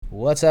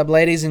What's up,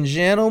 ladies and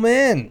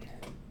gentlemen?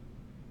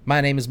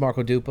 My name is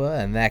Marco Dupa,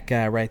 and that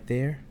guy right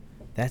there,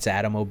 that's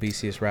Adam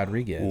Obesius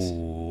Rodriguez.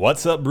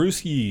 What's up,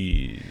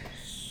 brewskis?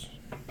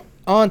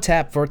 On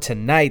tap for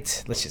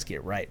tonight. Let's just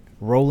get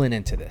rolling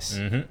into this.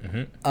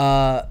 Book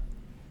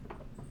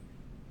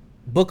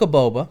of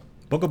Boba.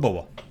 Book of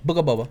Boba. Book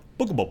of Boba.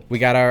 Book of Boba. We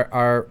got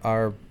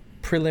our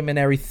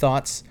preliminary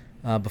thoughts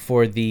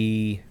before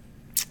the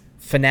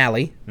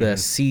finale, the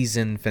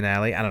season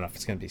finale. I don't know if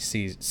it's going to be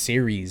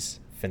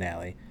series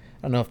finale.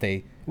 I don't know if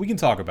they... We can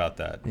talk about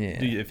that. Yeah.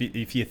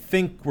 If you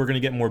think we're going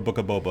to get more Book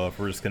of Boba, if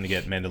we're just going to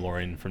get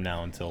Mandalorian from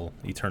now until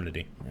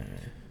eternity.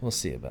 We'll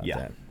see about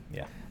that.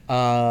 Yeah.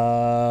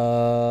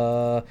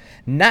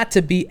 Not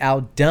to be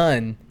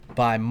outdone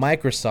by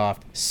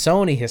Microsoft,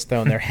 Sony has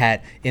thrown their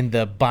hat in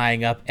the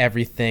buying up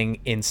everything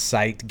in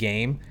sight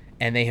game,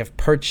 and they have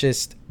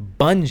purchased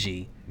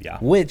Bungie,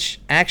 which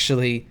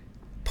actually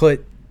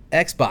put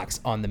Xbox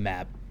on the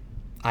map,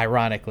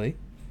 ironically.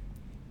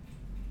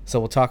 So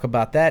we'll talk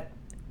about that.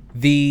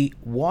 The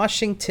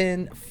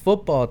Washington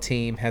football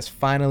team has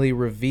finally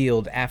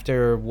revealed,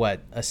 after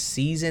a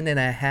season and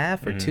a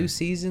half or 2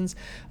 seasons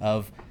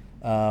of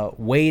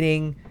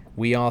waiting.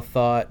 We all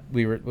thought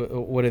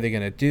what are they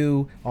going to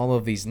do? All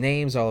of these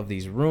names, all of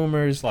these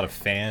rumors. A lot of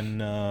fan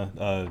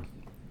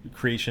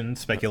creation,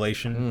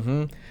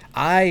 speculation.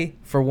 I,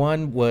 for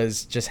one,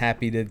 was just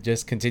happy to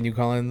just continue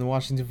calling them the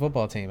Washington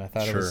football team. I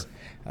thought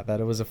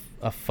it was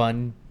a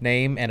fun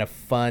name and a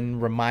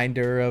fun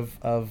reminder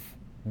of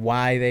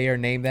why they are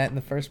named that in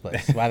the first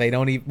place. why they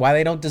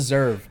don't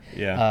deserve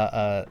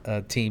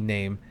a team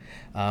name.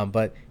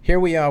 But here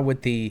we are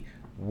with the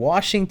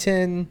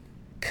Washington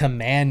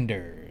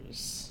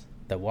Commanders.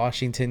 The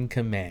Washington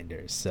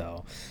Commanders.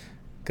 So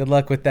good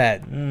luck with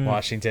that,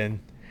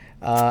 Washington.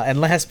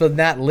 And last but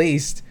not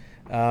least,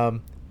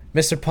 Mr.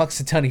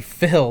 Puxatawny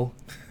Phil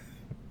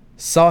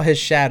saw his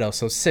shadow.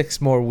 So 6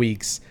 more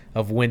weeks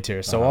of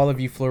winter. So all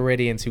of you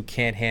Floridians who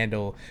can't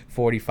handle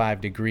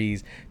 45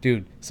 degrees,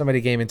 dude,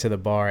 somebody came into the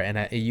bar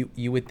and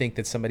you would think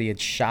that somebody had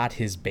shot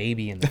his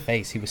baby in the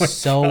face. He was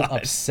so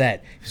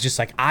upset. He's just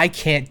like, I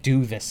can't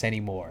do this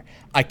anymore.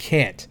 I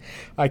can't.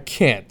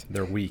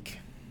 They're weak.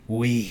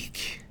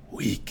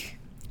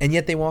 And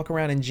yet they walk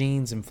around in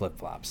jeans and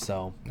flip-flops.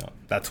 So no,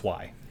 that's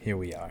why. Here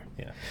we are.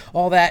 Yeah.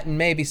 All that and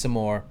maybe some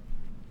more.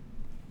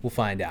 We'll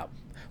find out.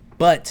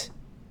 But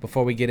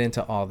before we get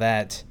into all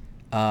that,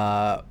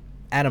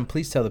 Adam,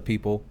 please tell the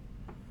people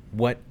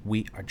what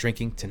we are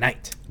drinking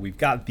tonight. We've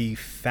got the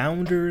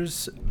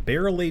Founders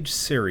Barrel Age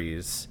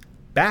Series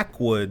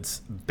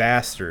Backwoods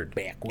Bastard.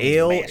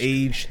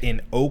 Aged in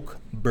oak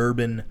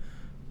bourbon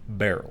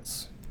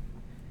barrels.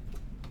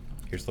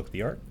 Here's a look at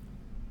the art.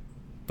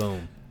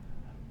 Boom.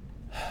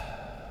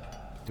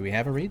 Do we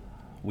have a read?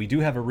 We do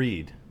have a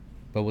read.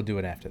 But we'll do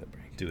it after the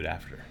break. Do it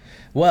after.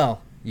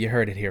 Well, you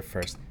heard it here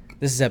first.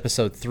 This is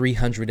episode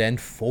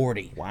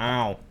 340.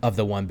 Wow. Of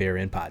the One Beer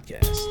In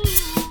podcast.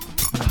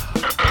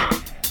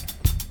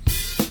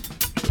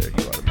 There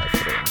you are, my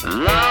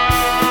friend.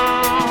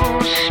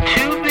 Lost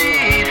to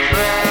be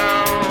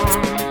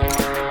found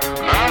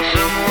by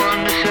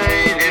someone to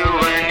save you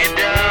when you're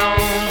down.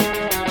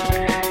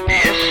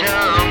 Yes,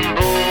 I'm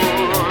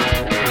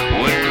bored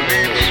when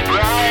it's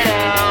bright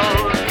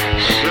out.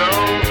 So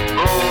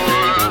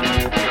bored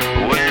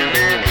when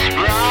it's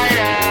bright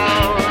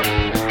out.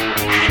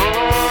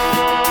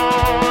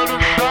 4 to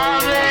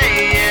 5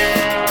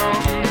 a.m.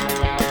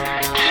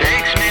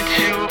 takes me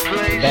to a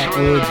place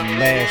Backwoods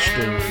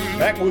Bastard.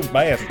 Backwoods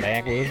Bastard.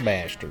 Backwoods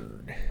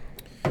Bastard.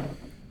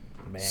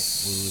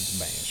 Backwoods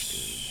Bastard.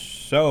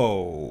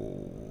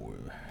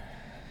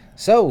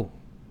 So,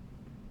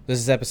 this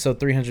is episode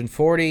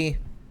 340.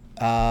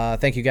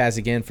 Thank you guys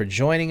again for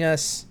joining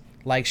us.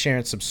 Like, share,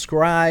 and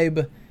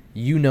subscribe.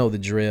 You know the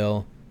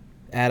drill.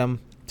 Adam,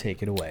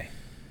 take it away.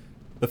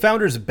 The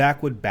Founders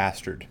Backwoods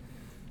Bastard.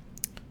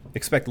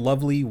 Expect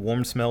lovely,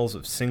 warm smells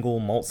of single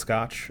malt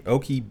scotch,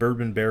 oaky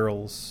bourbon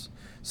barrels,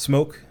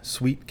 smoke,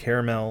 sweet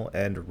caramel,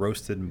 and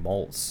roasted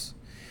malts.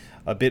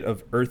 A bit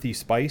of earthy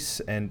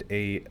spice and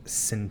a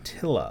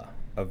scintilla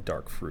of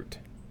dark fruit.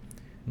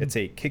 It's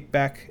a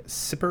kickback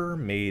sipper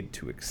made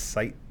to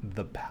excite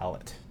the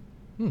palate.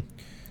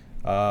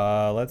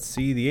 Let's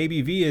see. The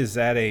ABV is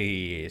at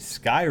a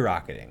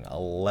skyrocketing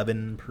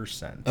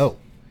 11%. Oh,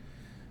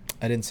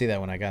 I didn't see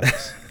that when I got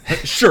this.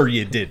 Sure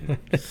you didn't.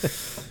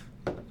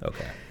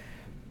 Okay.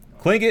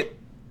 Clink it.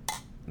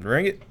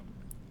 Drink it.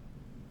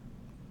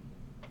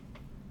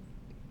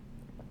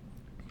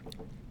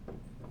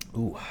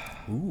 Ooh.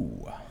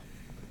 Ooh.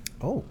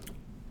 Oh.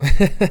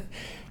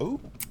 Ooh.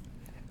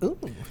 Ooh.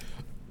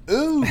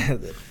 Ooh.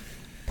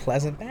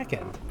 Pleasant back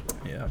end.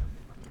 Yeah.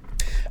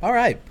 All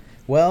right.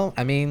 Well,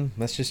 I mean,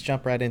 let's just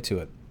jump right into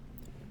it.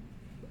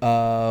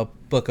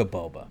 Book of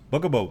Boba.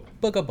 Book of Boba.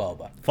 Book of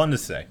Boba. Fun to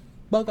say.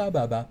 Book of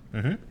Boba.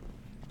 Mm-hmm.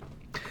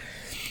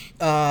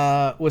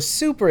 Was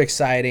super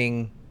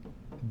exciting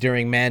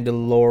during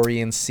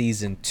Mandalorian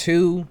Season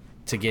 2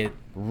 to get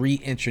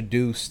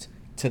reintroduced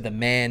to the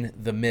man,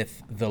 the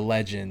myth, the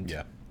legend,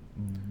 Yeah.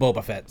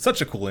 Boba Fett.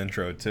 Such a cool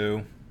intro,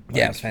 too.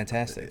 Yeah, it's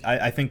fantastic.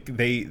 I think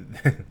they.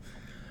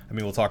 I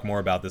mean, we'll talk more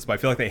about this, but I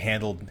feel like they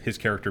handled his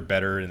character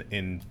better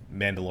in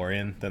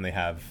Mandalorian than they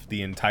have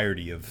the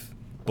entirety of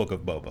Book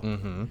of Boba.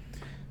 Mm-hmm.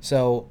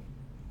 So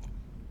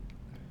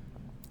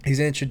he's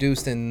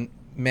introduced in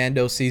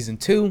Mando season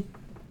 2.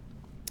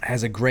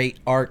 Has a great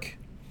arc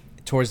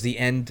towards the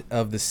end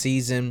of the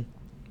season.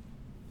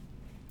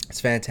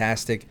 It's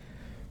fantastic,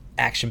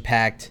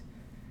 action-packed.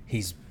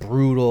 He's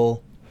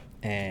brutal,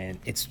 and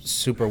it's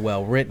super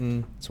well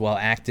written. It's well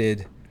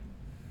acted.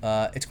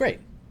 It's great.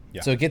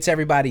 Yeah. So it gets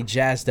everybody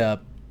jazzed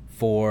up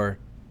for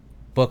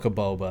Book of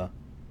Boba.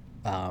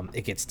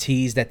 It gets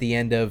teased at the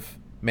end of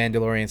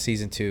Mandalorian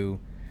season 2.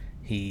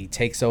 He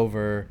takes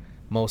over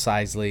Mos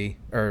Eisley,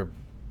 Mos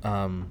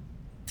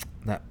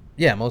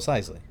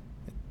Eisley.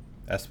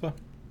 Espa?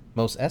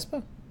 Mos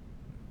Espa?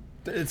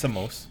 It's a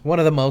Mos. One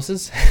of the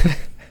Moses.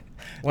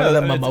 One of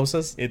the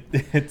mimosas.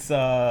 It's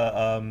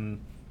the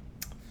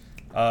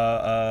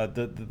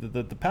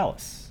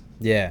palace.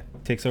 Yeah,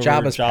 takes over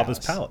Jabba's palace.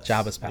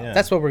 Jabba's palace. Yeah.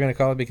 That's what we're gonna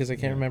call it because I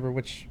can't remember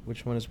which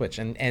one is which.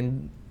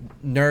 And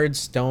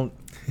nerds don't.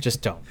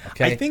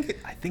 Okay. I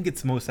think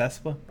it's Mos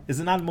Espa. Is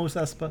it not Mos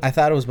Espa? I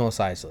thought it was Mos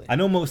Eisley. I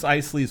know Mos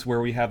Eisley is where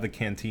we have the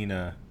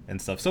cantina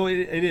and stuff. So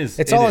it is.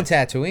 It's all in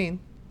Tatooine.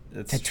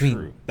 It's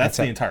true. That's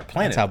the entire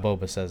planet. That's how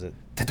Boba says it.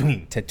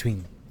 Tatooine.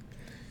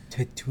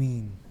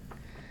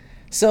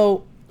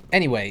 So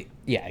anyway,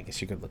 yeah, I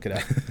guess you could look it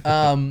up.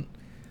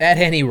 At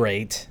any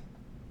rate,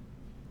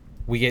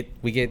 we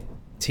get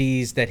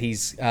teased that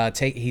he's going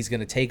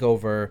to take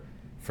over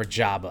for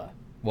Jabba.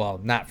 Well,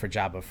 not for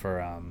Jabba,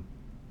 for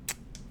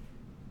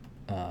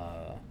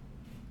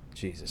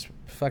Jesus,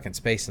 fucking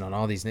spacing on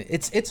all these.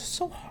 It's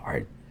so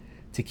hard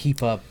to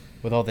keep up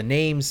with all the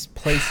names,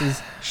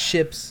 places,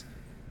 ships.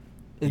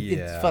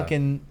 It's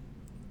fucking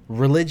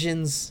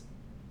religions,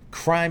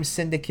 crime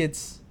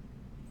syndicates.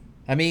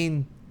 I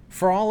mean,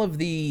 for all of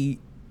the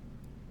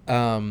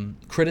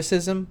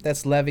criticism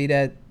that's levied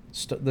at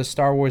the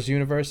Star Wars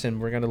universe,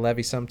 and we're going to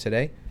levy some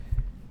today,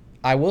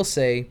 I will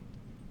say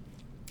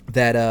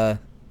that,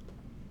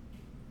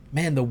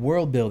 man, the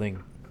world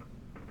building.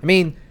 I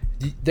mean,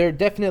 there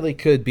definitely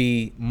could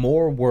be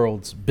more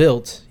worlds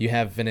built. You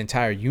have an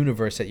entire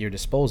universe at your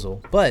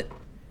disposal, but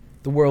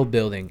the world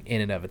building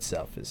in and of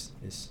itself is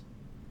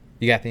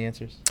you got the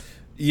answers?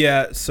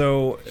 Yeah,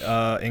 so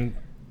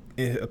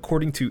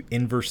according to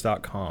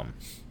inverse.com,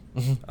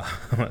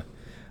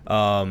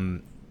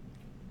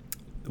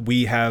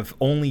 we have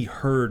only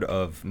heard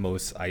of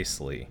Mos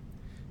Eisley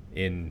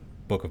in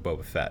Book of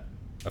Boba Fett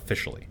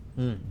officially.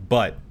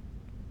 But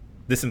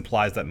this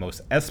implies that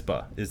Mos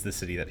Espa is the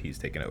city that he's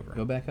taken over.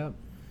 Go back up.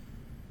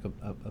 Go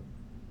up.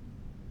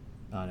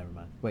 Oh, never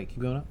mind. Wait, keep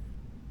going up.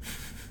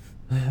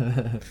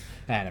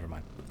 Never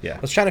mind. Yeah. I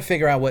was trying to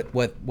figure out what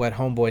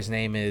Homeboy's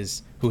name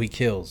is, who he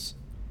kills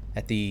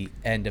at the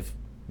end of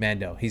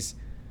Mando. He's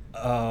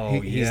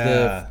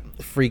the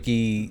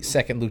freaky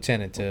second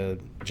lieutenant to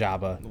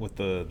Jabba with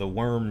the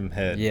worm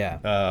head. Yeah.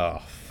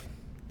 Oh.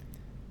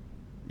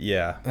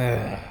 Yeah.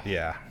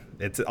 Yeah.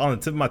 It's on the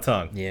tip of my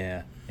tongue.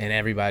 Yeah. And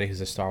everybody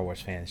who's a Star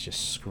Wars fan is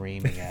just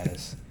screaming at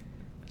us.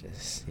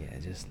 Just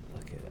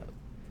look it up.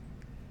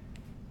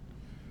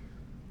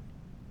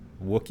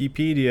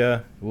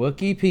 Wikipedia.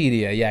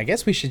 Yeah, I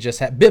guess we should just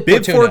have Bib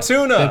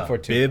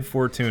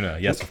Fortuna.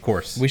 Yes, of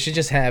course. We should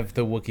just have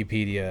the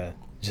Wikipedia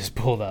just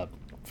pulled up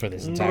for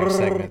this entire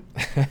segment.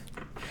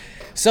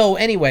 So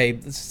anyway,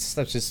 let's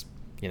just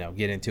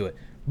get into it.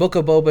 Book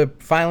of Boba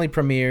finally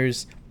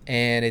premieres,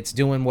 and it's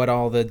doing what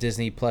all the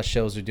Disney Plus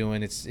shows are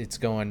doing. It's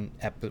going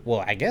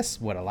I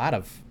guess what a lot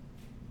of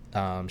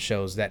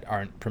shows that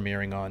aren't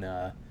premiering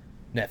on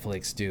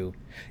Netflix do.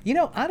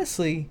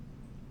 Honestly,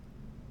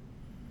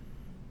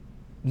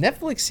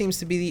 Netflix seems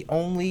to be the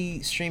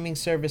only streaming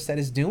service that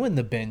is doing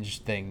the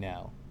binge thing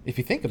now. If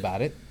you think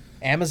about it,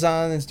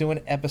 Amazon is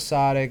doing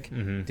episodic.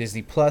 Mm-hmm.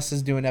 Disney Plus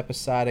is doing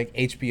episodic.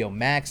 HBO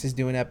Max is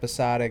doing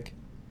episodic.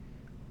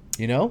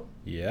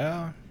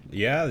 Yeah,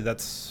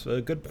 that's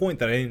a good point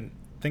that I didn't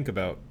think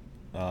about.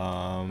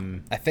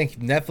 I think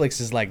Netflix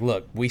is like,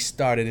 look, we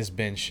started this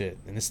binge shit,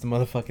 and this is the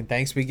motherfucking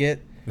thanks we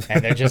get,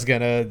 and they're just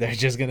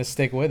gonna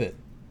stick with it.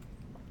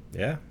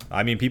 Yeah,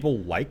 I mean, people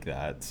like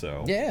that,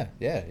 so. Yeah.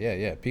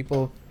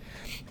 People,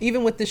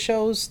 even with the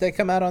shows that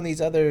come out on these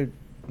other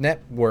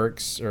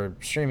networks or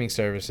streaming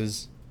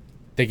services,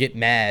 they get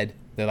mad.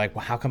 They're like,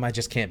 well, how come I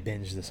just can't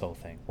binge this whole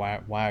thing?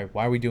 Why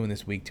are we doing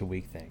this week to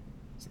week thing?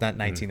 It's not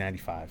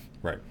 1995.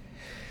 Right.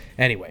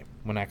 Anyway,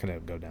 we're not going to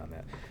go down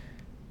that.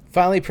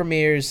 Finally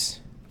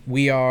premieres.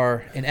 We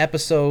are an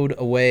episode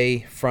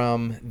away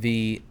from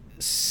the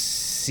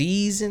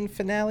season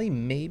finale,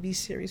 maybe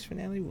series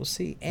finale. We'll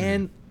see.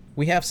 And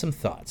we have some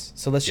thoughts.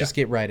 So let's just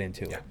get right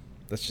into it.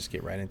 Let's just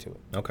get right into it.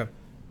 Okay.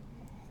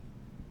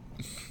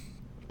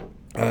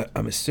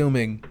 I'm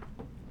assuming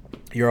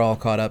you're all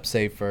caught up,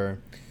 save for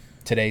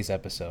today's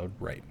episode.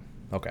 Right.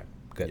 Okay,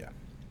 good. Yeah.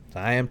 So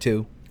I am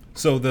too.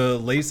 So the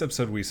latest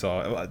episode we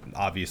saw,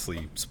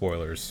 obviously,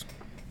 spoilers.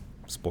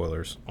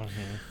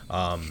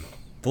 Mm-hmm.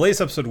 The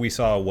latest episode we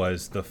saw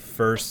was the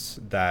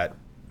first that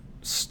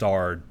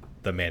starred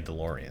the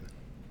Mandalorian.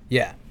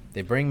 Yeah,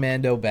 they bring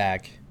Mando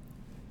back,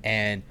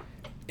 and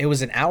it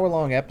was an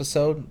hour-long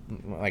episode,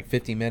 like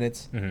 50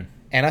 minutes,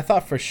 and I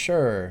thought for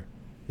sure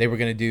they were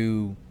going to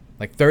do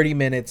like 30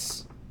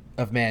 minutes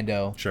of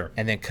Mando,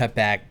 and then cut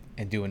back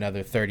and do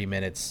another 30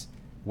 minutes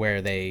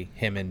where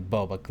him and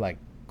Boba like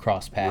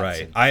cross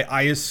paths. Right.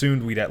 I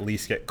assumed we'd at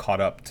least get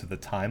caught up to the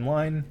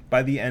timeline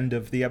by the end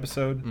of the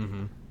episode,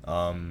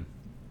 and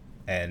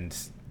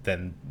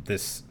then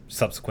this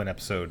subsequent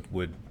episode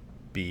would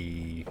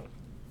be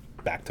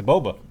back to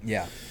Boba.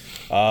 Yeah.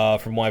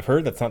 From what I've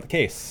heard, that's not the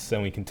case,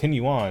 and we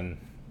continue on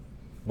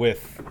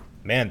with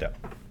Mando.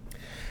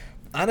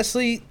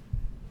 Honestly,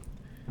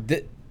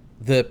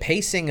 the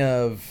pacing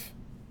of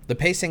the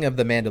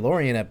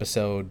Mandalorian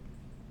episode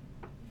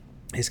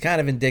is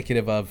kind of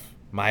indicative of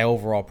my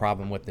overall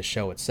problem with the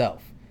show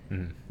itself,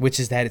 which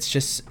is that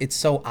it's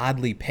so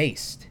oddly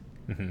paced.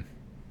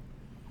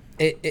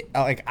 It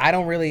like, I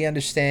don't really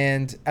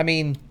understand. I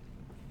mean,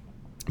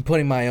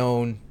 putting my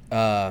own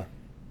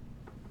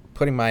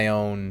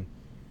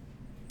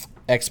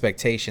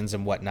expectations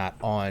and whatnot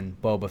on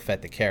Boba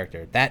Fett the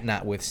character, that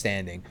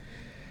notwithstanding,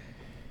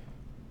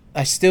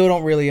 I still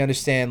don't really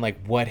understand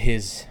like what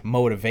his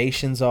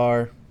motivations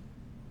are,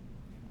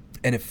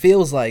 and it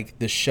feels like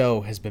the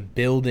show has been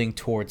building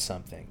towards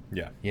something.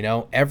 Yeah, you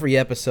know, every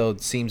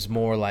episode seems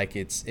more like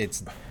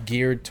it's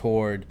geared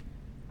toward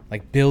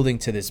like building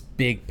to this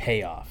big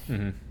payoff,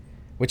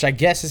 which I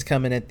guess is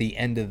coming at the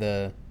end of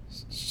the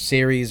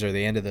series or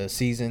the end of the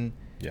season.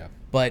 Yeah,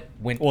 but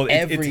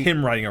it's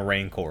him riding a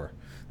Rancor.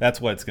 That's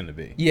what it's going to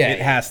be. Yeah,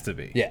 it has to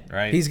be. Yeah,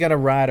 right. He's going to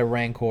ride a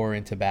Rancor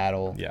into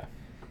battle.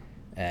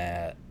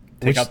 Yeah.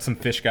 Take out some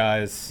fish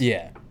guys.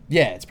 Yeah.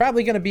 Yeah, it's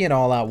probably going to be an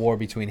all-out war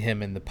between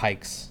him and the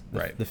Pikes,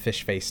 the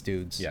fish-faced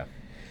dudes. Yeah.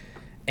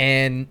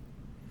 And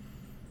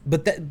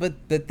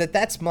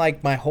that's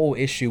like my whole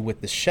issue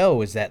with the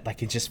show, is that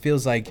like it just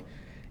feels like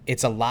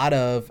it's a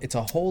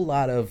whole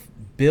lot of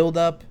build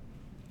up,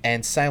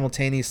 and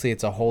simultaneously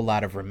it's a whole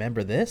lot of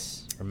remember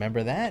this,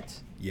 remember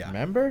that. Yeah.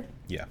 Remember?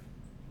 Yeah.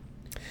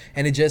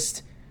 And it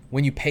just,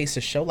 when you pace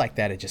a show like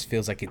that, it just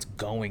feels like it's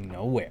going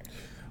nowhere.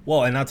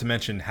 Well, and not to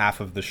mention half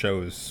of the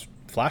show's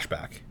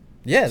flashback.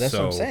 Yeah, that's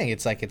what I'm saying.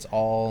 It's like it's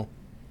all...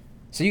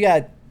 So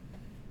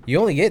you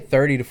only get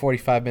 30 to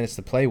 45 minutes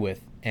to play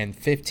with, and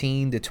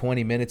 15 to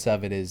 20 minutes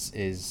of it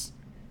is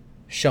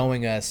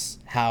showing us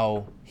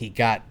how he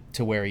got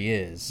to where he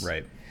is.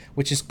 Right.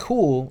 Which is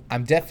cool.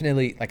 I'm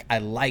definitely... Like, I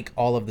like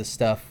all of the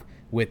stuff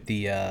with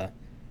the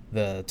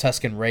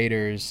Tusken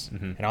Raiders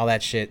and all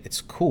that shit.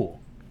 It's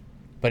cool.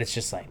 But it's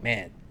just like,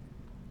 man,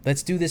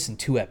 let's do this in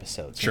 2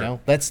 episodes, you know?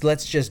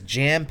 Let's just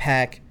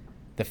jam-pack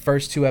the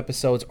first 2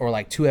 episodes, or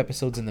like 2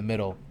 episodes in the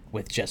middle,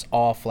 with just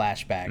all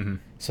flashback,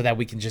 so that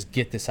we can just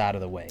get this out of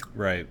the way.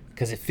 Right.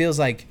 Because it feels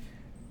like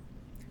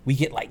we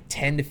get like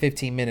 10 to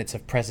 15 minutes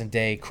of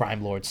present-day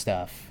crime lord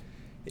stuff.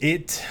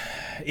 It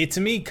to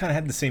me kind of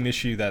had the same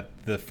issue that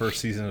the first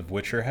season of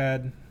Witcher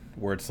had,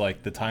 where it's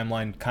like the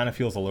timeline kind of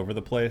feels all over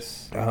the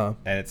place, and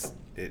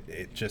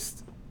it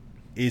just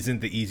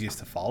isn't the easiest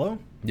to follow.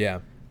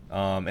 Yeah.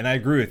 And I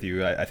agree with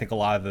you. I think a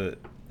lot of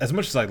as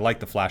much as I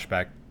like the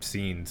flashback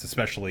scenes,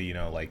 especially, you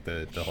know, like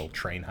the whole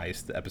train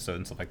heist episode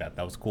and stuff like that,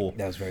 that was cool.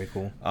 That was very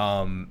cool.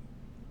 I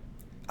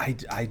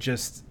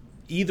just,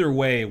 either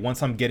way,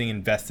 once I'm getting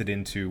invested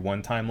into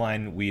one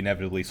timeline, we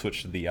inevitably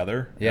switch to the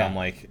other. Yeah. And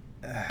I'm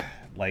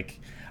like,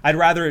 I'd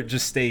rather it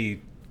just stay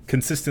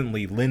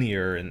consistently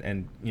linear,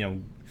 and you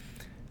know,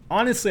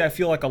 honestly, I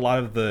feel like a lot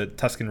of the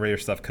Tusken Raider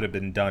stuff could have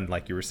been done,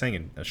 like you were saying,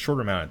 in a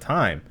short amount of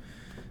time.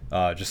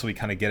 Just so we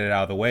kind of get it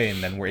out of the way,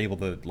 and then we're able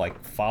to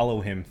like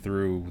follow him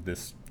through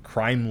this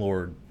crime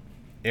lord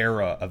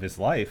era of his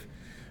life,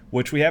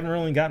 which we haven't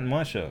really gotten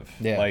much of.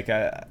 Yeah. Like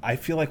I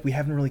feel like we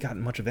haven't really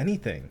gotten much of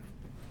anything.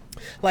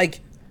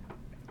 Like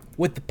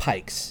with the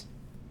Pikes,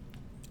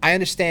 I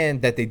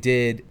understand that they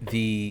did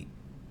the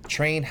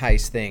train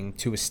heist thing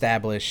to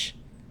establish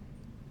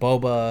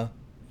Boba,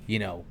 you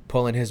know,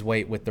 pulling his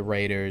weight with the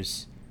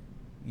Raiders,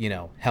 you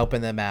know,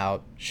 helping them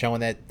out,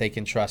 showing that they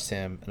can trust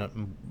him,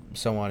 and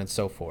so on and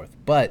so forth.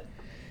 But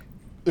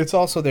it's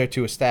also there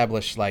to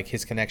establish like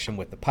his connection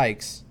with the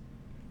Pikes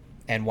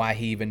and why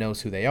he even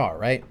knows who they are,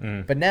 right?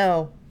 But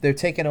now they're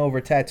taking over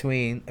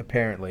Tatooine,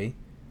 apparently,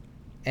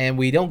 and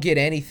we don't get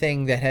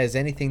anything that has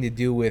anything to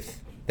do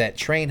with that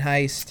train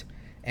heist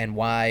and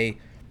why,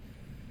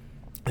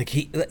 like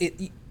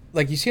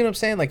like, you see what I'm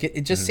saying? Like,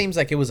 it just seems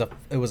like it was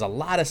a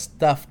lot of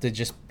stuff to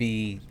just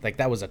be like,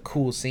 that was a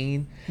cool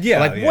scene. Yeah.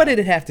 But like, what did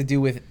it have to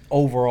do with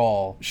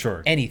overall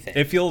anything?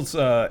 It feels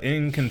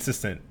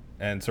inconsistent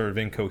and sort of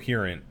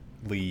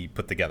incoherently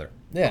put together.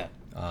 Yeah.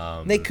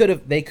 They could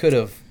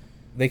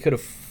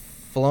have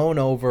flown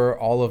over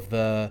all of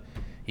the,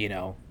 you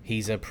know,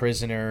 he's a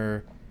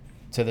prisoner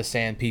to the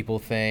Sand People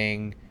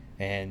thing,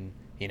 and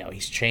you know,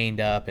 he's chained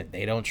up and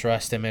they don't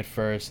trust him at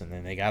first, and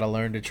then they got to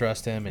learn to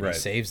trust him, and he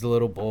saves the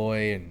little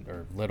boy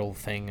or little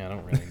thing. I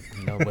don't really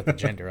know what the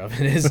gender of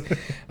it is.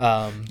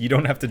 You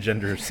don't have to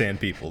gender Sand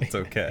People. It's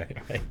okay.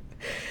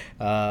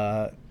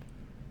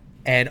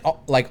 And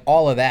like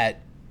all of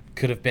that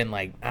could have been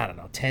like, I don't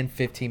know, 10,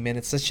 15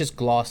 minutes. Let's just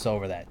gloss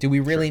over that. Do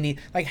we really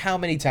need, like, how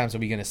many times are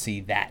we going to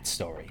see that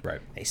story? Right.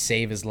 They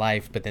save his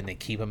life, but then they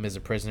keep him as a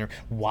prisoner.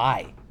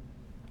 Why?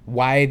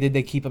 Why did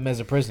they keep him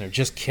as a prisoner?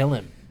 Just kill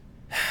him.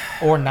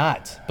 Or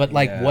not. But,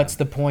 like, what's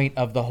the point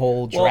of the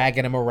whole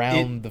dragging him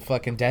around the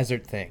fucking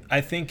desert thing? I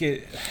think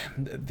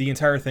the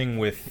entire thing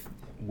with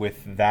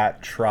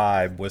that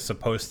tribe was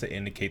supposed to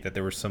indicate that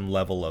there was some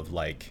level of,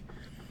 like,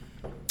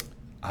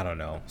 I don't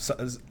know,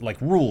 like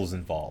rules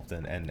involved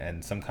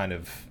and some kind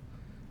of,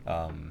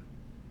 I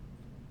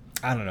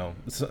don't know,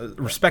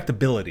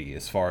 respectability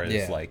as far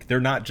as like, they're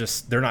not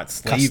slavers.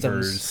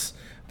 Customs.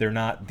 They're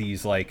not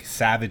these like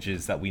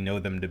savages that we know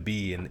them to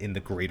be in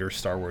the greater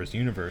Star Wars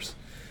universe.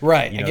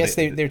 Right. I guess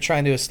they're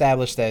trying to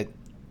establish that,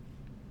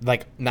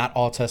 like, not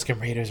all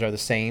Tusken Raiders are the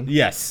same.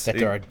 Yes. That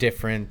there are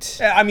different.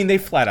 I mean, they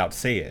flat out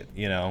say it,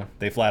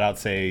 They flat out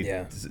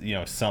say,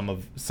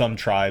 some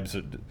tribes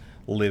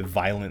live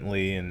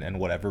violently and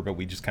whatever, but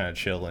we just kind of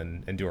chill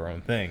and do our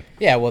own thing.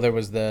 Yeah, well,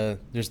 there's the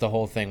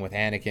whole thing with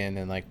Anakin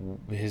and, like,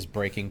 his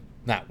breaking,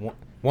 not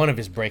one of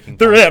his breaking.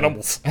 They're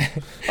animals.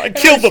 I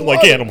killed them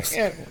like animals.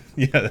 Yeah,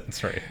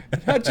 that's right.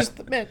 Not just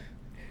the men,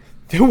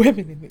 the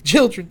women and the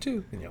children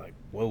too. And you're like,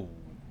 whoa.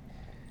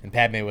 And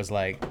Padme was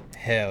like,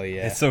 hell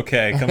yeah. It's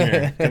okay. Come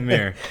here. Come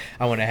here.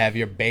 I want to have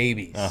your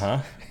babies. Uh-huh.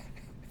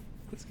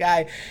 This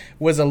guy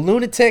was a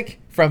lunatic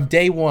from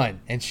day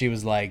one, and she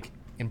was like,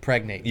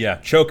 impregnate. Yeah,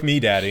 choke me,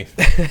 daddy.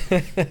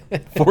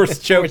 Force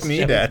choke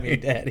me,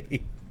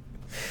 daddy.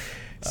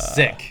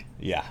 Sick.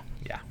 Yeah.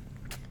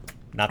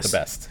 Not the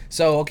best.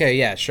 So, okay,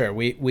 yeah, sure.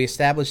 We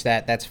established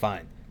that. That's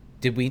fine.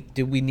 Did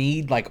we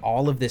need, like,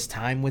 all of this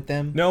time with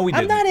them? No, we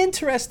didn't. I'm not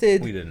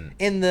interested. We didn't.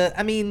 In the,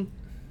 I mean,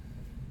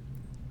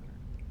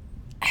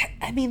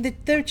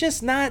 they're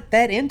just not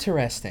that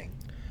interesting.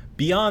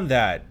 Beyond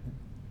that,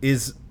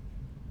 is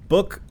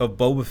Book of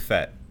Boba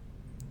Fett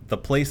the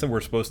place that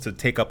we're supposed to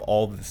take up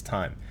all this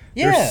time?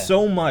 Yeah. There's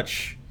so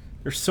much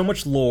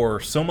lore,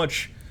 so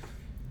much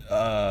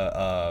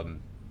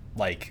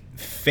like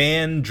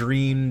fan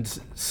dreamed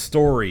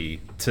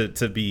story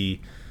to be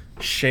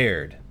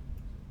shared.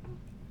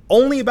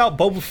 Only about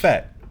Boba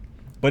Fett.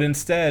 But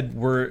instead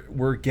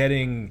we're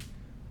getting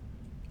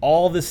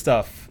all this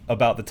stuff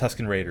about the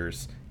Tusken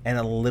Raiders and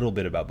a little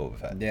bit about Boba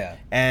Fett. Yeah.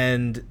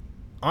 And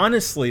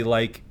honestly,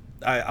 like,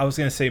 I was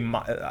going to say,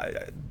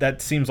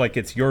 that seems like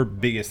it's your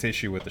biggest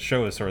issue with the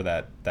show is sort of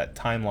that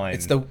timeline.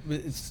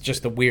 It's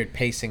just the weird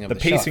pacing of the show.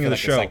 The pacing of the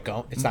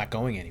show. It's not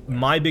going anywhere.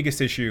 My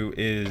biggest issue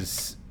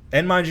is,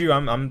 and mind you,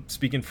 I'm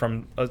speaking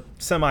from a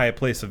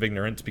place of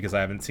ignorance because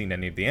I haven't seen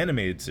any of the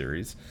animated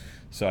series,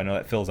 so I know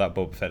that fills out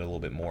Boba Fett a little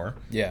bit more.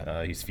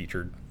 Yeah. He's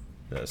featured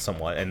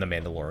somewhat in The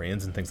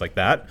Mandalorians and things like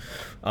that.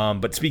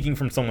 But speaking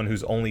from someone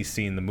who's only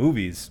seen the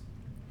movies,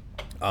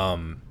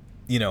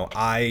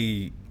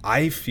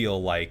 I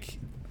feel like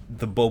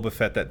the Boba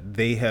Fett that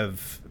they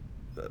have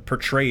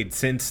portrayed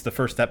since the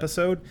first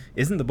episode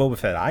isn't the Boba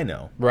Fett I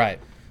know. Right.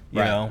 You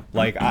know,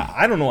 like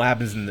I don't know what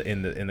happens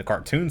in the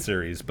cartoon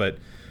series, but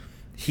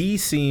he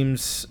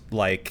seems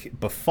like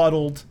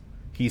befuddled.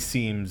 He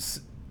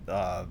seems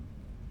I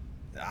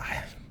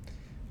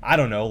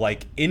don't know,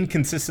 like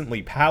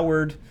inconsistently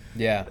powered.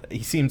 Yeah.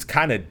 He seems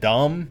kind of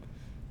dumb.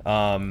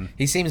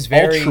 He seems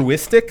very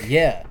altruistic.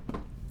 Yeah.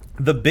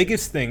 The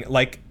biggest thing,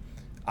 like,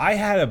 I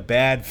had a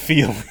bad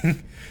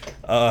feeling,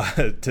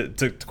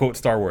 to quote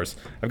Star Wars,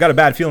 I've got a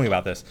bad feeling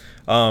about this.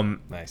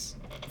 Nice.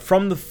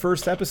 From the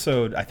first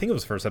episode, I think it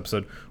was the first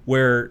episode,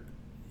 where,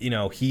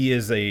 he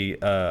is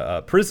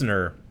a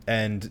prisoner,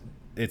 and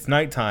it's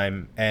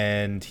nighttime,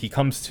 and he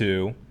comes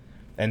to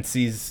and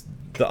sees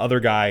the other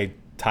guy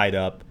tied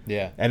up.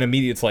 Yeah. And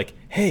immediately it's like,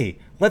 hey,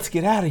 let's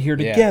get out of here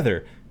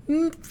together.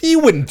 He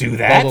wouldn't do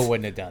that. Bubba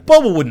wouldn't have done that.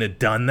 Bubba wouldn't have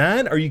done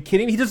that. Are you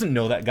kidding? He doesn't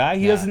know that guy.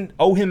 He doesn't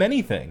owe him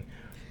anything.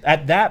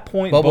 At that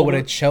point, Bubba would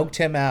have choked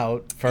him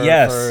out for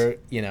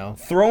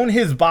thrown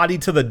his body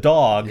to the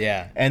dog.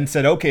 Yeah. And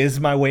said, okay, this is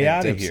my way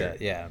out of here.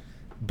 Yeah.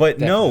 But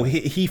definitely. No,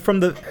 he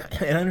from the,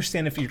 and I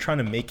understand if you're trying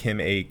to make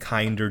him a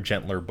kinder,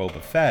 gentler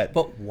Boba Fett.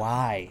 But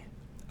why?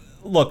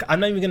 Look,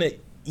 I'm not even going to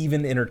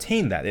even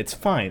entertain that. It's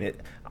fine.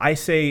 I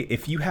say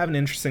if you have an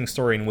interesting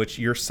story in which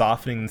you're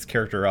softening this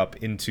character up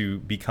into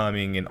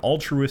becoming an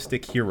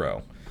altruistic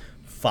hero,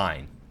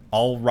 fine.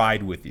 I'll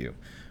ride with you.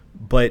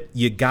 But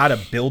you got to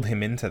build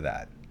him into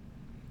that.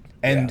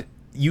 And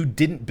you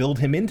didn't build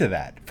him into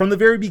that. From the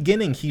very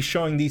beginning, he's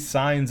showing these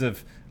signs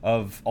of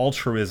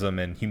altruism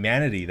and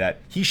humanity that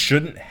he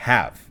shouldn't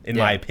have, in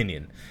my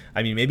opinion.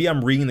 I mean, maybe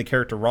I'm reading the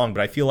character wrong,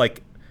 but I feel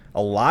like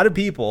a lot of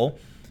people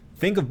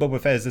think of Boba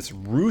Fett as this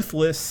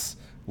ruthless,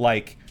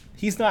 like,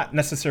 he's not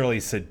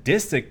necessarily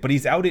sadistic, but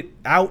he's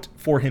out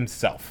for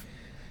himself.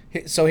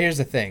 So here's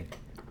the thing.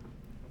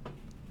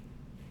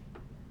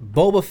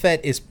 Boba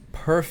Fett is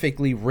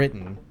perfectly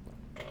written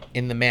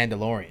in The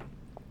Mandalorian.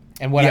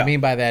 And what I mean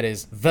by that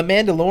is The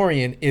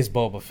Mandalorian is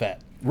Boba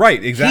Fett.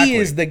 Right, exactly. He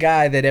is the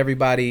guy that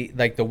everybody,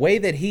 like, the way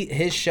that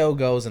his show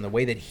goes and the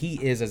way that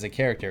he is as a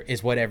character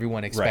is what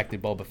everyone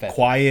expected Boba Fett.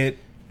 Quiet,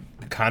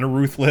 kind of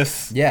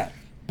ruthless. Yeah.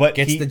 but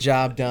gets the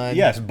job done.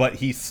 Yes, but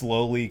he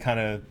slowly kind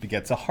of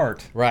gets a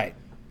heart. Right.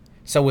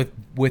 So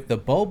with the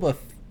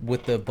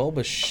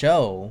Boba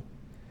show,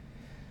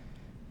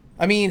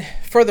 I mean,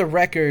 for the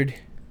record,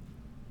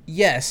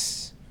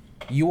 yes,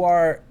 you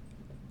are,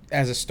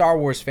 as a Star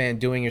Wars fan,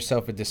 doing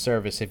yourself a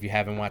disservice if you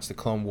haven't watched the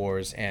Clone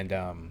Wars and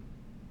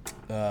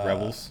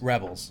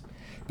Rebels,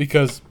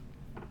 because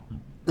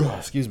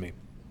excuse me,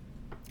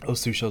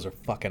 those two shows are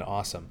fucking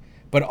awesome.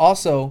 But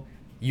also,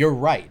 you're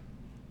right.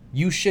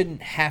 You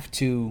shouldn't have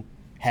to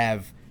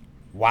have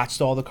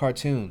watched all the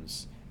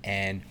cartoons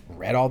and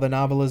read all the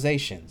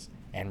novelizations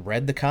and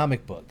read the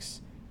comic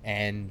books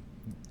and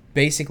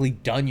basically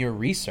done your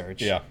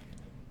research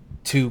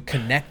to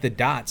connect the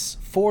dots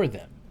for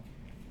them.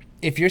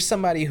 If you're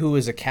somebody who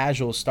is a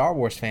casual Star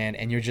Wars fan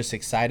and you're just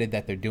excited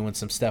that they're doing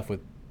some stuff with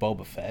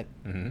Boba Fett,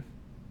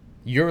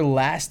 your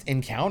last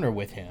encounter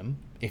with him,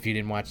 if you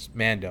didn't watch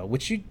Mando,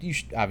 which you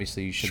should,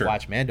 obviously you should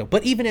watch Mando,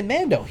 but even in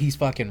Mando, he's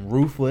fucking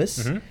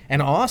ruthless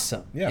and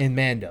awesome in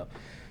Mando.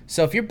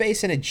 So if you're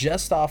basing it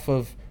just off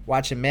of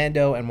watching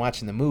Mando and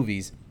watching the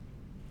movies,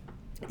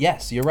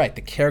 yes, you're right.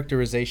 The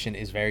characterization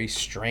is very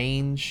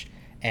strange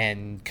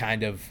and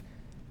kind of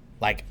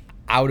like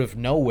out of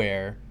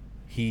nowhere.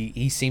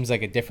 He seems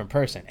like a different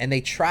person. And they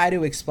try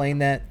to explain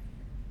that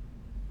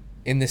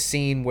in the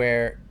scene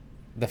where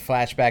the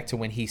flashback to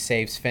when he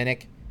saves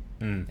Fennec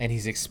and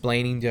he's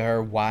explaining to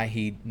her why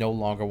he no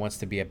longer wants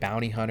to be a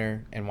bounty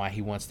hunter and why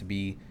he wants to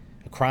be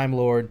a crime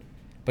lord.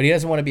 But he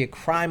doesn't want to be a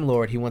crime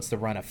lord. He wants to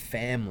run a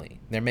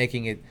family. They're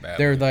making it...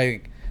 They're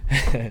like...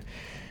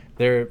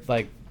 they're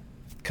like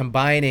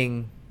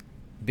combining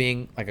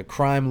being like a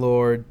crime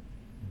lord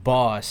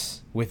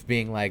boss with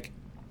being like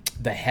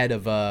the head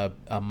of a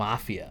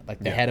mafia, like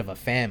the head of a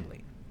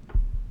family.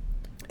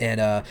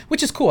 And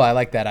which is cool. I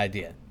like that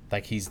idea.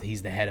 Like he's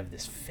the head of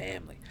this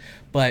family.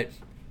 But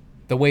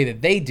the way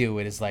that they do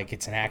it is like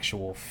it's an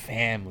actual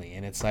family,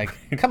 and it's like,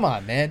 come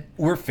on, man.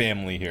 We're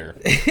family here.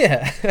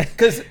 Yeah.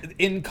 Because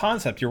in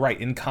concept, you're right.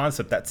 In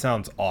concept, that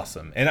sounds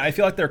awesome. And I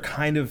feel like they're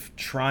kind of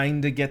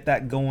trying to get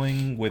that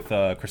going with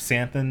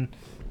Chrysanthemum.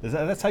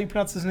 That's how you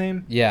pronounce his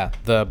name? Yeah,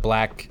 the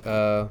black...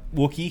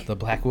 Wookiee? The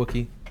black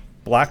Wookiee.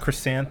 Black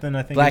Chrysanthemum,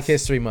 I think. Black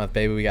History Month,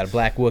 baby. We got a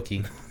black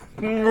Wookiee.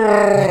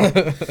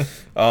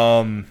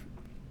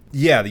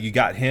 Yeah, you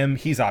got him.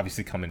 He's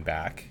obviously coming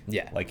back.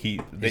 Yeah, like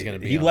he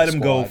he let him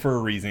go for a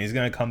reason. He's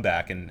gonna come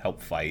back and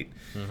help fight.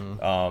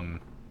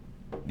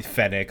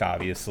 Fennec,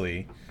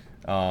 obviously.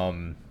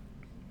 Yeah,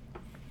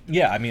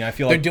 I mean, I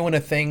feel they're like doing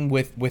a thing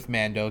with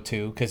Mando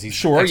too, because he's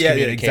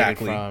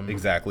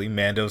exactly.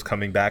 Mando's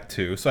coming back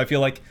too, so I feel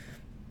like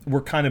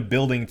we're kind of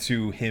building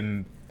to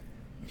him.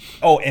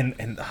 Oh,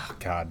 and oh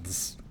God,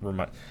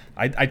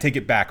 I take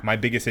it back. My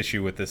biggest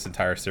issue with this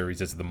entire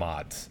series is the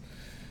mods.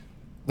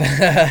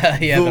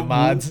 The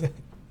mods,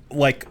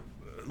 like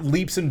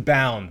leaps and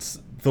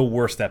bounds, the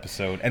worst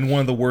episode and one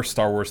of the worst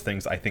Star Wars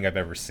things I think I've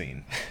ever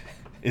seen.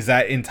 Is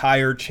that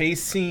entire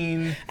chase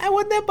scene? I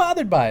wasn't that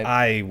bothered by it.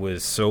 I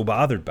was so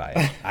bothered by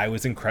it. I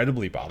was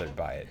incredibly bothered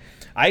by it.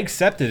 I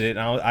accepted it,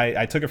 and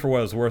I took it for what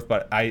it was worth,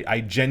 but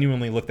I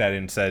genuinely looked at it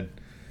and said,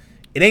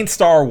 it ain't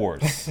Star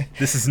Wars.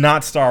 This is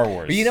not Star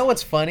Wars. But you know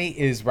what's funny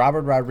is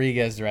Robert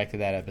Rodriguez directed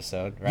that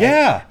episode, right?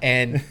 Yeah.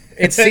 And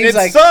it seems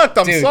it sucked.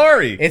 I'm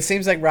sorry. It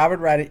seems like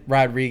Robert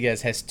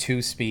Rodriguez has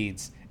two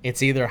speeds.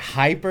 It's either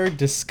hyper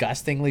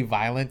disgustingly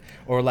violent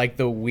or like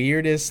the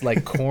weirdest,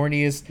 like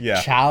corniest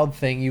child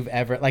thing you've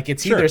ever, like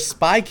it's either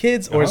Spy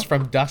Kids or it's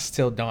From Dusk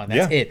Till Dawn.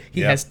 That's it. He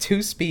has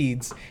two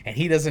speeds and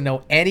he doesn't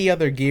know any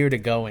other gear to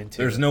go into.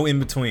 There's no in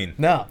between.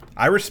 No.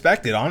 I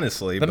respect it,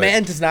 honestly. The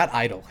man does not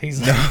idle.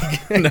 He's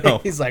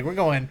like, he's like, we're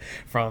going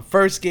from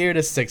first gear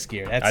to sixth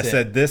gear. That's it. I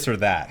said this or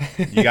that.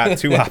 You got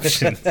two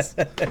options.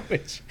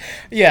 Which,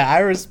 I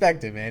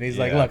respect it, man. He's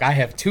like, look, I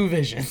have two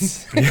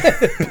visions.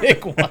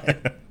 Pick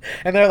one.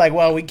 And they're like,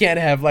 well, we can't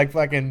have like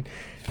fucking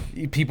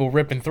people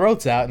ripping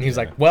throats out. And he's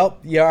like, well,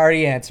 you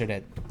already answered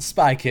it.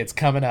 Spy Kids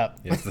coming up.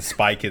 It's the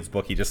Spy Kids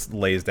book. He just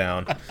lays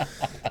down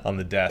on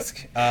the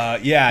desk. No,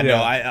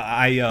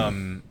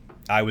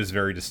 I was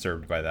very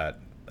disturbed by that.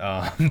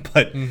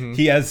 But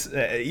he has,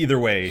 either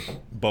way,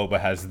 Boba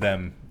has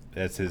them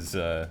as his,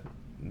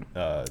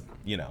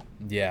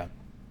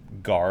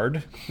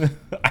 guard.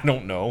 I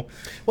don't know.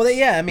 Well,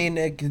 I mean,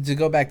 to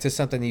go back to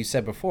something you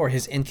said before,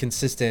 his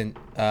inconsistent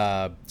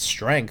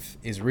strength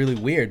is really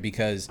weird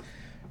because,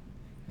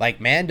 like,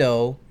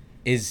 Mando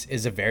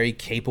is a very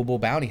capable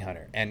bounty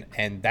hunter, and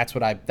that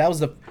was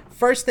the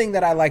first thing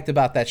that I liked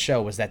about that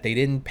show was that they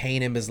didn't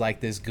paint him as like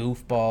this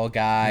goofball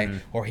guy,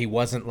 or he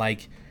wasn't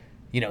like,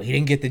 he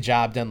didn't get the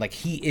job done. Like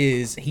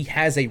he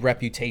has a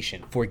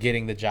reputation for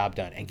getting the job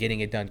done and getting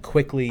it done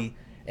quickly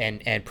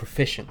and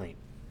proficiently.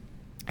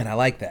 And I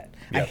like that.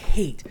 Yep.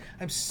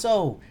 I'm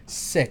so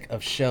sick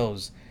of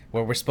shows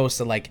where we're supposed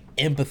to like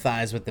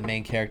empathize with the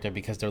main character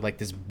because they're like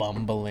this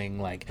bumbling,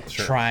 like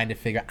trying to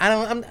figure.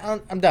 I'm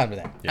done with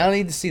that. Yeah. I don't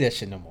need to see that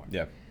shit no more.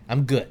 Yeah.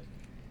 I'm good.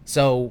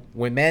 So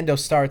when Mando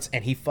starts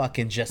and he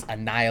fucking just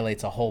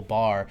annihilates a whole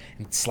bar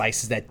and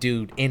slices that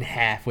dude in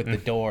half with the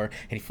door,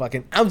 and he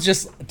fucking, I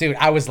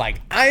was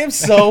like, I am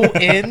so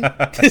in.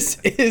 This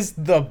is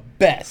the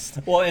best.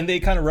 Well, and they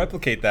kind of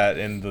replicate that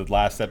in the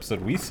last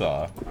episode we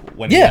saw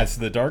when he has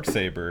the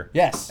Darksaber.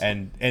 Yes.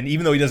 And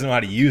even though he doesn't know how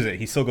to use it,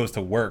 he still goes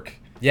to work.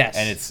 Yes.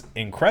 And it's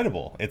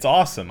incredible. It's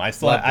awesome. I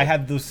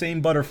had those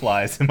same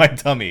butterflies in my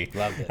tummy.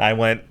 Loved it. I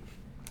went,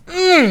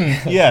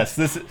 yes,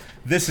 this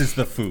is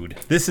the food.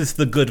 This is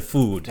the good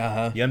food.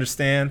 You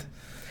understand?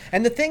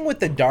 And the thing with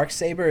the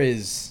Darksaber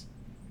is,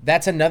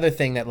 that's another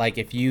thing that, like,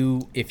 if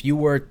you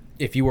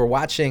were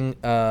watching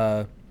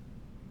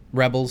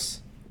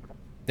Rebels,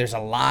 there's a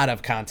lot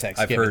of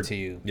context given to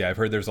you. Yeah, I've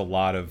heard there's a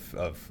lot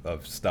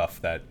of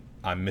stuff that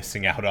I'm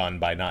missing out on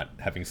by not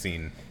having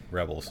seen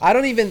Rebels. I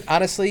don't even,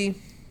 honestly,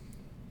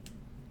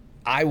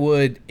 I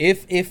would,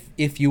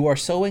 if you are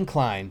so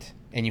inclined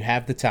and you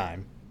have the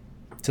time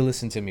to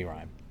listen to me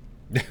rhyme,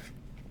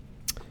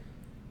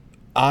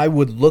 I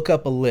would look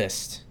up a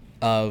list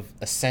of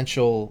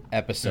essential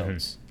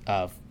episodes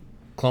of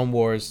Clone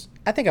Wars.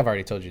 I think I've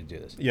already told you to do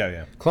this.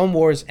 Yeah. Clone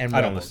Wars and Rebels.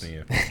 I don't listen to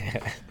you.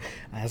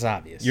 That's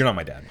obvious. You're not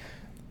my dad.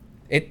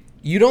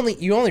 You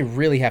only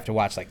really have to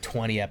watch like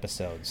 20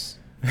 episodes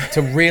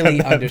to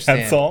really understand.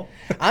 That's all?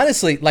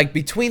 Honestly, like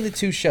between the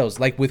two shows,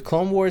 like with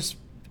Clone Wars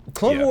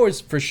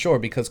for sure,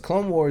 because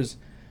Clone Wars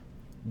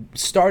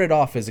started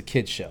off as a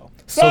kid's show.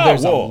 So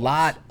there's a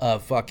lot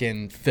of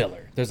fucking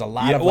filler. There's a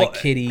lot of like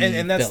kiddie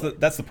and that's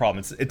the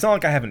problem. It's not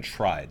like I haven't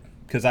tried,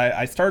 because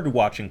I started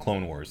watching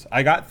Clone Wars.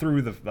 I got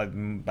through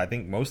I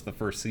think most of the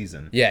first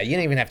season. Yeah, you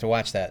didn't even have to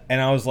watch that.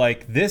 And I was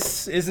like,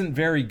 this isn't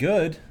very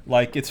good.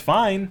 Like, it's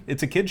fine.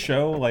 It's a kid's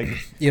show. Like,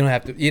 you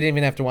didn't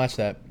even have to watch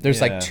that. There's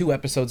like 2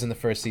 episodes in the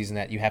first season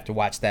that you have to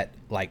watch that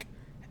like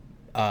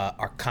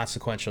are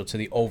consequential to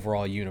the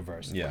overall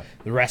universe. Yeah.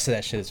 The rest of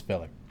that shit is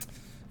filler.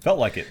 Felt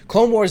like it.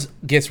 Clone Wars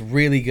gets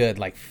really good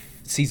like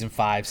season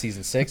 5,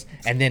 season 6,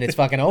 and then it's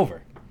fucking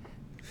over.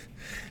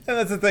 And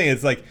that's the thing.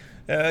 It's like,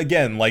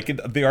 again, like the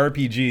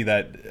RPG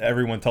that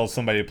everyone tells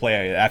somebody to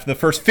play after the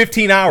first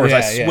 15 hours.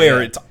 I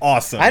swear it's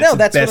awesome. I know, it's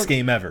that's the best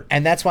game ever.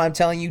 And that's why I'm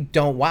telling you,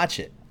 don't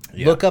watch it.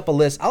 Yeah. Look up a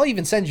list. I'll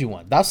even send you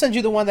one. I'll send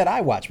you the one that I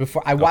watched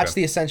before. I watched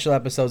the essential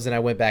episodes, and I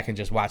went back and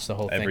just watched the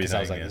whole thing because I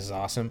was like, this is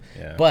awesome.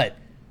 Yeah. But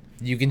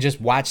you can just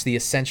watch the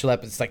essential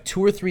episodes. It's like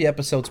 2 or 3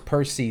 episodes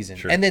per season.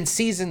 Sure. And then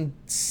season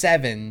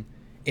 7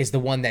 is the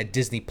one that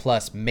Disney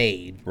Plus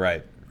made.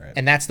 Right.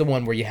 And that's the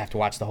one where you have to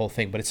watch the whole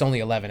thing, but it's only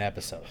 11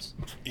 episodes.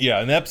 Yeah,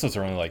 and the episodes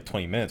are only like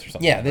 20 minutes or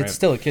something. Yeah, it's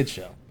still a kid's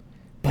show.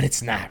 But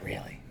it's not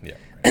really. Yeah.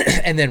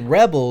 Right. And then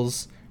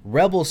Rebels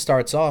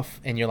starts off,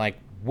 and you're like,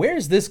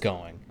 where's this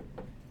going?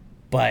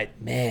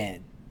 But,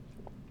 man,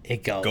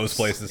 it goes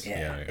places.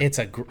 Yeah. It's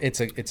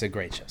a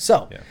great show.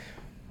 So,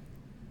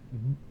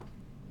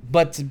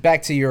 but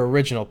back to your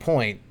original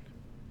point,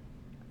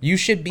 you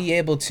should be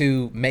able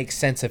to make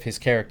sense of his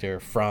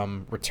character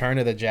from Return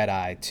of the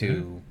Jedi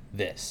to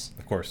this.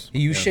 Of course.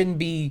 You shouldn't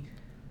be,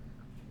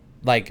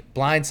 like,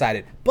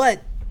 blindsided.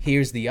 But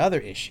here's the other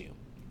issue.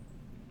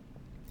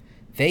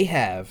 They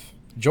have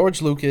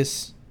George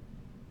Lucas,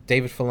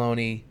 David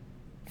Filoni,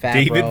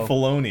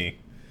 Favreau.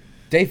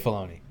 Dave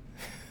Filoni.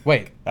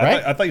 Wait,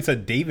 right? I thought you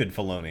said David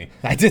Filoni.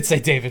 I did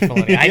say David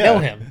Filoni. I know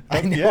him.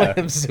 I know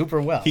him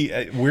super well. He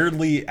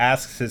weirdly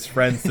asks his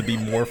friends to be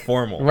more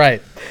formal.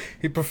 Right.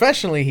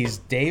 Professionally, he's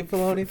Dave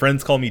Filoni.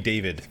 Friends call me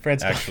David,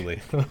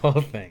 actually. The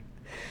whole thing.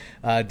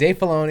 Dave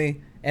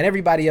Filoni and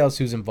everybody else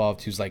who's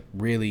involved who's like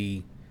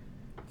really,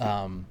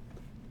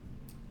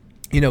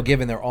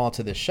 giving their all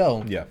to this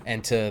show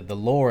and to the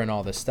lore and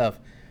all this stuff.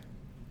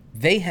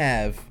 They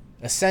have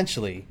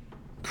essentially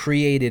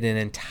created an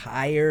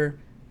entire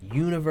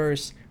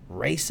universe,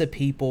 race of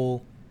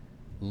people,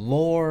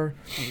 lore,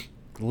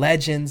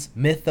 legends,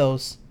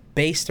 mythos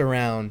based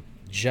around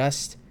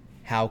just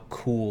how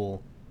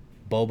cool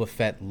Boba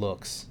Fett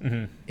looks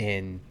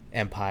in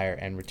Empire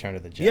and Return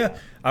of the Jedi. Yeah,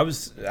 I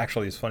was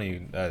actually, it's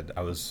funny,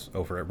 I was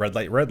over at Red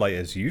Light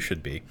as you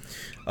should be,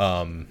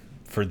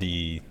 for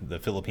the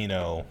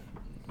Filipino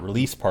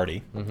release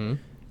party,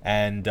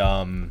 and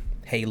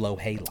Halo.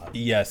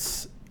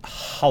 Yes,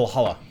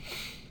 holla.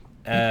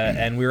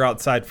 And we were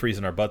outside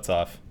freezing our butts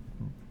off.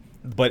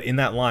 But in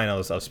that line, I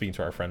was speaking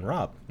to our friend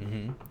Rob,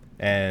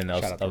 and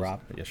Shout out to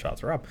Rob. Yeah, shout out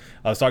to Rob.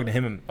 I was talking to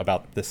him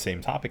about this same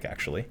topic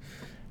actually,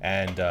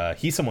 and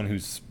he's someone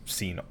who's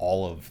seen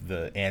all of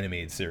the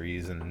animated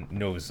series and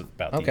knows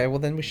about. Okay, well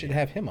then we should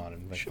have him on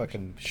and like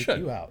fucking shoot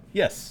you out.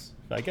 Yes,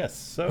 I guess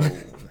so.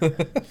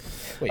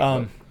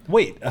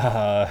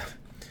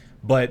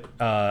 But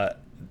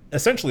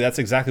essentially, that's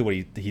exactly what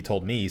he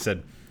told me. He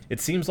said it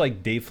seems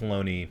like David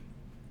Filoni.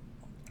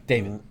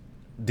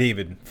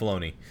 David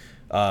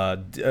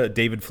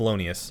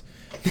Filonius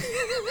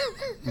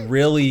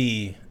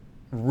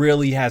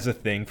really has a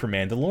thing for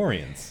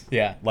Mandalorians.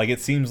 Yeah. Like, it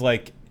seems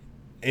like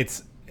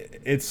it's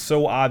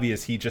so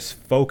obvious he just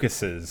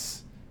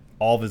focuses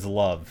all of his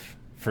love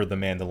for the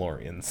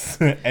Mandalorians.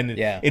 And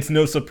it's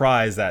no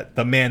surprise that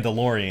the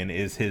Mandalorian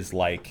is his,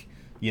 like,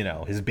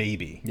 his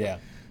baby. Yeah.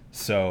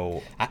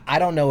 So I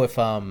don't know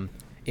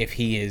if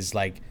he is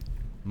like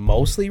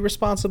mostly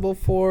responsible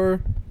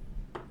for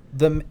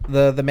the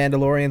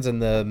Mandalorians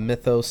and the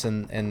mythos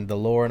and the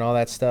lore and all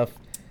that stuff.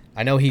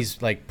 I know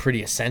he's like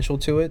pretty essential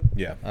to it.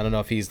 Yeah. I don't know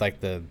if he's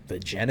like the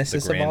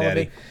genesis The of all of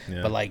it.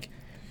 yeah. But like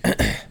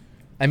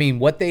I mean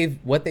what they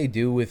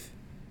do with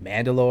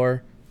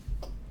Mandalore,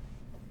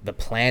 the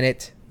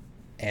planet,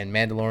 and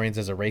Mandalorians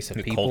as a race of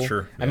The people.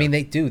 culture, I mean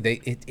they do.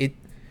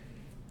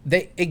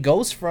 It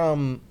goes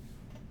from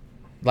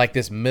like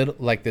this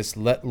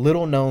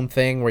little known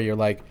thing where you're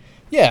like,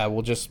 yeah,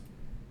 we'll just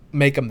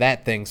make them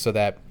that thing so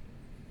that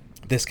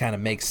this kind of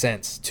makes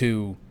sense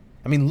to,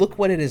 I mean, look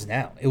what it is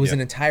now. It was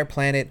an entire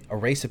planet, a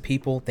race of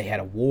people. They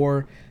had a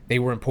war. They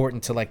were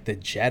important to like the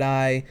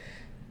Jedi.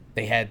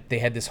 They had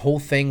this whole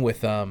thing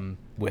with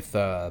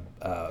Darth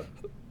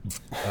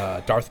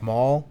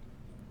Maul,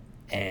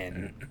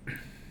 and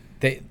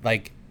they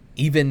like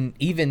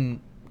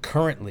even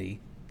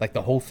currently, like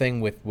the whole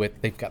thing with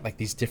they've got like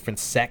these different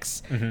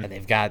sects, and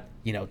they've got,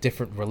 you know,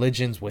 different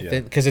religions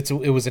within, because it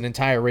was an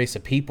entire race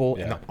of people,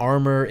 and the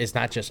armor is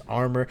not just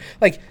armor.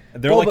 Like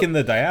they're like in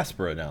the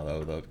diaspora now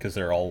though, because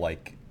they're all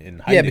like in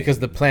hiding. Yeah, because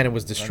the planet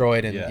was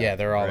destroyed, and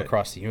they're all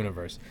across the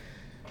universe.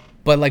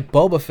 But like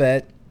Boba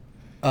Fett,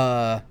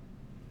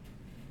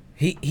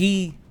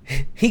 he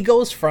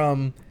goes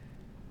from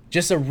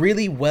just a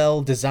really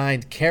well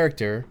designed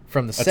character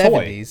from the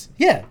 70s. Toy.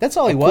 Yeah, that's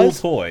all he cool was.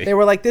 Toy. They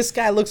were like, this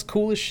guy looks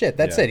cool as shit.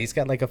 That's Yeah. it. He's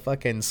got like a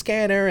fucking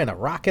scanner and a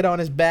rocket on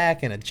his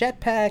back and a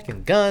jetpack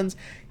and guns.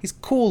 He's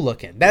cool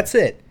looking. That's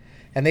it.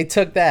 And they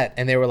took that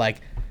and they were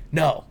like,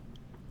 no,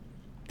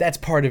 that's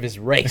part of his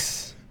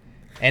race.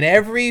 And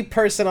every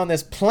person on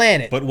this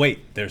planet. But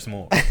wait, there's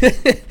more.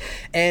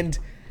 And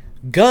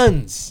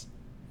guns,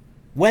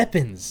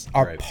 weapons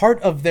are Right. part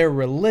of their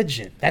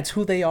religion. That's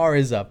who they are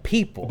as a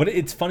people. But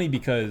it's funny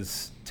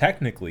because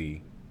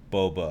technically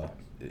Boba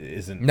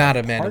isn't Not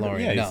a part of-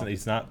 Mandalorian, no.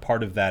 he's not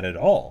part of that at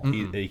all.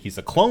 He's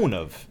a clone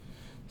of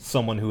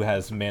someone who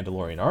has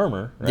Mandalorian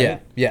armor,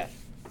 right? Yeah.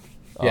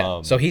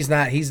 So he's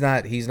not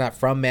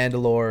from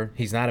Mandalore.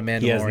 He's not a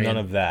Mandalorian. He has none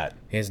of that.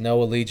 He has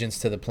no allegiance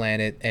to the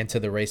planet and to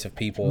the race of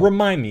people.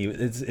 Remind me,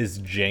 is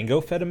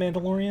Jango Fett a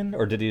Mandalorian,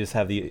 or did he just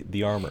have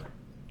the armor?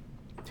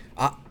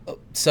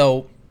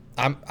 So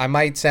I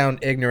might sound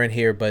ignorant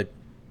here, but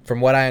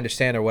from what I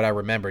understand or what I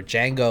remember,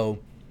 Jango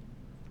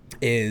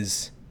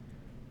is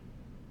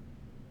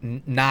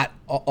not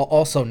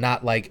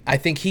like, I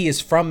think he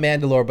is from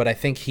Mandalore, but I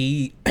think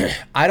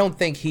I don't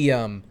think he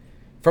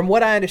from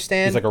what I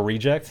understand, He's like a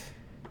reject.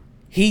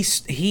 he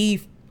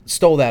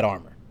stole that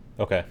armor.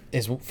 Okay.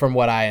 Is from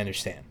what I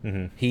understand.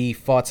 Mm-hmm. He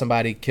fought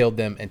somebody, killed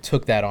them, and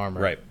took that armor.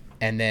 Right.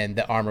 And then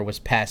the armor was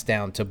passed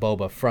down to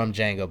Boba from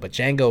Jango. But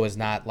Jango is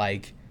not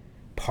like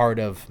part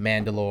of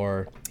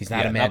Mandalore. He's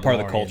not a Mandalorian. Not part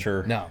of the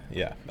culture. No.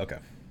 Yeah. Okay.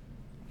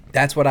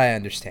 That's what I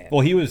understand.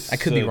 Well, he was. I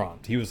could be wrong.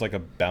 He was like a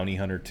bounty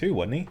hunter too,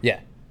 wasn't he? Yeah.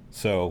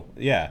 So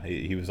yeah,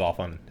 he was off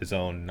on his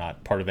own,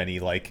 not part of any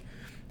like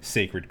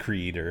sacred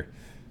creed or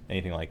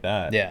anything like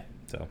that. Yeah.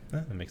 So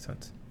that makes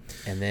sense.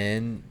 And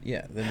then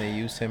they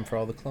used him for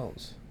all the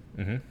clones.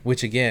 Mm-hmm.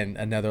 Which again,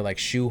 another like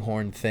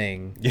shoehorn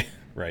thing. Yeah.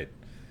 Right.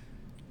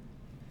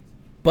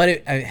 But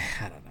I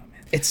don't know,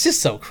 man. It's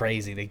just so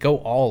crazy. They go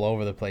all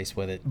over the place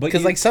with it. But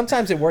Because like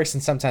sometimes it works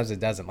and sometimes it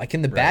doesn't. Like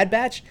in the Bad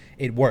Batch,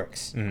 it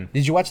works. Mm-hmm.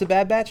 Did you watch the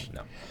Bad Batch?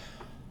 No.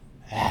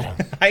 Adam.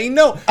 I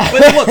know,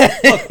 but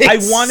look. I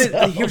wanted.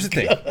 so Here's the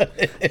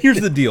thing. Here's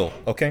the deal.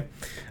 Okay.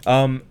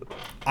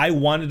 I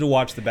wanted to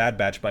watch the Bad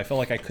Batch, but I felt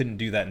like I couldn't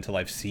do that until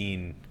I've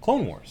seen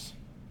Clone Wars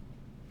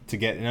to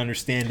get an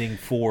understanding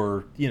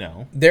for, you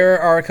know. There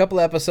are a couple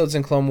episodes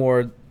in Clone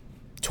War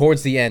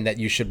towards the end that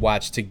you should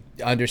watch to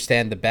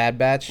understand the Bad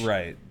Batch.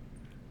 Right.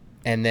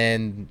 And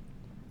then,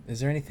 is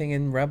there anything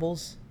in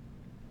Rebels?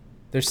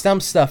 There's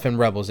some stuff in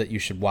Rebels that you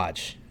should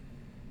watch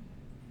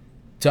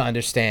to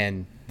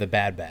understand the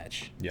Bad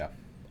Batch. Yeah.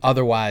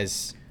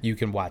 Otherwise, you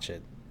can watch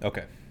it.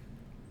 Okay.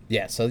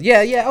 Yeah. So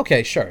yeah.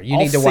 Okay, sure. You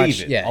need to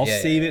watch. It. Yeah. I'll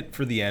yeah, save it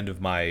for the end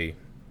of my.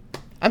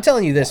 I'm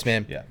telling you this,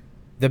 man. Yeah.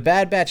 The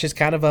Bad Batch is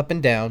kind of up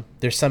and down.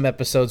 There's some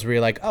episodes where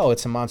you're like, oh,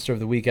 it's a Monster of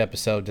the Week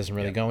episode. Doesn't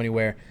really go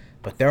anywhere.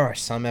 But there are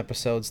some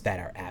episodes that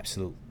are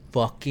absolute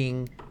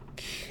fucking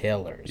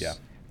killers. Yeah.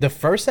 The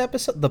first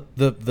episode,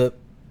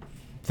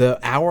 the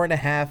hour and a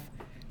half,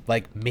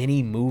 like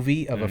mini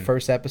movie of a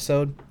first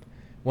episode,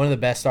 one of the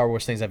best Star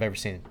Wars things I've ever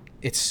seen.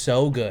 It's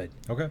so good.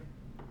 Okay.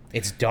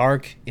 It's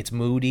dark. It's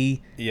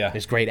moody. Yeah.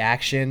 There's great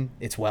action.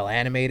 It's well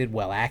animated,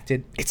 well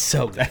acted. It's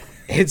so good.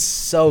 It's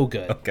so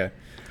good. Okay.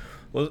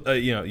 Well,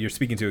 you're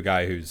speaking to a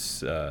guy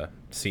who's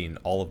seen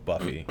all of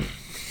Buffy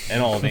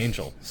and all of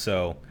Angel,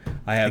 so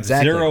I have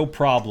zero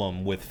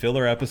problem with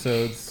filler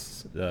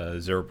episodes,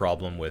 zero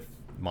problem with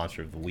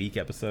Monster of the Week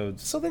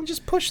episodes. So then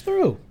just push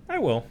through. I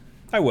will.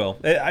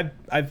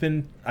 I've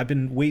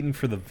been waiting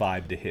for the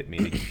vibe to hit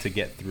me to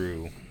get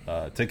through,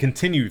 to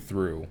continue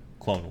through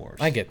Clone Wars.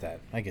 I get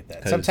that.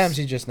 Sometimes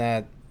you just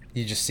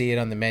see it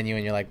on the menu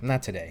and you're like,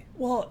 not today.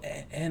 Well,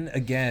 and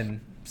again,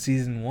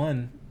 season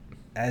 1,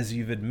 as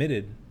you've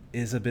admitted,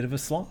 is a bit of a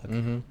slog.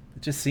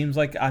 It just seems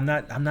like I'm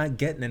not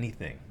getting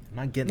anything. I'm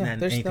not getting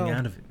anything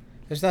out of it.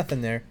 There's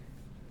nothing there.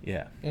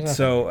 Yeah.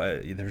 So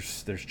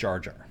there's Jar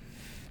Jar.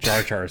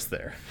 Jar Jar's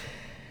there.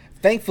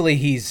 Thankfully,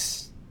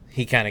 he's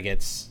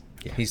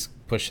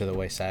pushed to the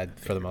wayside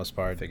for the most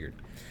part. Figured.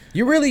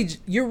 You're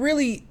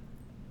really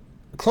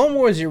Clone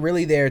Wars. You're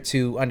really there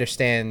to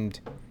understand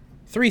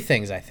 3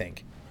 things, I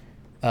think.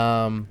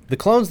 The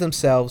clones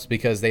themselves,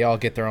 because they all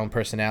get their own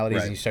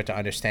personalities, and you start to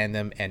understand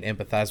them and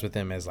empathize with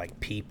them as like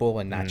people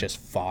and not just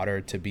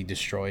fodder to be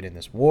destroyed in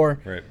this war.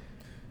 Right.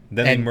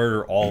 Then they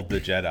murder all of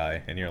the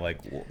Jedi, and you're like,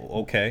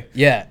 okay.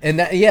 Yeah,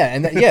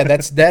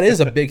 that is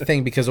a big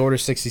thing, because Order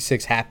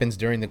 66 happens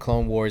during the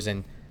Clone Wars,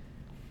 and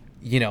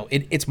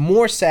it's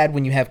more sad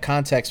when you have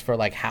context for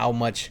like how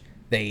much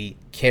they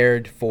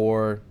cared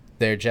for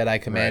their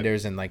Jedi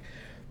commanders, and like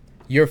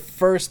your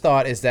first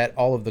thought is that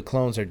all of the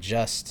clones are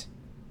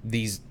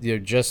they're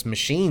just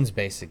machines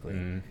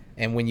basically.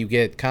 And when you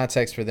get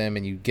context for them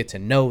and you get to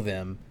know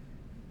them,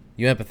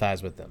 you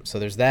empathize with them. So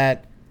there's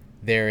that.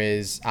 There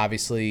is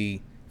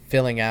obviously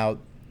filling out,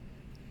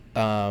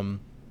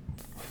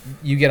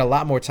 you get a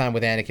lot more time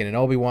with Anakin and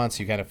Obi-Wan,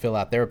 so you kind of fill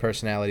out their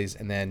personalities.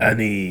 And then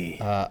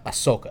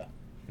Ahsoka,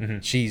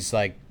 she's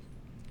like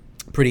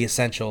pretty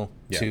essential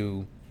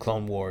to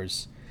Clone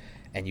Wars,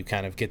 and you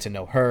kind of get to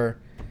know her.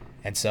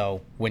 And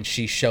so when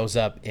she shows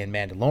up in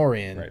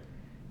Mandalorian,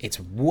 it's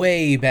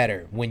way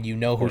better when you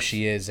know who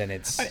she is. And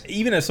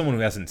even as someone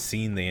who hasn't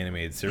seen the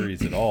animated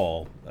series at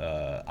all,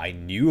 I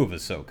knew of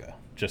Ahsoka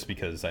just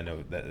because I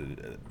know that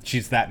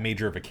she's that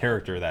major of a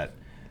character that,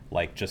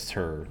 like, just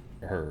her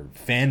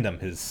fandom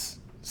has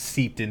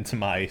seeped into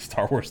my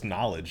Star Wars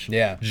knowledge.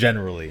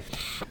 Generally.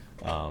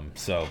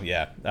 So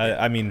yeah,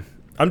 I mean,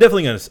 I'm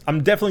definitely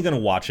gonna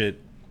watch it,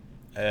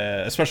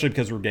 especially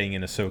because we're getting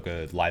an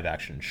Ahsoka live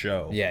action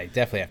show. Yeah, you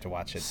definitely have to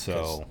watch it.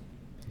 So,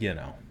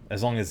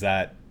 as long as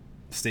that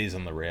stays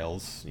on the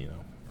rails,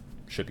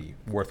 should be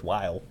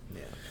worthwhile.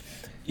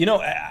 Yeah.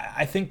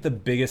 I think the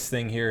biggest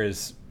thing here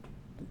is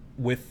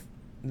with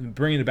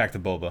bringing it back to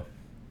Boba.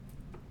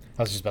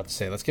 I was just about to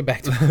say, let's get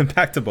back to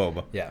back to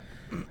Boba. Yeah.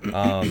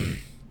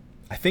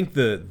 I think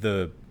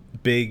the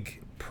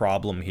big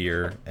problem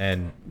here,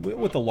 and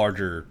with the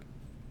larger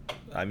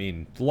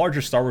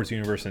Star Wars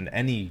universe and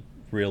any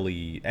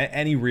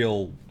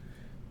real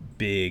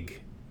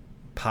big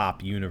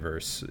pop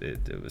universe,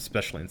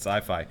 especially in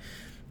sci-fi,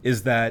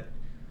 is that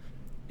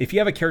if you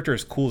have a character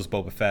as cool as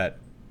Boba Fett,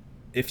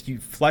 if you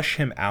flesh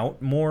him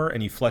out more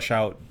and you flesh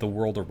out the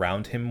world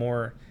around him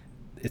more,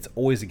 it's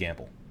always a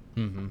gamble.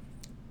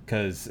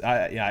 Because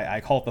I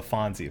call it the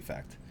Fonzie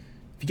effect.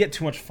 If you get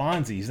too much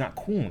Fonzie, he's not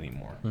cool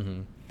anymore.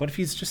 But if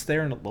he's just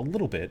there in a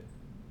little bit,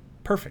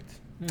 perfect.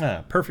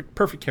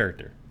 Perfect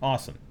character.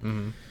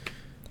 Awesome.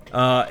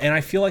 And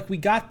I feel like we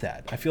got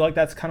that. I feel like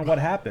that's kind of what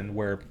happened,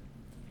 where,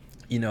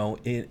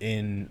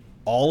 in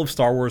all of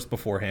Star Wars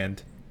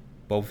beforehand,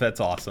 Boba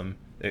Fett's awesome,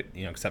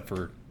 except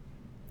for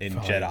in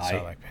Jedi.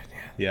 Sarlacc,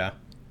 yeah.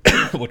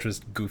 Which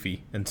was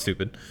goofy and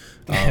stupid.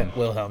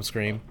 Wilhelm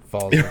scream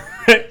falls.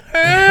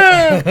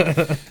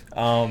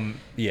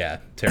 Yeah,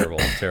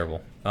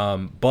 terrible.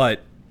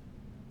 But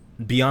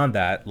beyond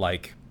that,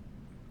 like,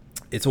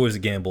 it's always a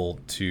gamble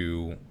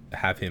to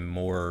have him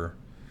more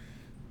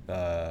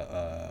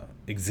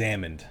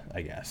examined,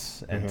 I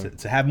guess, and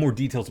to have more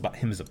details about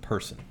him as a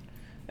person.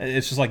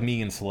 It's just like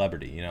me and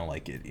celebrity,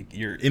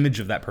 your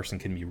image of that person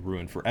can be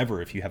ruined forever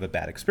if you have a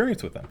bad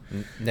experience with them.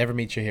 Never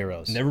meet your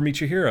heroes.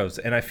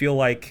 And I feel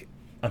like,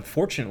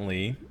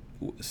 unfortunately,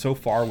 so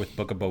far with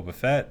Book of Boba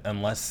Fett,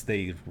 unless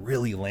they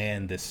really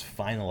land this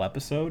final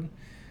episode,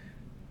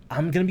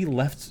 I'm going to be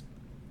left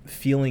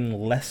feeling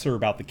lesser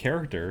about the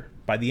character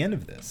by the end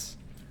of this,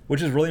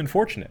 which is really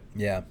unfortunate.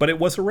 Yeah. But it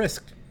was a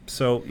risk.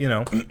 So,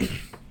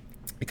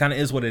 it kind of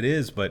is what it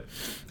is, but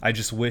I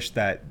just wish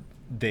that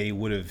they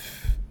would have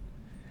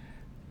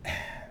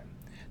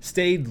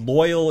stayed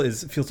loyal.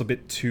 Feels a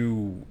bit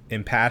too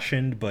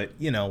impassioned, but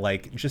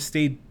just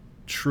stayed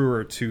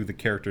truer to the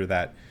character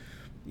that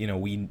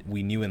we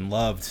knew and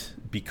loved,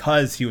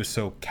 because he was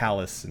so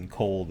callous and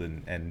cold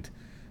and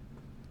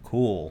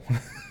cool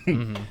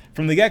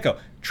from the get-go.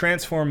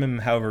 Transform him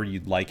however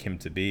you'd like him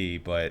to be,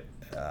 but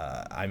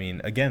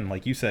again,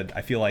 like you said,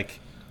 I feel like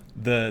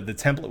the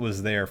template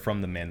was there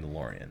from The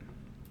Mandalorian.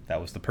 That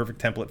was the perfect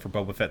template for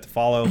Boba Fett to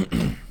follow.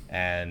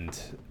 And,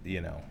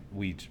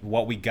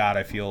 what we got,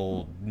 I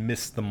feel,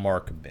 missed the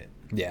mark a bit.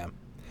 Yeah.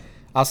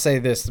 I'll say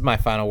this is my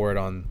final word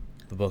on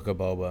the Book of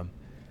Boba.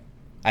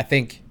 I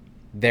think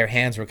their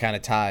hands were kind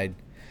of tied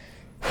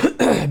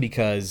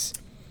because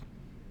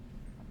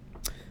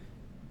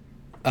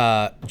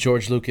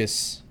George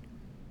Lucas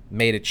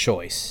made a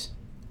choice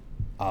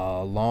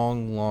a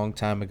long, long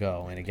time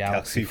ago in a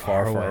galaxy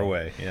far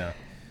away. Yeah.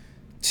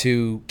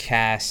 To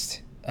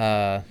cast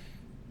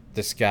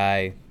this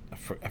guy, I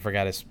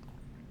forgot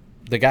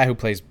the guy who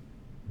plays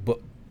Boba.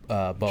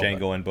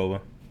 Django and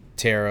Boba.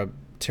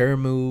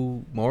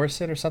 Teramu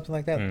Morrison or something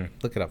like that.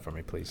 Look it up for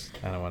me, please.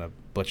 I don't want to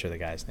butcher the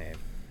guy's name.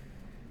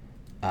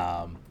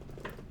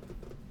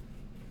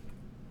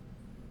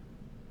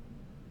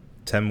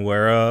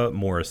 Temuera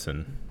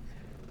Morrison.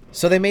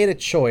 So they made a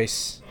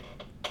choice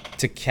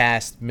to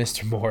cast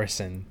Mr.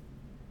 Morrison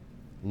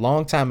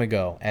long time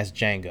ago as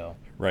Django.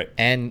 Right.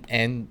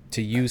 And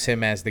to use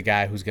him as the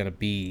guy who's going to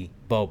be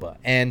Boba,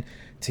 and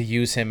to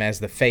use him as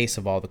the face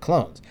of all the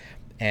clones.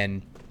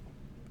 And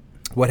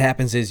what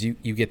happens is you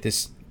get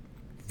this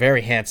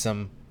very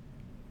handsome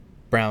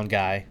brown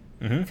guy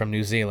from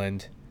New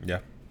Zealand. Yeah.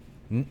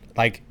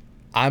 Like,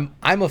 I'm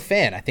a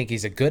fan. I think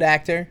he's a good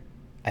actor.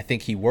 I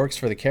think he works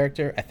for the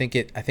character. I think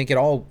it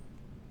all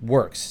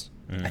works.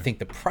 I think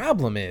the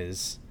problem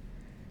is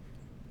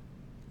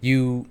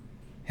you've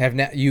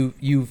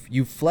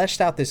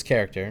fleshed out this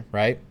character,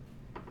 right?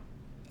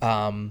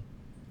 In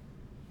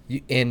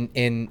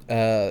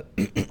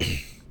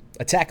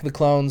Attack of the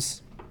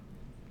Clones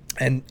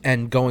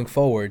and going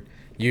forward,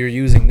 you're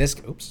using this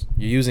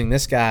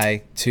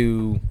guy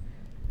to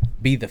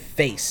be the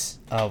face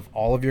of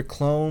all of your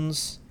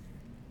clones,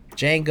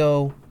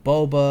 Django,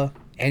 Boba,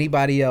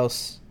 anybody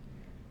else.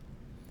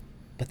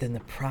 But then the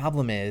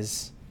problem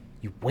is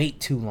you wait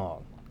too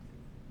long.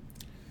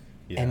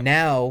 Yeah. And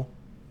now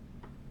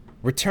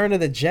Return of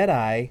the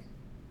Jedi,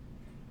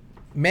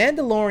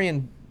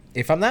 Mandalorian,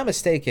 if I'm not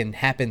mistaken,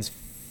 happens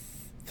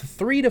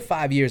 3 to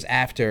 5 years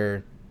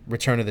after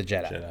Return of the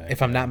Jedi,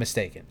 if I'm not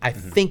mistaken. I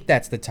think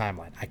that's the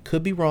timeline. I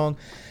could be wrong,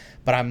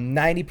 but I'm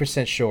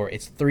 90% sure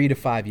it's 3 to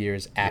 5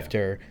 years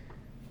after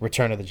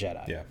Return of the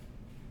Jedi. Yeah.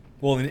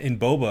 Well, in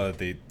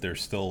Boba,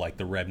 there's still like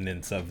the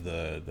remnants of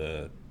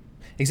the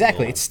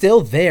exactly. It's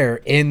still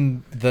there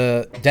in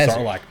the desert.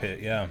 Sarlacc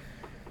pit, yeah.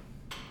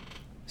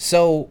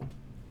 So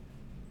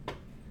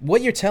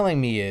what you're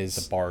telling me is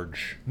the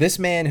barge. This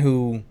man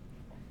who,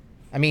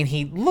 I mean,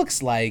 he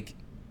looks like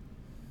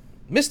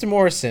Mr.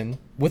 Morrison,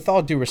 with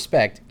all due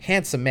respect,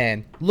 handsome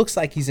man, looks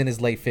like he's in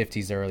his late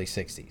 50s, early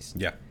 60s.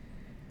 Yeah,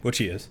 which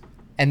he is.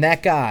 And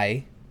that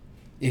guy,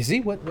 is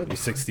he? What? He's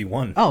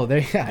 61. Oh, there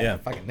you go. I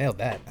fucking nailed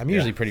that. I'm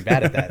usually pretty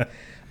bad at that.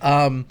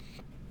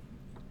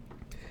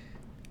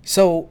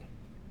 So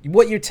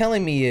what you're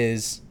telling me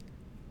is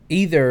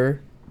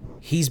either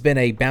he's been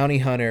a bounty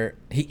hunter.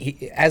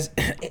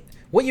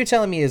 What you're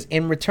telling me is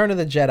in Return of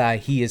the Jedi,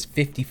 he is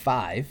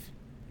 55.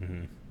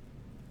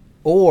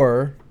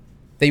 Or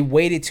they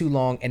waited too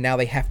long, and now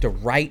they have to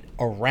write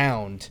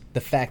around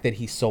the fact that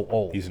he's so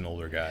old. He's an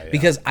older guy. Yeah.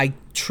 Because I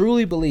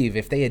truly believe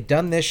if they had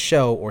done this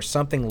show or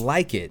something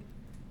like it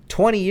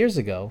 20 years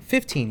ago,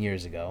 15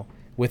 years ago,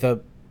 with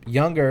a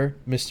younger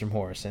Mr.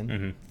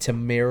 Morrison,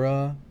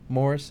 Temuera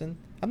Morrison,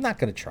 I'm not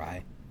going to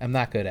try. I'm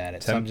not good at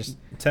it. So I'm just...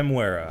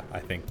 Temuera, I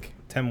think.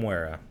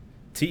 Temuera.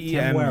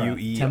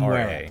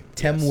 Temuera.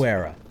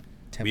 Temuera.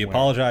 We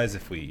apologize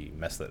if we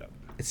messed it up.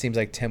 It seems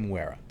like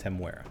Temuera.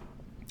 Temuera.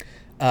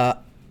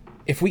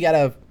 If we got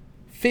a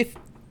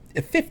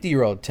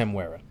 50-year-old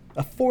Temuera,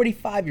 a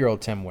 45-year-old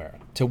Temuera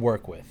to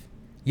work with,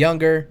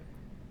 younger,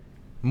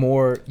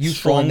 more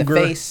youthful in the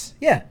face,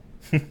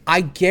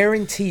 I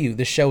guarantee you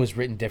the show is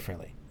written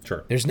differently.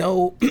 Sure. There's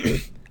no,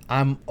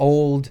 I'm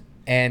old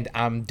and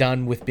I'm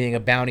done with being a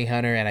bounty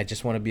hunter and I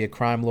just want to be a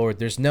crime lord.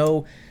 There's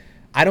no,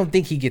 I don't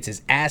think he gets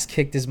his ass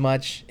kicked as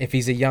much if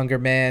he's a younger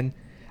man.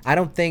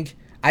 I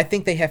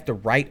think they have to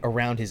write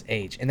around his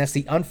age. And that's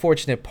the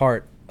unfortunate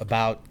part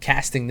about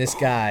casting this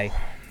guy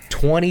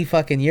 20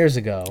 fucking years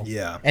ago.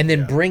 Yeah. And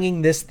then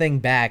bringing this thing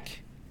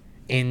back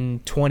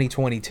in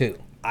 2022.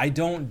 I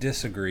don't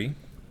disagree.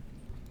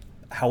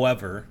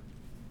 However,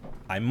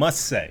 I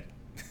must say,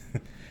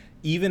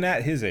 even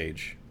at his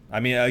age, I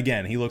mean,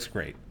 again, he looks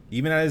great.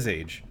 Even at his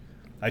age,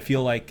 I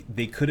feel like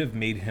they could have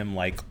made him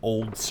like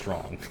old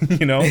strong,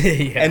 you know,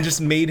 and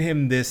just made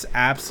him this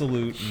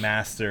absolute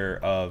master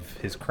of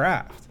his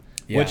craft,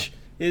 which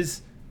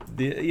is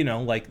the, you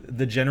know, like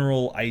the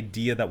general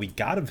idea that we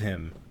got of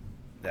him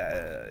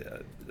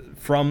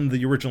from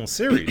the original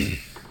series.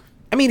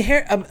 I mean,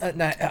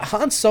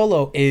 Han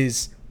Solo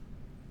is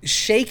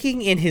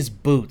shaking in his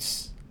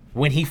boots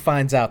when he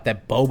finds out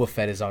that Boba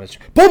Fett is on his...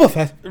 Boba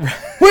Fett?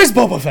 Where's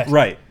Boba Fett?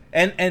 Right.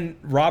 And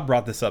Rob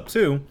brought this up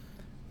too.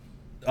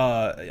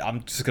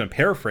 I'm just going to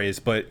paraphrase,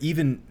 but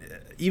even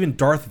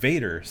Darth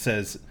Vader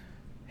says,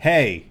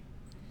 "Hey,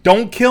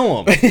 don't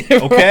kill him,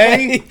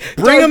 okay? Right.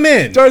 Bring him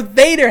in." Darth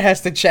Vader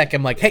has to check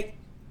him like, "Hey,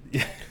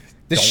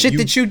 the shit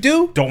that you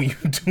do,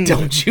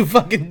 don't you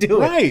fucking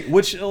do it." Right,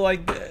 which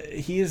like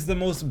he is the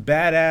most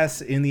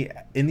badass in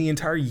the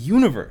entire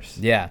universe.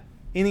 Yeah.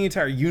 In the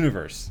entire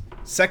universe.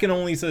 Second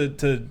only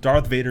to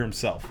Darth Vader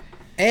himself.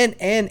 And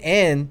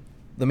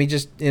let me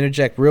just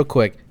interject real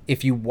quick.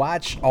 If you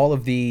watch all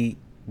of the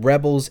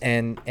Rebels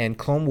and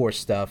Clone Wars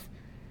stuff,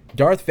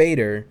 Darth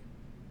Vader,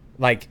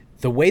 like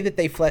the way that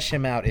they flesh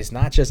him out is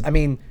not just, I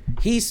mean,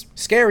 he's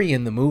scary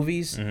in the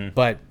movies,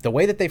 but the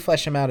way that they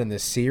flesh him out in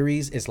this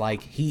series is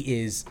like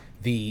he is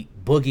the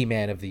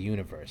boogeyman of the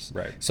universe.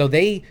 Right. So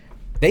they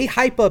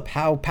hype up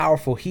how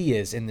powerful he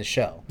is in the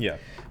show. Yeah.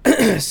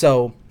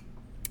 So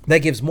that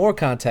gives more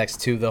context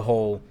to the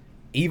whole,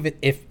 even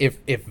if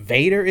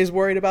Vader is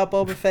worried about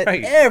Boba Fett,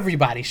 right,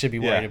 everybody should be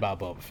worried about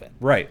Boba Fett.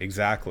 Right,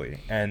 exactly.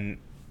 And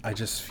I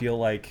just feel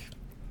like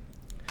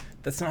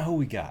that's not who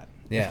we got.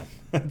 Yeah.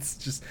 It's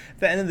just at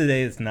the end of the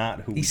day, it's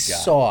not who He's we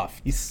got.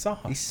 soft. He's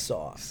soft. He's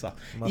soft. Soft.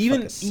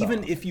 Motherfucker's Even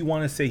soft. if you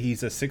want to say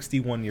he's a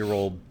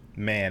 61-year-old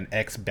man,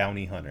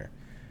 ex-bounty hunter,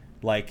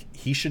 like,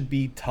 he should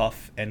be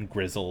tough and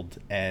grizzled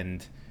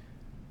and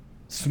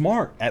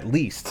smart, at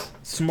least.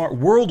 Smart.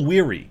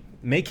 World-weary.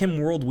 Make him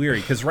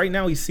world-weary. Because right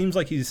now he seems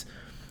like he's,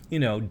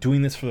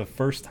 doing this for the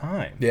first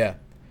time. Yeah.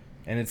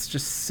 And it's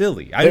just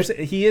silly.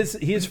 He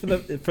is for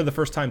the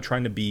first time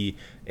trying to be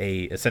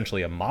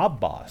essentially a mob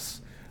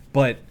boss,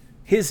 but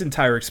his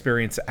entire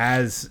experience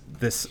as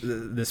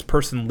this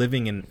person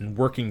living and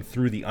working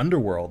through the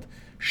underworld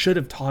should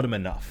have taught him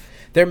enough.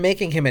 They're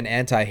making him an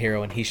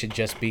anti-hero, and he should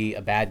just be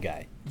a bad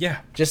guy.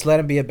 Yeah, just let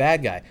him be a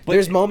bad guy. But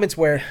there's moments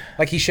where,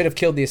 like, he should have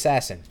killed the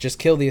assassin. Just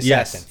kill the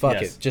assassin. Yes,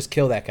 Fuck yes. it. Just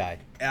kill that guy.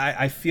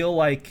 I feel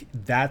like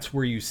that's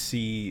where you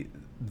see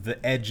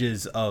the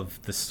edges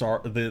of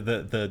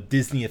the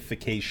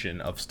Disneyification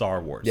of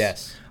Star Wars.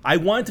 Yes. I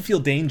want it to feel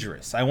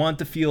dangerous. I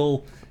want it to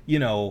feel,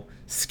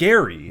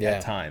 scary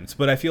at times.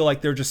 But I feel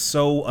like they're just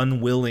so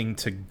unwilling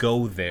to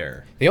go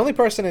there. The only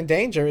person in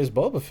danger is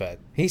Boba Fett.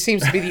 He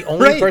seems to be the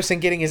only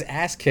person getting his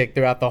ass kicked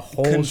throughout the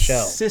whole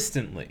show.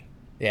 Consistently.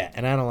 Yeah,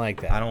 and I don't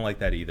like that. I don't like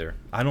that either.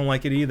 I don't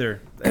like it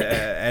either.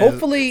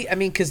 Hopefully,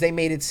 because they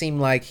made it seem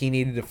like he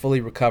needed to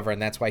fully recover,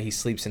 and that's why he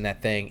sleeps in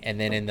that thing. And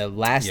then in the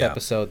last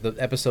episode, the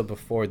episode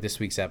before this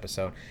week's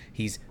episode,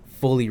 he's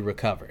fully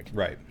recovered.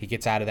 Right. He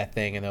gets out of that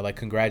thing, and they're like,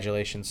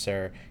 "Congratulations,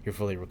 sir, you're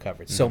fully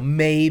recovered." Mm-hmm. So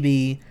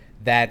maybe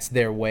that's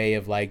their way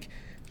of, like,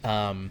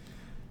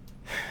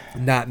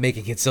 not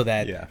making it so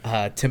that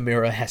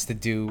Tamura has to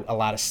do a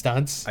lot of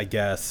stunts. I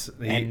guess.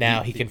 And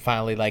now he can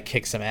finally, like,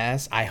 kick some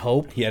ass. I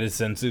hope. He had his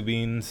senzu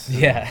beans.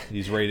 Yeah.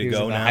 He's ready to he was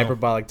go in now. The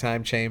hyperbolic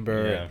time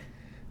chamber. Yeah.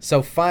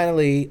 So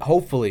finally,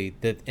 hopefully,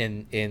 that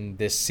in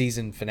this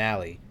season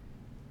finale,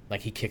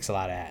 like, he kicks a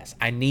lot of ass.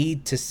 I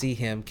need to see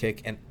him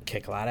kick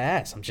a lot of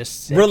ass. I'm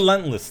just sick.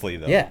 Relentlessly,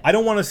 though. Yeah. I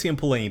don't want to see him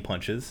pull any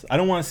punches. I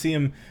don't want to see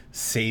him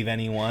save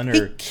anyone. Or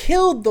he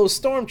killed those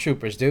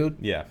stormtroopers, dude.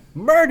 Yeah.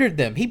 Murdered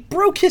them. He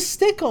broke his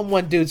stick on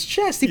one dude's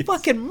chest. He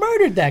fucking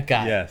murdered that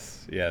guy.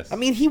 Yes. I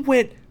mean, he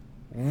went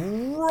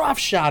rough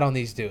shot on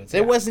these dudes.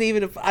 It wasn't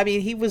even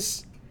he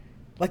was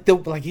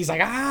he's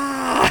like,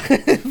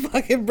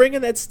 fucking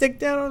bringing that stick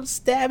down on him,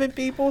 stabbing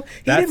people.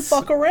 He didn't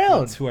fuck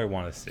around. That's who I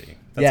want to see.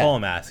 That's all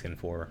I'm asking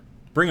for.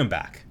 Bring him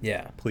back.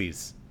 Yeah.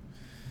 Please.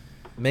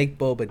 Make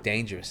Boba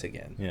dangerous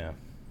again. Yeah.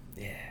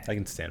 Yeah. I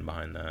can stand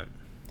behind that.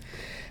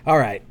 All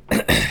right.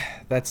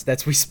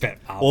 That's we spent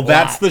a lot.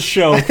 That's the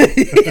show.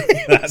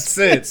 That's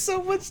it.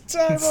 So much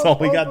time. That's all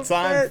we got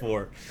time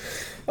for.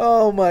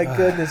 Oh my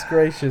goodness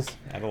gracious.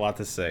 I have a lot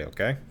to say,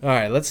 okay? All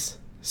right, let's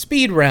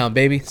speed round,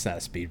 baby. It's not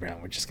a speed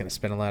round. We're just going to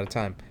spend a lot of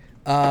time.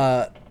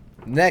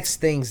 Next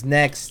things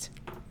next.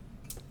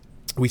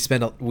 We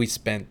spent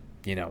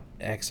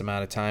X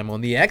amount of time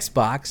on the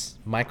Xbox.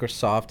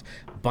 Microsoft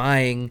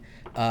buying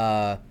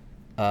Activision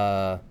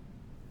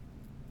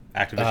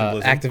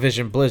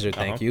Blizzard,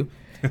 thank you.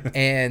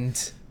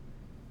 And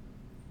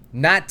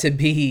not to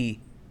be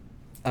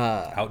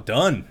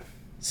outdone,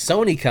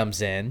 Sony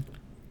comes in,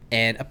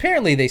 and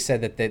apparently they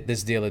said that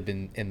this deal had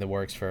been in the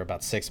works for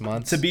about 6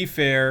 months. To be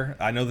fair,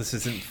 I know this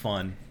isn't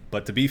fun,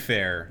 but to be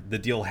fair, the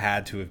deal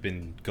had to have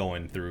been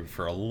going through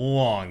for a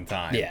long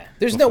time. Yeah.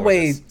 There's no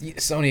way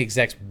Sony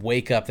execs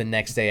wake up the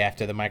next day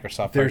after the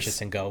Microsoft purchase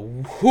and go,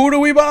 who do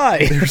we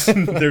buy?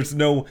 There's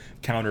no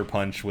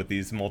counterpunch with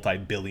these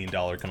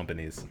multi-billion-dollar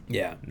companies.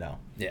 Yeah. No.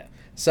 Yeah.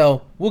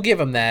 So we'll give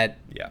them that.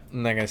 Yeah.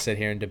 I'm not going to sit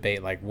here and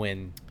debate like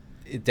when.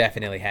 It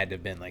definitely had to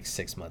have been like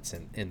 6 months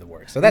in the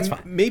works. So that's fine.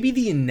 Maybe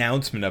the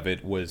announcement of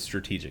it was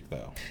strategic,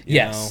 though.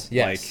 Yes.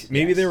 Like,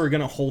 maybe they were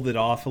going to hold it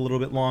off a little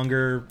bit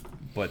longer,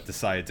 but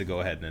decided to go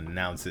ahead and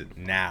announce it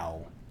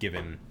now,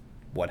 given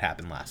what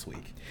happened last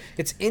week.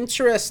 It's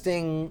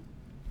interesting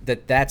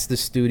that that's the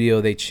studio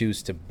they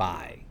choose to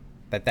buy.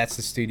 That's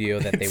the studio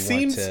that they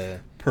want to...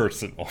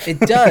 personal.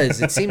 It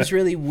does. It seems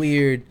really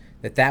weird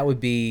that would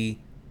be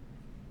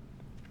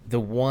the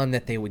one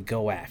that they would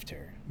go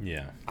after.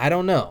 Yeah. I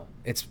don't know.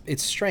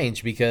 It's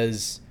strange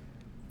because,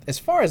 as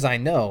far as I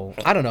know,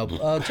 I don't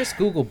know. Just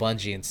Google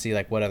Bungie and see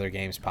like what other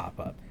games pop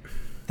up.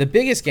 The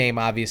biggest game,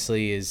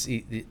 obviously, is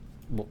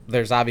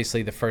there's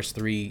obviously the first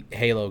 3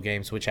 Halo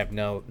games, which have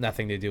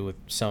nothing to do with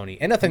Sony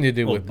and nothing to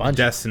do with Bungie.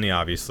 Destiny,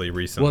 obviously,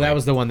 recently. Well, that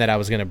was the one that I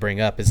was going to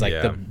bring up. Is like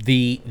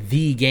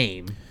the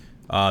game.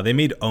 They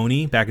made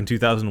Oni back in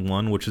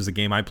 2001, which is a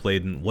game I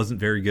played and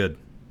wasn't very good.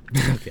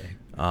 Okay.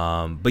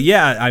 But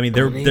yeah, I mean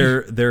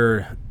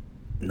they're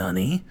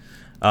nunny.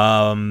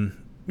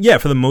 Yeah,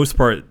 for the most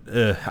part,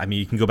 I mean,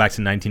 you can go back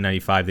to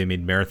 1995. They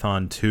made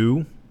Marathon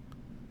 2.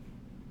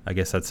 I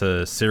guess that's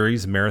a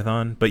series,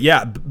 Marathon. But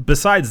yeah,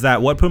 besides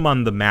that, what put them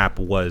on the map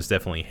was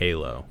definitely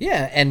Halo.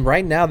 Yeah, and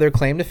right now their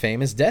claim to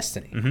fame is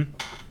Destiny. Mm-hmm.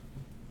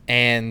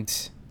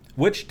 And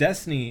which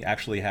Destiny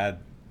actually had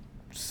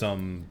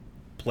some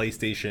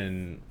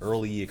PlayStation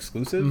early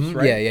exclusives,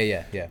 right?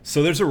 Yeah.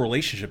 So there's a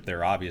relationship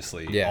there,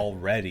 obviously,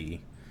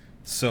 already.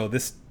 So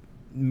this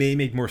may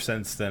make more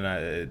sense than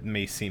it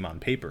may seem on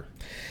paper.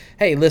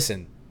 Hey,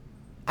 listen,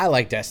 I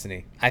like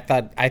Destiny. I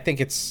think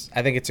it's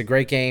a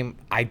great game.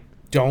 I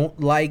don't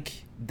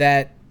like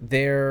that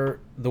the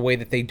way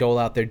that they dole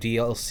out their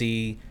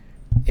DLC.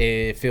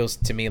 It feels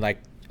to me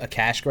like a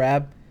cash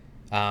grab,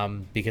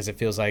 because it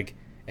feels like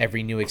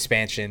every new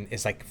expansion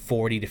is like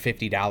 $40 to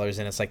 $50,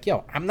 and it's like,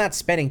 yo, I'm not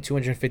spending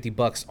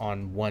 $250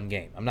 on one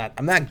game. I'm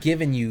not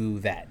giving you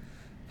that,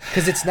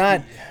 because it's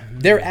not.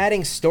 They're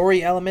adding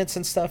story elements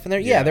and stuff, and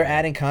they're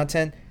adding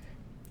content.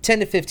 $10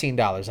 to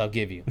 $15 I'll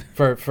give you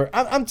for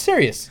I'm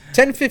serious.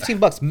 $10 to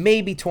 $15,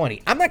 maybe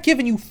 $20. I'm not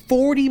giving you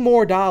 $40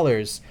 more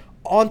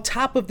on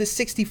top of the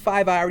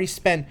 $65 I already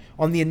spent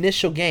on the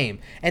initial game.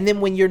 And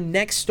then when your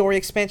next story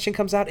expansion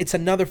comes out, it's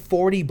another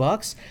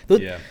 $40.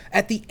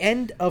 At the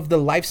end of the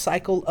life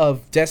cycle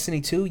of Destiny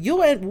 2,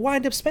 you'll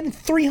wind up spending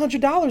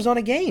 $300 on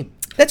a game.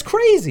 That's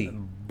crazy.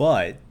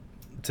 But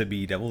to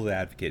be devil's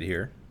advocate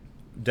here,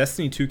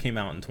 Destiny 2 came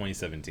out in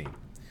 2017.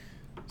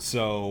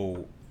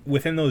 So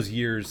within those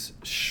years,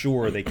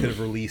 sure, they could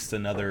have released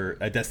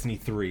a Destiny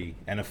 3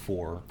 and a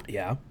 4.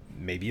 Yeah.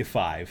 Maybe a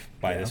 5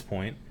 by this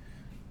point.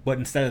 But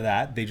instead of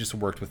that, they just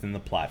worked within the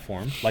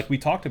platform. Like we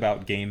talked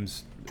about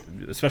games,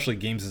 especially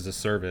games as a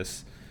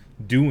service,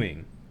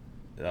 doing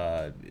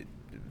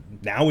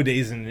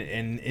nowadays and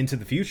into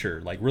the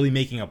future. Like really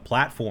making a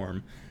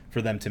platform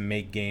for them to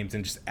make games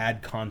and just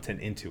add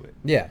content into it.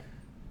 Yeah.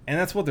 And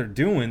that's what they're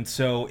doing.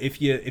 So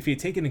if you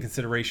take into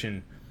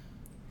consideration,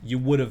 you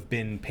would have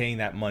been paying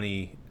that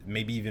money,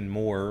 maybe even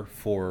more,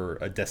 for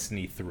a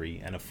Destiny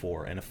 3 and a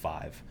 4 and a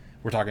 5.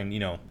 We're talking,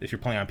 if you're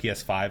playing on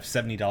PS5,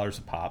 $70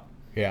 a pop.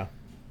 Yeah.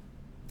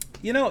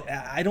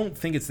 I don't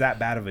think it's that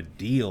bad of a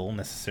deal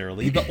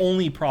necessarily. The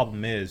only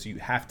problem is you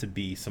have to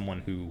be someone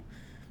who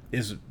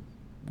is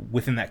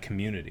within that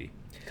community.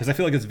 Because I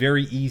feel like it's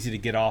very easy to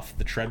get off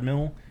the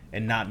treadmill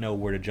and not know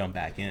where to jump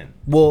back in.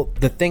 Well,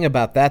 the thing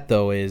about that,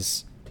 though,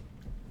 is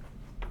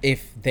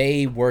if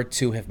they were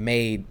to have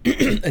made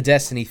a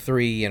Destiny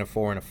 3 and a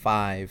 4 and a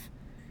 5,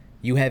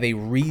 you have a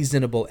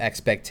reasonable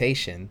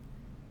expectation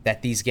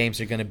that these games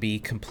are going to be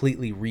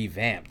completely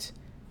revamped.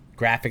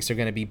 Graphics are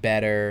going to be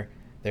better.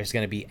 There's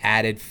going to be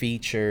added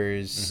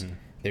features. Mm-hmm.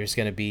 There's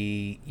going to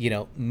be,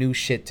 new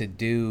shit to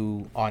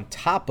do on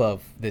top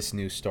of this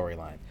new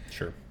storyline.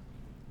 Sure.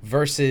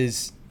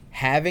 Versus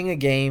having a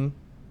game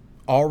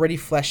already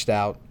fleshed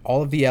out,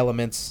 all of the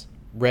elements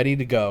ready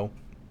to go,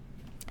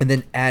 and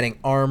then adding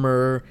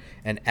armor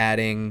and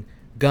adding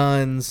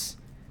guns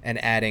and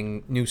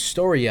adding new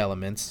story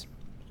elements.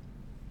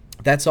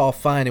 That's all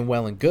fine and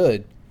well and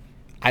good.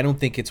 I don't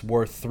think it's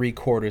worth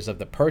 3/4 of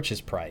the purchase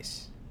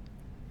price.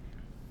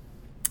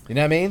 You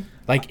know what I mean?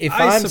 Like if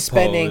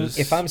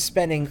I'm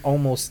spending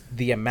almost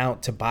the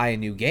amount to buy a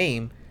new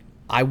game,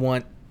 I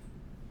want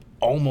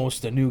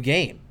almost a new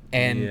game.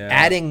 And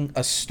adding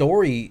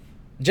story,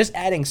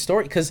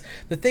 because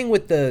the thing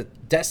with the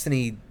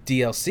Destiny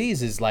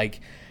DLCs is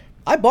like,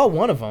 I bought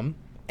one of them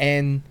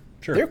and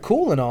they're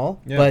cool and all,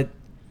 but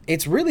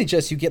it's really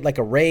just you get like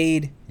a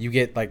raid, you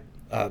get like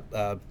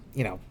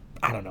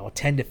I don't know, a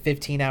 10 to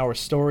 15 hour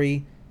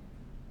story.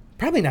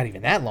 Probably not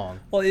even that long.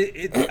 Well,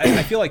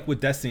 I feel like with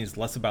Destiny, it's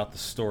less about the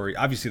story.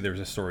 Obviously, there's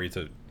a story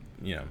to,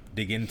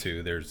 dig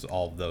into. There's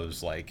all of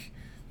those like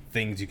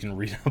things you can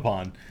read up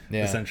on,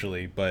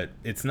 essentially. But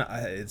it's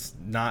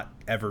not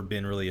ever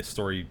been really a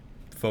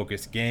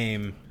story-focused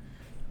game.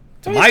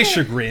 To my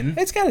chagrin,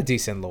 it's got a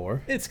decent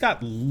lore. It's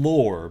got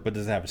lore, but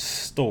does it have a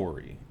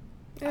story?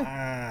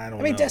 I don't know.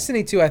 I mean,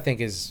 Destiny 2, I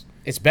think it's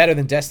better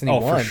than Destiny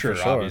 1. For sure.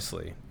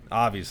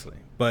 Obviously.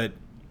 But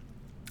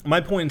my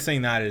point in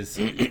saying that is,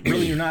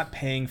 really, you're not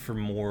paying for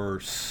more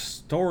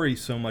story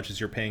so much as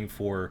you're paying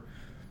for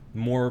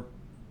more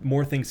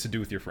things to do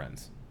with your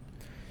friends.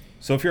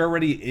 So if you're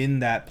already in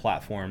that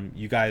platform,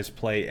 you guys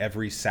play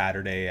every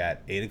Saturday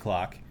at 8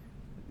 o'clock,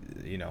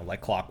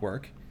 like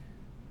clockwork,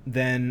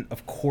 then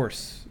of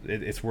course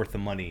it's worth the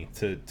money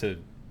to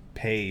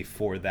pay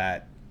for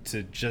that,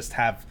 to just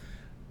have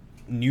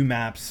new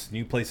maps,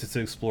 new places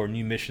to explore,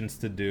 new missions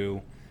to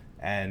do,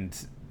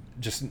 and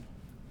just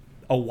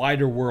a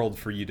wider world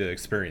for you to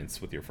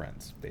experience with your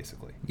friends,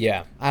 basically.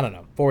 Yeah, I don't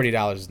know.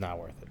 $40 is not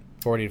worth it.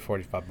 $40 to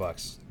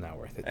 $45, not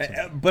worth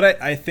it.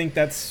 But I think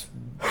that's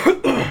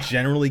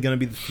generally going to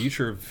be the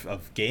future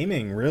of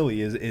gaming,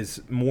 really,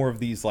 is more of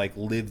these like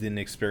lived-in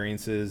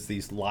experiences,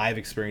 these live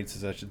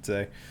experiences, I should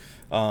say,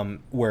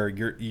 where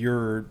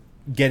you're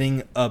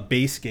getting a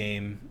base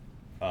game,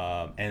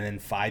 and then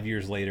 5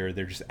 years later,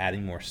 they're just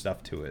adding more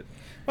stuff to it.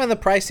 Well, the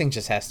pricing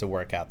just has to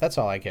work out. That's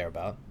all I care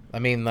about. I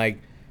mean, like,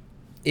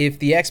 if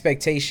the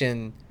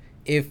expectation,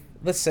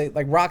 let's say,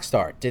 like,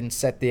 Rockstar didn't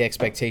set the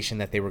expectation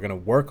that they were going to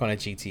work on a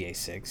GTA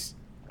 6,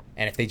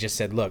 and if they just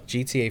said, look,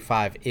 GTA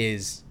 5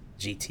 is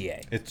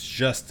GTA. It's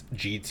just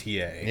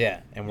GTA.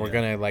 Yeah, and we're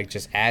going to, like,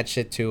 just add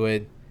shit to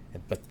it,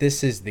 but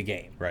this is the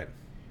game. Right.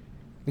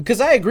 Because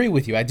I agree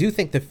with you. I do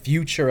think the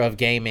future of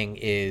gaming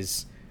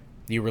is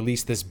you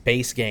release this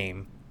base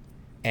game,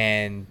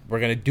 and we're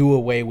going to do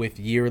away with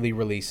yearly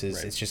releases.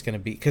 Right. It's just going to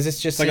be... Because it's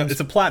just...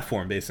 It's a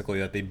platform, basically,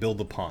 that they build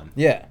upon.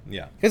 Yeah.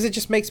 Yeah. Because it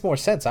just makes more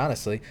sense,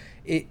 honestly.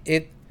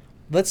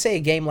 Let's say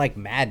a game like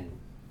Madden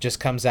just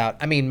comes out.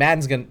 I mean,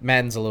 Madden's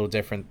a little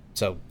different,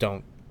 so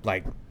don't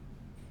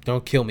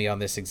kill me on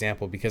this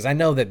example, because I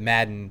know that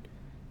Madden,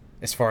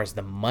 as far as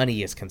the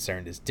money is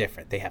concerned, is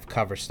different. They have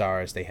cover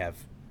stars, they have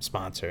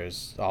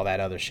sponsors, all that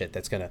other shit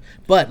that's gonna.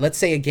 But let's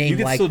say a game like that.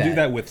 You can still do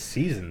that with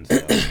seasons,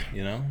 though,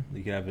 you know.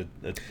 You can have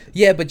a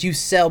yeah, but you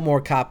sell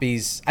more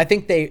copies. I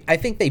think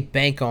they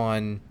bank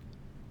on,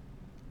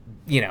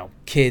 you know,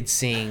 kids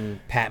seeing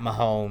Pat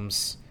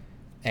Mahomes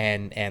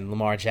and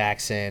Lamar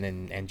Jackson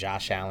and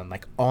Josh Allen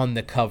like on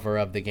the cover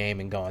of the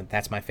game and going,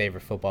 that's my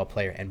favorite football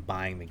player, and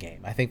buying the game.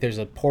 I think there's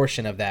a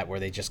portion of that where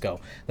they just go,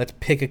 let's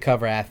pick a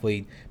cover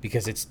athlete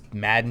because it's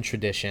Madden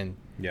tradition.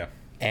 Yeah.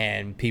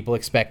 And people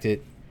expect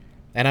it.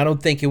 And I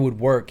don't think it would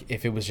work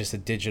if it was just a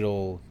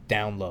digital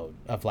download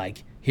of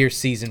like, here's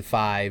season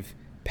 5,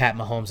 Pat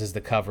Mahomes is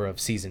the cover of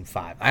season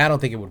 5. I don't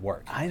think it would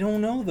work. I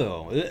don't know,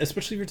 though,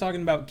 especially if you're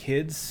talking about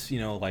kids, you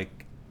know,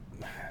 like,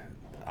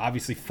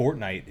 obviously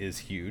Fortnite is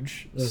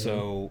huge. Mm-hmm.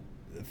 So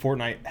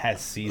Fortnite has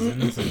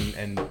seasons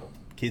and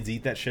kids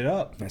eat that shit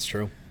up. That's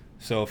true.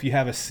 So if you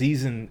have a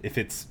season, if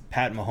it's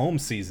Pat Mahomes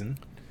season,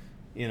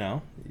 you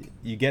know,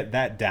 you get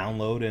that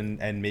download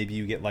and maybe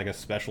you get like a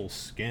special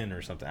skin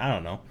or something. I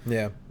don't know.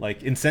 Yeah.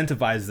 Like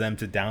incentivize them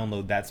to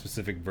download that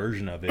specific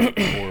version of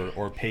it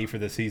or pay for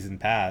the season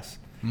pass.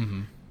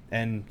 Mm-hmm.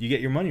 And you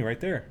get your money right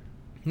there.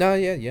 No,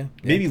 yeah.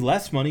 Maybe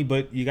less money,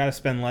 but you got to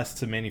spend less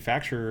to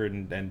manufacture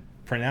and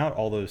print out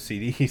all those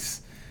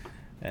CDs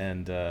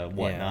and whatnot.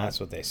 Yeah, that's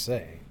what they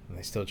say. And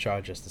they still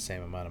charge us the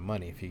same amount of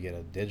money if you get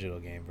a digital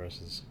game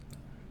versus.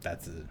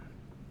 That's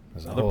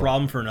another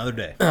problem for another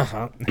day.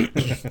 Uh-huh.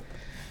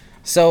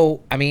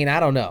 So, I mean, I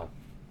don't know.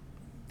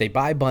 They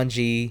buy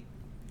Bungie.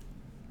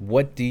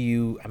 What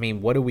do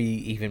we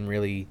even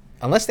really...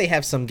 Unless they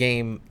have some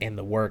game in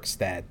the works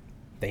that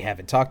they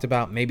haven't talked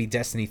about. Maybe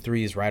Destiny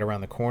 3 is right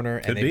around the corner.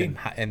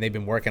 And they've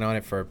been working on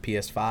it for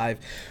PS5.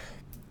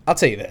 I'll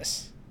tell you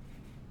this.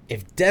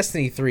 If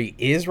Destiny 3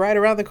 is right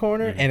around the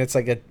corner and it's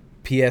like a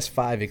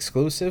PS5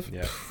 exclusive,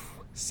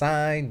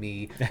 sign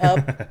me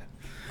up.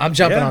 I'm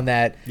jumping on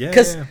that.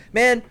 Because,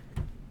 man,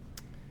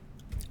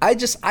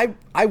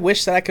 I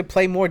wish that I could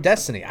play more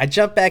Destiny. I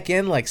jumped back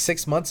in like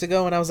 6 months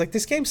ago and I was like,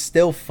 this game's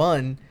still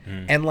fun.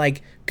 And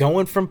like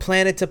going from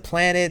planet to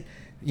planet,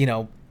 you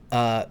know,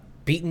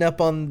 beating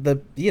up on the,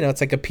 you know,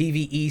 it's like a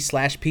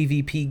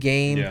PvE/PvP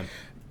game. Yeah.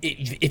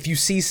 If you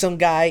see some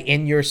guy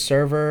in your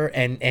server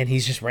and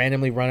he's just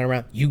randomly running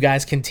around, you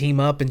guys can team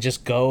up and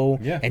just go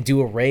and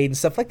do a raid and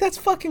stuff. Like, that's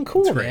fucking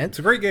cool, man. It's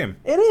a great game.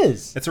 It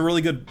is. It's a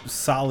really good,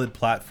 solid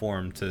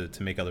platform to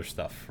make other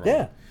stuff from.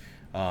 Yeah.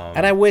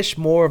 And I wish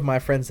more of my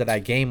friends that I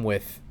game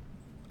with,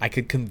 I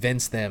could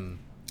convince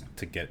them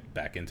to get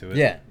back into it.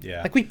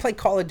 Yeah. Like, we play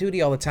Call of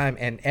Duty all the time,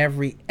 and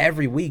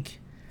every week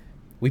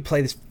we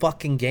play this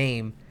fucking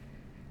game,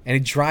 and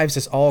it drives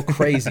us all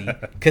crazy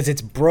because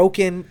it's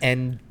broken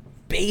and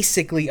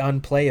basically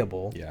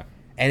unplayable. Yeah.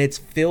 And it's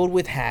filled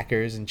with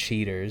hackers and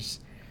cheaters.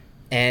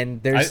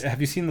 And there's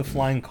have you seen the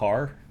flying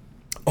car?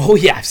 Oh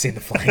yeah, I've seen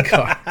the flying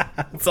car.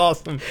 It's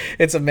awesome.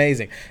 It's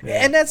amazing.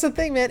 Yeah. And that's the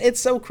thing, man. It's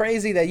so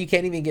crazy that you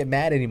can't even get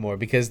mad anymore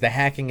because the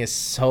hacking is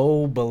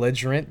so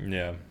belligerent.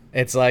 Yeah.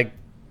 It's like,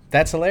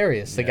 that's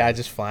hilarious. The guy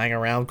just flying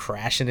around,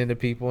 crashing into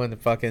people, and the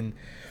fucking.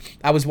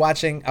 I was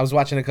watching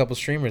a couple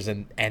streamers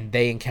and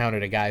they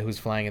encountered a guy who's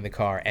flying in the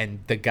car, and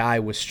the guy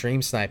was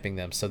stream sniping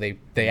them. So they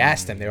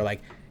asked him, they were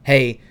like,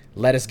 "Hey,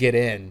 let us get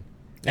in,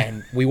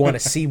 and we want to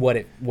see what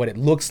it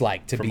looks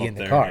like to be in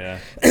the car." Yeah.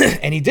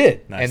 And he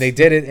did. Nice. And they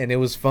did it, and it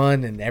was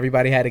fun, and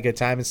everybody had a good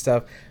time and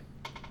stuff.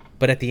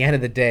 But at the end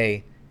of the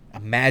day,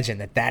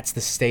 imagine that's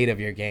the state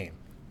of your game.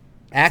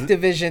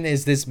 Activision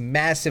is this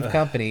massive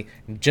company,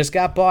 just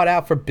got bought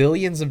out for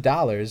billions of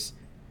dollars.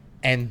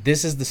 And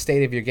this is the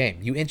state of your game.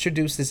 You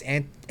introduce this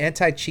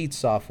anti-cheat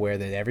software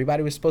that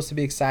everybody was supposed to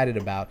be excited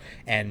about,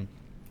 and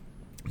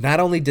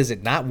not only does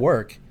it not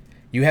work,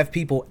 you have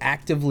people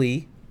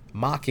actively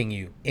mocking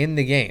you in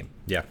the game.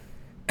 Yeah.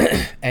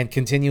 And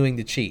continuing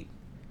to cheat.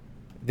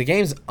 The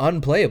game's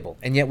unplayable,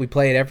 and yet we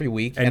play it every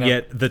week. And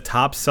yet the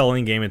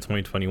top-selling game in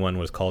 2021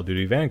 was Call of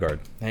Duty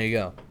Vanguard. There you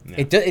go. Yeah.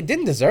 It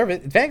didn't deserve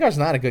it. Vanguard's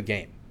not a good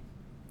game.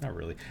 Not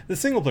really. The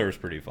single player is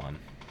pretty fun.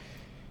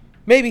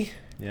 Maybe.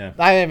 Yeah.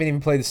 I haven't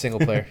even played the single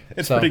player.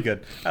 It's pretty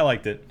good. I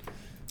liked it.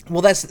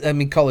 Well,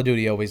 Call of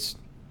Duty always,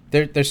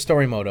 their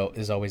story mode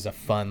is always a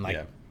fun,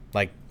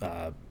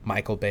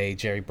 Michael Bay,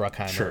 Jerry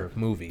Bruckheimer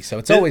movie. So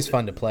it's always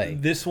fun to play.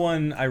 This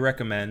one I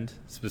recommend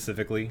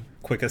specifically,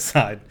 quick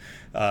aside,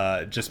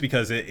 just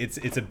because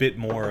it's a bit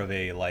more of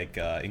a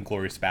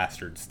Inglourious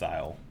Bastard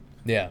style.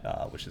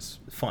 Yeah. Which is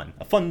fun.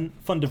 A fun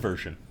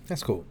diversion.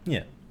 That's cool.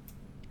 Yeah.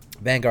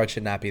 Vanguard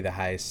should not be the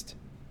highest.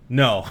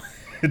 No.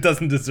 It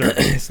doesn't deserve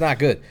it. It's not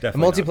good. Definitely the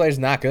multiplayer's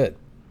not good.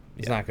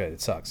 It's not good.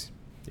 It sucks.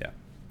 Yeah.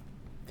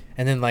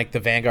 And then the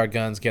Vanguard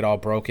guns get all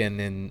broken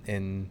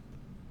and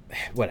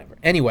whatever.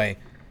 Anyway,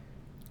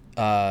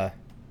 I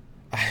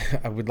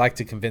would like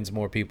to convince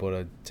more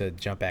people to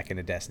jump back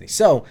into Destiny.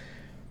 So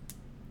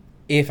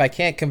if I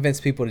can't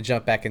convince people to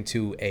jump back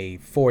into a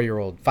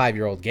 4-year-old,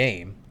 5-year-old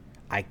game,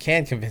 I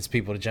can convince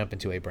people to jump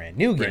into a brand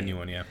new game. Brand new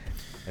one, yeah.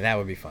 And that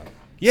would be fun.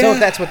 Yeah. So if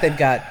that's what they've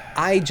got,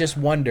 I just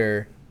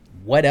wonder,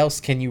 what else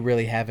can you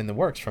really have in the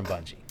works from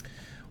Bungie?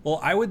 Well,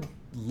 I would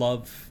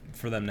love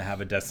for them to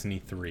have a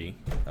Destiny 3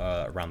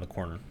 around the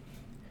corner.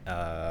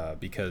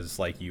 Because,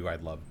 like you, I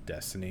love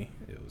Destiny.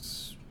 It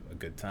was a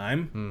good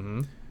time.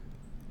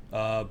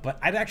 Mm-hmm. But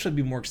I'd actually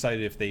be more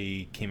excited if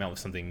they came out with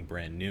something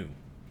brand new.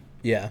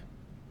 Yeah.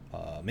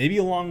 Maybe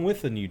along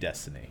with a new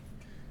Destiny.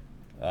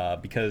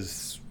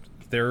 Because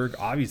they're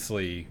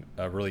obviously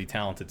a really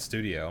talented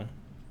studio,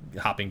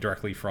 hopping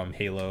directly from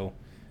Halo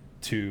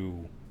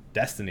to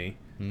Destiny.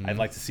 Mm-hmm. I'd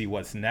like to see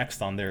what's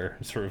next on their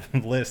sort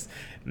of list.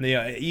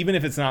 Even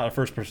if it's not a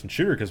first-person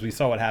shooter, because we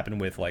saw what happened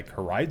with like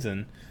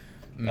Horizon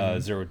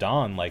Zero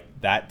Dawn. Like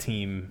that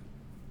team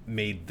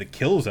made the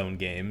Killzone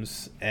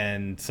games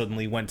and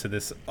suddenly went to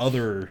this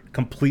other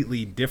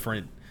completely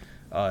different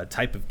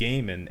type of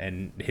game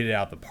and hit it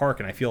out the park.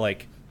 And I feel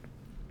like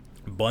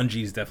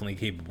Bungie's definitely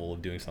capable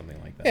of doing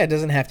something like that. Yeah, it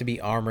doesn't have to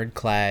be armored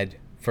clad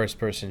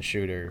first-person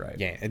shooter Right.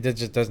 game. It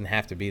just doesn't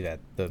have to be that.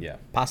 The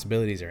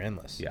possibilities are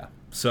endless. Yeah.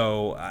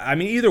 So, I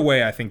mean, either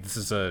way, I think this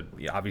is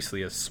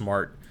obviously a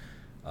smart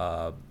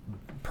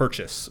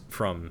purchase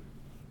from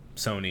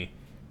Sony.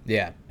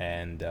 Yeah.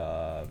 And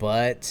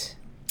but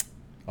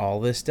all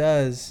this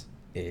does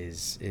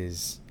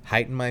is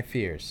heighten my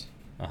fears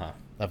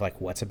of like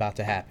what's about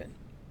to happen.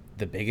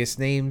 The biggest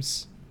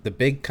names, the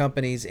big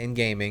companies in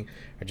gaming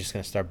are just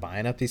going to start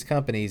buying up these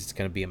companies. It's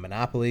going to be a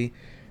monopoly.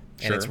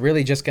 And it's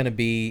really just going to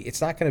be,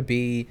 it's not going to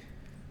be,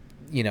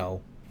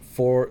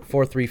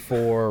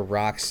 434,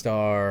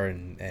 Rockstar,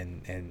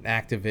 and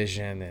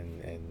Activision,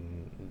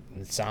 and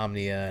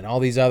Insomnia, and all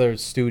these other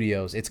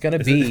studios. It's going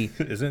to be...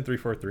 Isn't it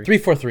 343?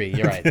 343,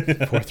 you're right.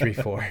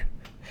 434.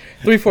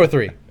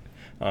 343.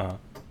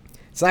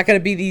 It's not going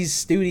to be these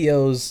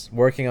studios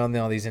working on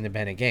all these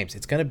independent games.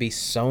 It's going to be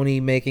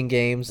Sony making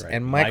games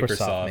and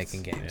Microsoft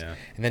making games. Yeah.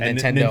 And then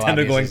Nintendo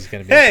obviously is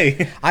going to be...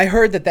 Hey! I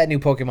heard that new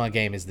Pokemon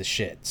game is the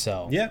shit,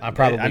 so I'm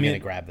probably going to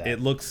grab that. It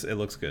looks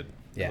good.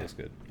 Yeah. It looks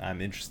good. I'm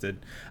interested.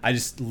 I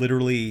just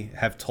literally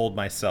have told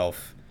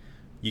myself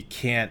you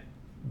can't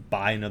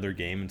buy another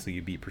game until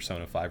you beat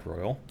Persona 5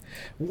 Royal.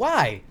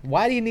 Why?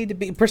 Why do you need to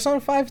beat... Persona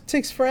 5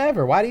 takes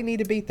forever. Why do you need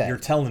to beat that? You're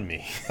telling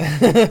me.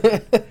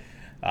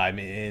 I'm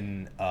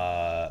in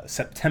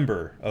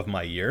September of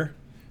my year.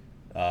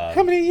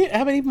 How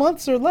many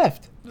months are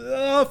left?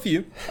 A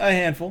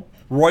handful.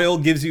 Royal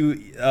gives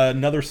you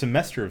another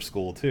semester of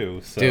school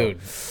too. So. Dude,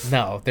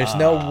 no, there's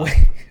no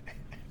way.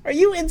 Are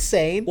you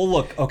insane? Well,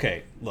 look.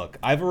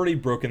 I've already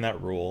broken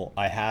that rule.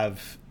 I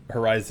have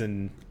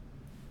Horizon,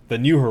 the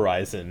new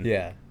Horizon,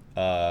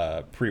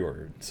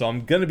 pre-ordered, so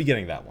I'm gonna be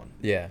getting that one.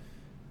 Yeah.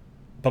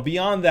 But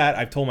beyond that,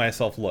 I've told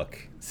myself,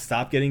 look,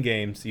 stop getting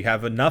games. You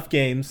have enough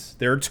games.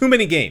 There are too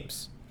many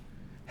games.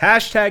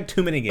 #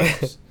 too many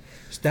games.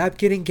 Stop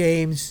getting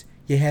games.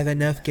 You have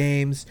enough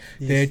games.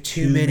 There are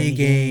too many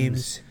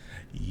games.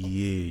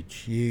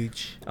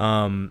 Huge.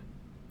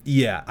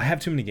 Yeah, I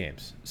have too many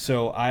games.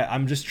 So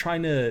I'm just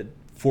trying to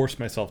force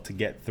myself to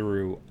get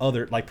through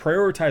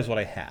prioritize what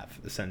I have,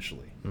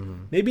 essentially.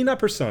 Mm-hmm. Maybe not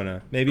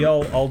Persona. Maybe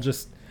I'll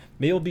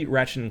beat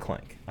Ratchet and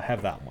Clank. I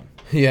have that one.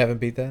 You haven't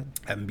beat that?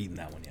 I haven't beaten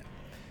that one yet.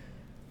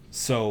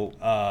 So,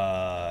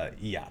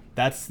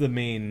 that's the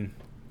main...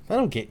 I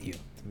don't get you.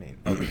 The main...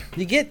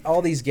 You get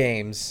all these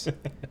games,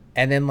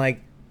 and then, I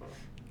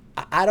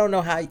don't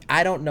know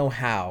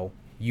how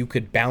you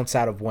could bounce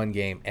out of one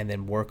game and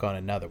then work on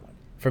another one.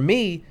 For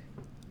me,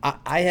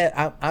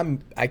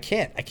 I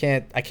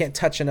can't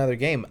touch another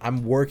game.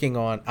 I'm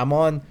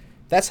on.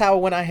 That's how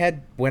when I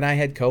had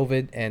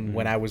COVID and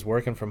when I was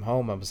working from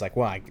home, I was like,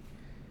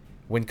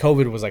 when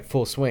COVID was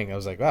full swing, I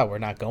was like, wow, we're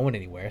not going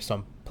anywhere, so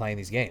I'm playing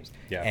these games.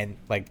 Yeah. And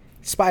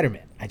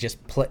Spider-Man, I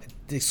just played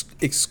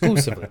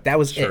exclusively. That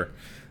was it.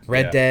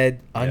 Red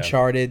Dead,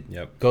 Uncharted,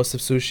 Ghost of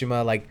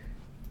Tsushima,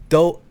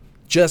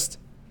 just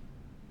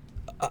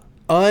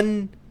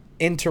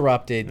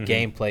uninterrupted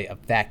gameplay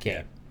of that game.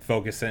 Yeah.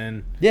 Focus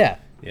in. Yeah.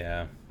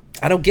 Yeah.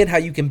 I don't get how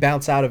you can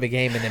bounce out of a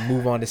game and then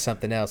move on to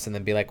something else and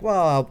then be like,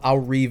 well, I'll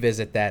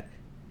revisit that,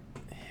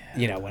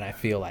 when I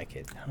feel like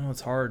it. I don't know.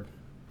 It's hard.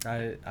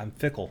 I'm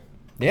fickle.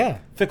 Yeah.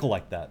 Fickle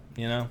like that,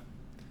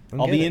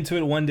 I'll be into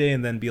it one day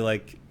and then be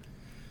like,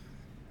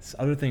 this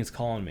other thing's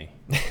calling me,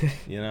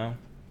 You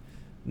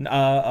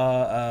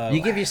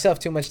give yourself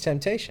too much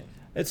temptation.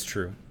 It's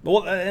true.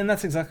 Well, and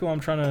that's exactly what I'm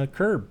trying to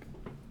curb.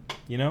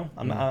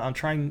 I'm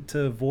trying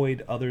to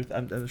avoid I'm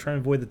trying to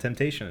avoid the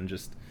temptation and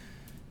just,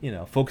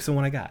 focus on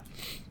what I got.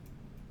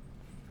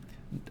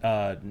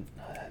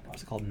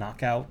 What's it called?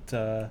 Knockout.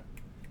 The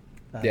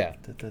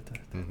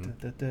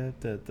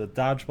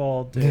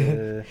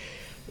dodgeball.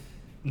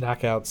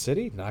 Knockout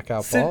City?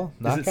 Knockout City? Ball?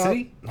 Is it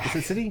City? Is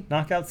it City?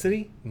 Knockout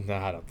City? No,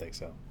 I don't think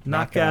so.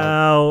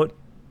 Knockout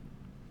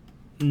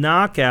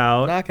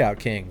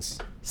Kings.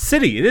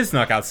 City. It is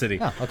Knockout City.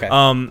 Oh, okay.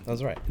 That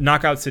was right.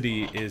 Knockout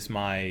City is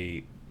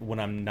when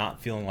I'm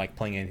not feeling like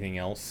playing anything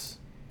else,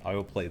 I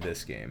will play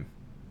this game.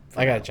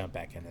 I gotta jump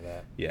back into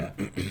that. Yeah.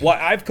 Well,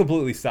 I've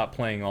completely stopped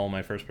playing all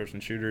my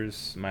first-person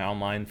shooters, my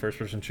online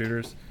first-person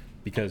shooters,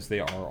 because they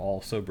are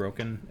all so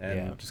broken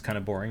and just kind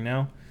of boring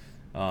now.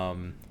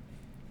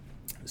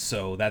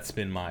 So that's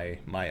been my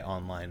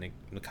online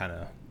kind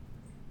of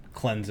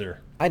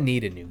cleanser. I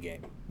need a new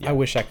game. Yeah. I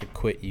wish I could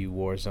quit you,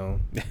 Warzone.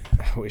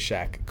 I wish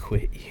I could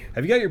quit you.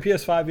 Have you got your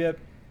PS5 yet?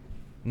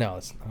 No,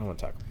 I don't want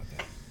to talk about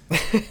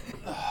that.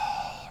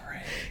 All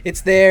right.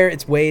 It's there.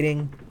 It's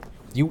waiting.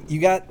 You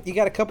got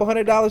a couple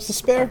 $100 to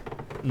spare?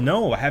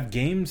 No, I have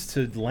games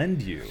to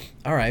lend you.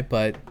 All right,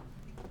 but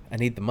I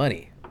need the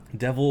money.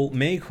 Devil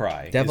May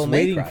Cry is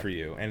waiting for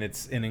you, and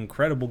it's an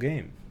incredible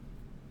game.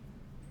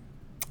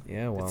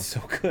 Yeah, well, it's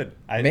so good.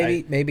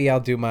 Maybe I'll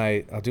do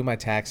my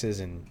taxes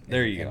and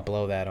there you go.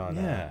 Blow that on.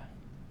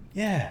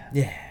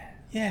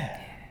 Yeah.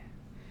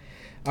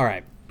 All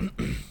right.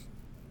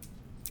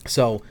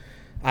 So,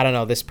 I don't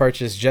know. This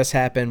purchase just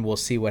happened. We'll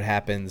see what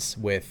happens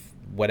with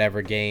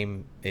whatever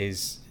game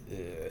is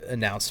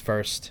announced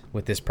first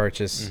with this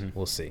purchase. Mm-hmm.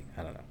 We'll see.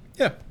 I don't know.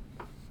 Yeah.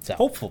 So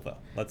hopeful though.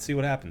 Let's see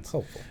what happens.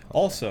 Hopeful.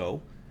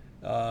 Also,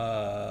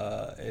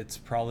 it's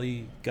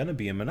probably gonna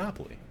be a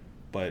monopoly,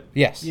 but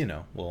yes,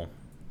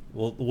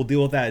 we'll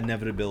deal with that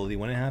inevitability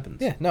when it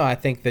happens. Yeah. No, I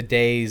think the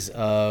days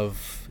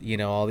of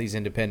all these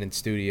independent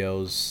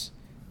studios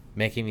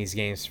making these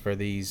games for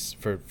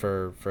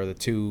the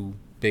two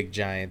big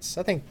giants.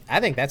 I think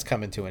that's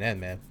coming to an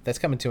end, man. That's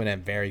coming to an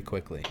end very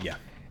quickly. Yeah.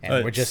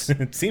 And we're just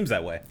it seems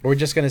that way. We're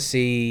just gonna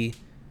see.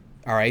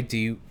 All right, do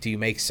you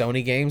make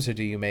Sony games or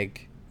do you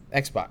make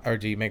Xbox or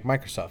do you make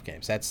Microsoft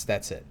games?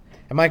 That's it.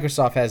 And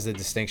Microsoft has the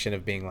distinction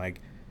of being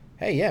like,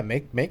 hey, yeah,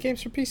 make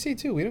games for PC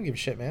too. We don't give a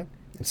shit, man.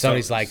 And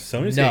Sony's like,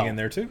 Sony's no. getting in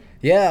there too.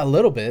 Yeah, a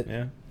little bit.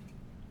 Yeah.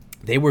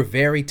 They were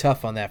very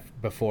tough on that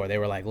before. They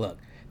were like, look,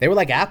 they were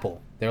like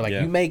Apple. They were like,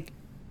 you make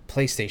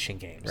PlayStation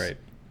games, right?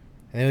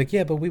 And they're like,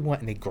 yeah, but we want.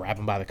 And they grab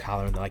them by the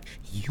collar and they're like,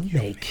 you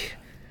make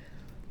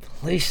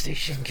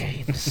PlayStation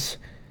games.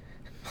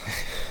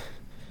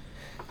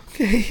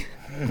 Okay.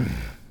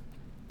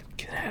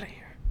 Get out of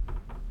here.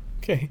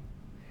 Okay.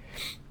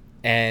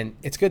 And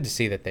it's good to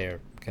see that they're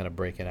kind of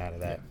breaking out of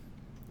that. Yeah.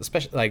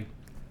 Especially like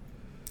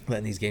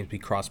letting these games be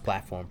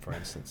cross-platform, for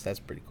instance. That's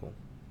pretty cool.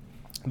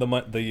 The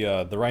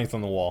writing's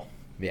on the wall.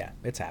 Yeah,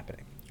 it's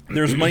happening.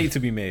 There's money to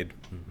be made.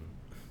 Mm-hmm.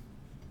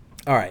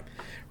 All right.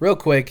 Real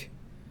quick,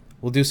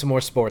 we'll do some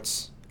more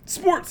sports.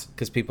 Sports!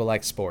 Because people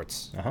like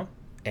sports. Uh-huh.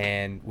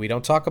 And we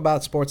don't talk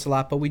about sports a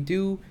lot, but we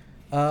do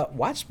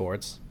watch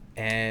sports.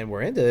 And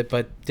we're into it,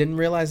 but didn't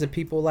realize that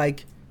people were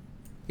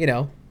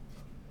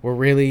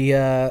really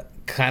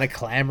kind of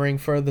clamoring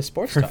for the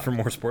sports talk. For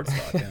more sports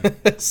talk,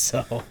 yeah.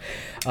 So,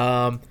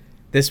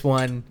 this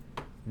one,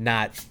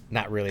 not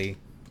really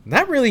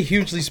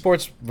hugely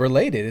sports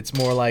related. It's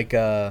more like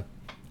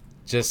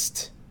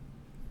just,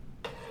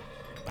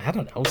 I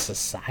don't know,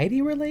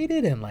 society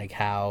related and like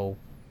how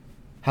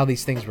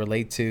these things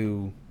relate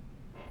to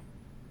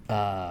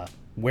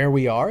where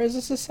we are as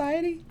a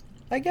society,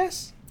 I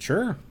guess.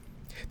 Sure.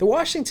 The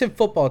Washington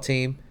football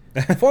team,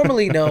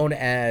 formerly known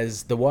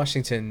as the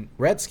Washington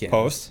Redskins.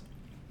 Post.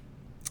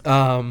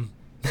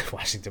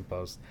 Washington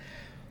Post.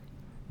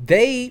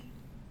 They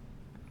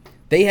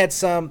had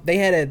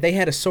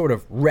a sort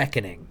of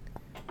reckoning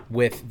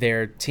with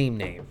their team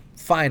name.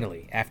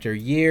 Finally, after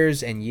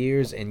years and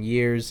years and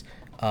years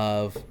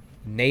of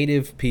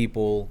native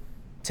people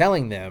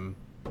telling them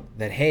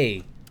that,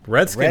 hey,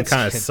 Redskin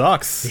kind of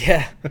sucks.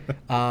 Yeah.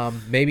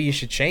 Maybe you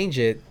should change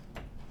it.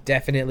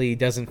 Definitely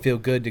doesn't feel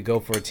good to go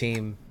for a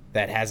team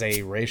that has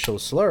a racial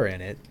slur in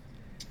it.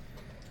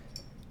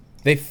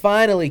 They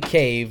finally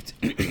caved,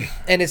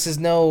 and this is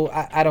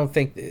I don't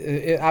think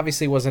it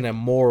obviously wasn't a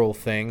moral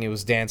thing. It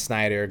was Dan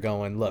Snyder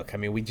going, look, I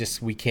mean, we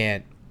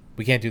can't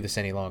do this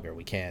any longer.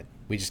 We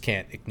just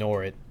can't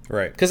ignore it,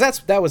 right? Because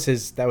that was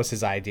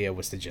his idea,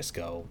 was to just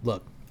go,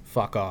 look,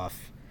 fuck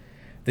off.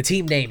 The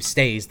team name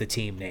stays the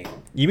team name.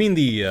 You mean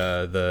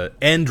the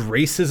end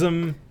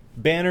racism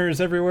banners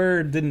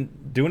everywhere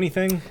didn't do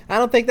anything? I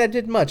don't think that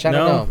did much. I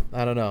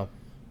don't know.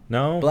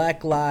 No?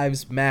 Black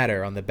Lives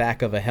Matter on the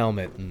back of a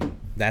helmet, and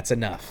that's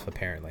enough,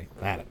 apparently.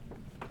 I don't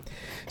know.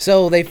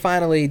 So they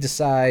finally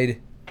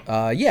decide,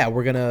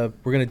 we're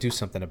gonna do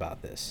something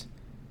about this.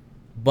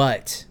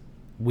 But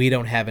we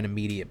don't have an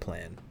immediate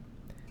plan.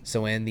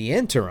 So in the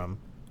interim,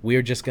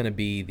 we're just gonna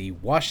be the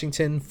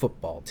Washington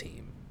football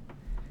team.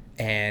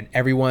 And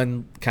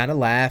everyone kind of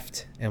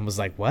laughed and was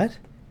like, what?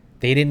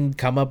 They didn't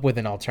come up with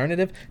an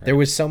alternative? Right. There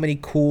was so many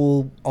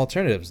cool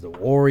alternatives. The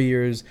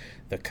Warriors,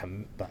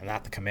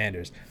 not the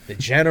Commanders, the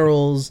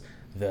Generals,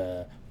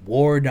 the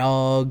War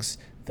Dogs,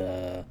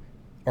 or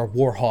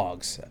War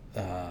Hogs.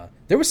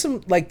 There was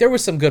some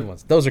good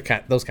ones. Those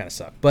kind of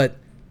suck. But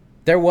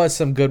there was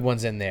some good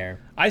ones in there.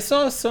 I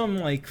saw some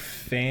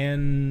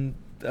fan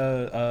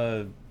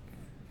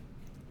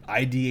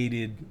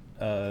ideated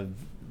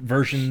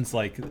versions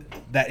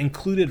that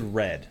included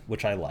red,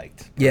 which I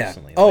liked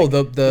personally. Yeah. Oh,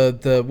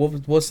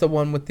 what's the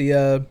one with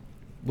the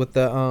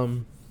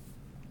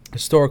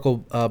historical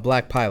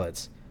black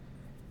pilots?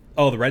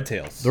 Oh, the Red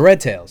Tails. The Red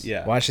Tails.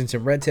 Yeah.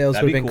 Washington Red Tails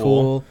would have been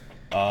cool.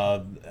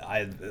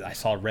 I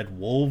saw Red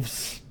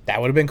Wolves. That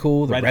would have been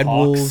cool. The Red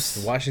Hawks.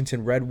 Wolves, the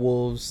Washington Red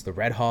Wolves, the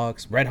Red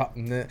Hawks,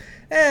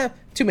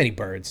 too many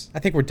birds. I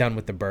think we're done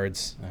with the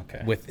birds.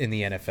 Okay. In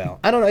the NFL,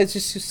 I don't know. It's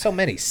just so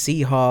many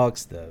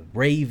Seahawks, the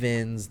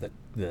Ravens,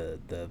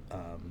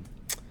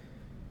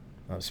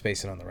 I'm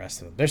spacing on the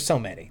rest of them. There's so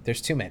many.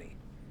 There's too many.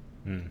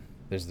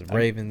 There's the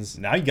Ravens.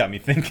 Now you got me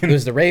thinking.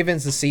 There's the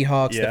Ravens, the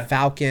Seahawks, the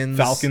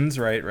Falcons.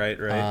 Right.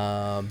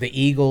 The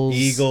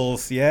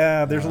Eagles.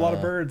 Yeah, there's a lot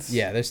of birds.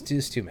 Yeah, there's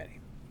too many.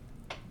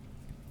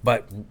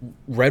 But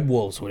Red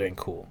Wolves would have been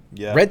cool.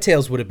 Yeah. Red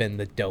Tails would have been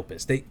the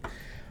dopest.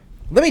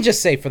 Let me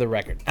just say for the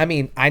record. I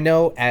mean, I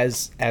know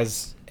as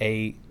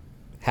a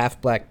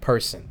half black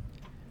person,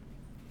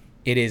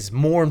 it is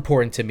more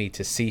important to me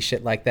to see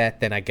shit like that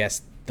than I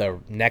guess the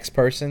next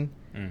person.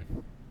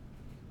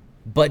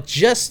 But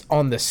just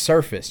on the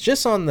surface, it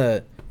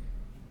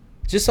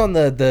just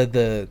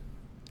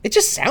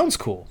sounds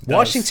cool.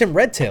 Washington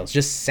Red Tails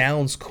just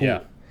sounds cool. Yeah.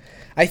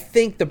 I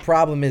think the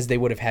problem is they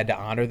would have had to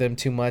honor them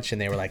too much, and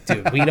they were like,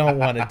 dude, we don't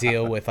want to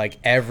deal with, like,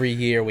 every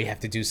year we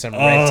have to do some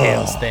Red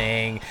Tails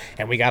thing,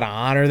 and we got to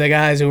honor the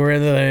guys who were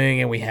in the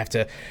thing, and we have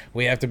to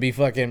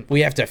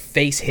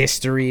face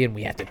history, and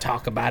we have to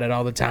talk about it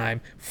all the time.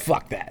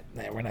 Fuck that.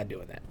 Nah, we're not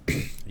doing that.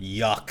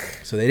 Yuck.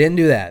 So they didn't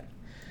do that.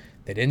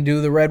 They didn't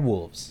do the Red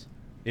Wolves.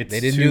 They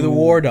didn't do the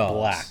War Dogs.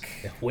 Black.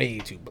 They're way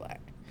too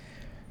black.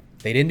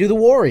 They didn't do the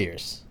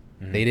Warriors.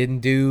 They didn't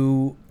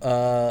do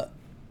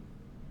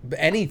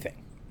anything.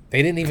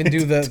 They didn't even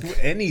do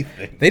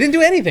anything. They didn't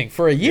do anything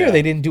for a year. Yeah.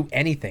 They didn't do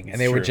anything, and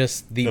they were True.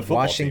 just the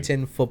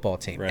Washington football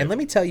team. Right. And let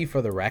me tell you,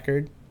 for the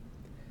record,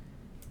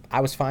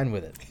 I was fine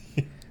with it.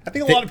 I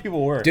think a lot of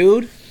people were.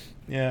 Dude,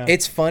 yeah.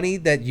 it's funny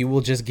that you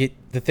will just get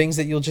the things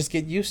that you'll just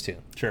get used to.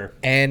 Sure.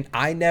 And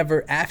I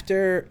never,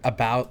 after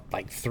about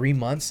like 3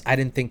 months, I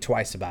didn't think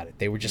twice about it.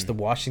 They were just the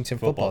Washington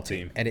football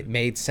team, and it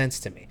made sense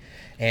to me.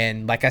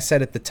 And like I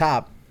said at the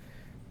top,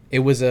 it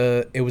was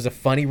a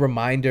funny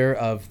reminder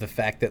of the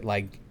fact that,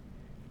 like,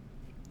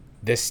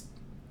 this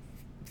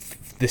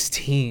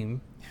team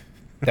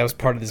that was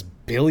part of this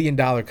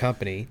billion-dollar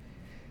company,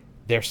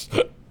 their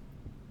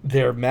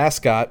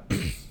mascot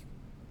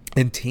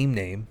and team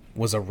name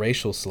was a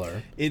racial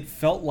slur. It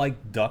felt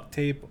like duct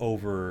tape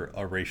over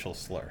a racial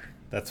slur.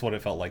 That's what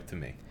it felt like to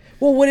me.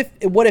 Well,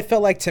 what it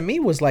felt like to me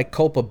was like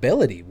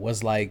culpability,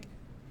 was like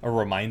a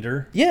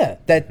reminder. Yeah,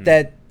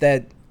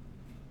 that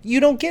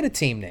you don't get a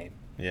team name.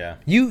 Yeah.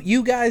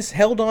 You guys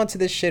held on to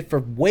this shit for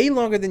way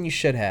longer than you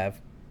should have.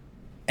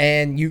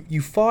 And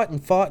you fought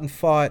and fought and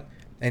fought,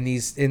 and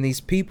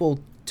these people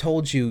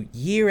told you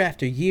year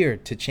after year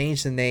to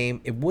change the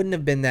name. It wouldn't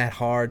have been that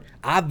hard,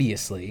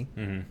 obviously.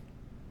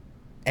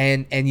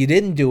 And you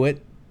didn't do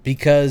it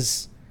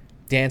because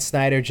Dan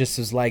Snyder just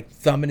was like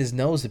thumbing his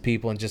nose at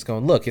people and just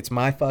going, look, it's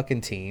my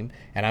fucking team,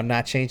 and I'm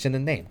not changing the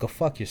name. Go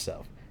fuck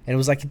yourself. And it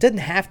was like, it doesn't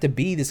have to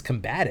be this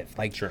combative.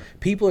 Like, sure.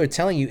 People are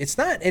telling you it's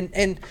not.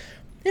 And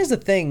here's the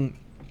thing.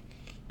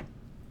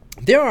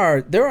 There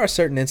are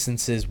certain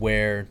instances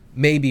where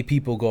maybe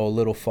people go a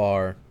little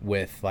far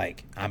with,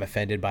 like, I'm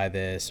offended by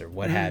this or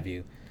what have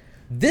you.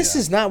 This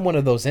is not one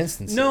of those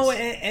instances. No,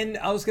 and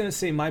I was gonna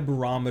say my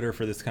barometer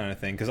for this kind of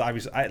thing, because I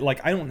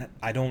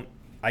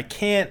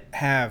can't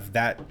have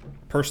that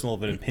personal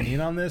of an opinion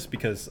on this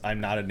because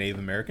I'm not a Native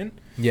American.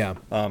 Yeah.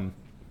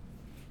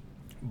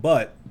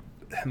 But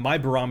my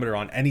barometer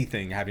on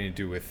anything having to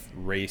do with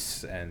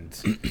race and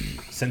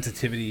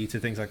sensitivity to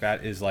things like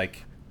that is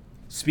like,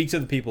 speak to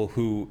the people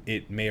who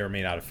it may or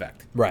may not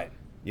affect. Right.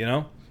 You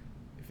know?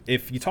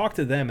 If you talk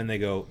to them and they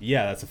go,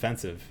 yeah, that's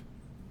offensive,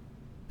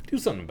 do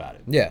something about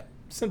it. Yeah.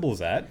 Simple as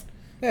that.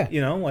 Yeah.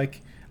 You know,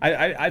 like,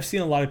 I've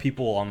seen a lot of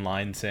people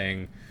online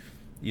saying,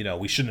 you know,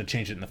 we shouldn't have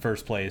changed it in the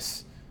first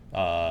place.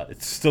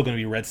 It's still going to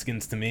be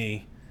Redskins to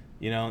me,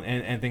 you know,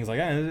 and things like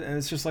that. And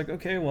it's just like,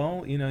 okay,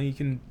 well, you know, you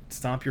can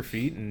stomp your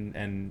feet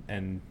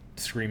and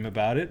scream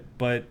about it,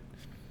 but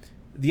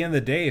at the end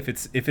of the day, if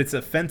it's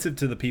offensive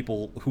to the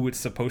people who it's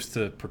supposed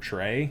to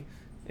portray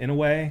in a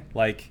way,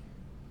 like,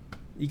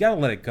 you gotta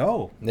let it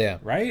go. Yeah.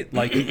 Right?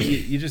 Like,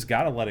 you just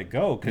gotta let it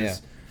go,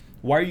 because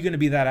why are you going to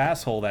be that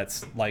asshole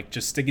that's like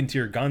just sticking to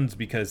your guns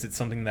because it's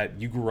something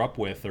that you grew up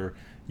with or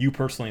you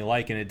personally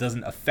like and it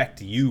doesn't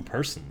affect you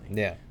personally?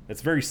 Yeah.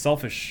 That's very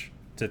selfish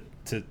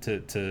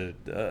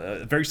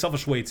a very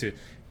selfish way to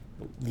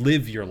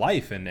live your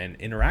life and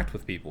interact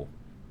with people.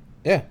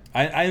 Yeah.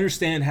 I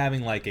understand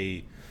having like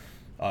a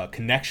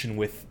connection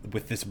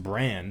with this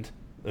brand,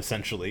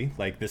 essentially,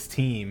 like this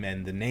team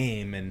and the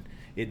name and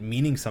it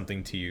meaning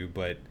something to you,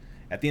 but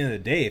at the end of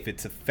the day, if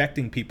it's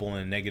affecting people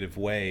in a negative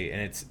way and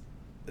it's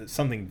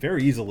something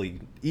very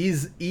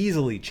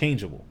easily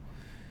changeable,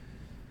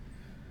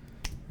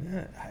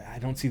 I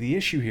don't see the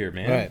issue here,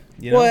 man. Right.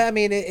 You know? Well, I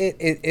mean,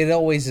 it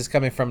always is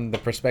coming from the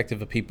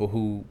perspective of people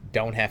who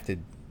don't have to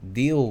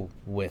deal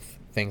with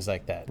things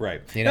like that.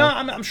 Right. You know,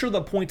 I'm sure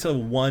they'll point to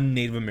one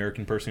Native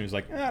American person who's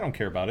like, I don't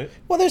care about it.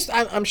 Well,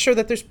 I'm sure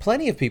that there's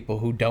plenty of people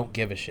who don't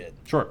give a shit.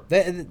 Sure.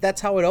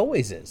 That's how it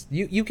always is.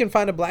 You can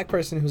find a black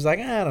person who's like,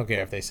 I don't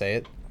care if they say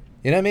it.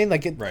 You know what I mean?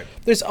 Like, Right.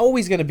 There's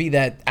always going to be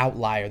that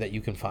outlier that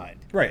you can find.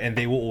 Right, and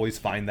they will always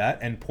find that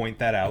and point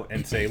that out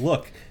and say,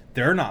 look,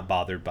 they're not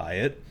bothered by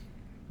it.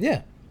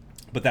 Yeah.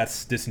 But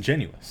that's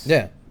disingenuous.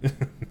 Yeah.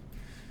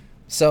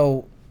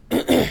 So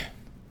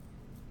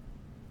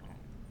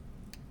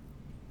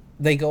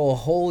they go a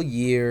whole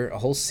year, a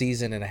whole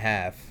season and a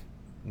half,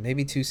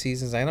 maybe 2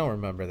 seasons, I don't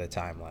remember the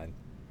timeline,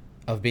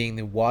 of being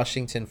the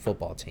Washington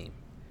football team.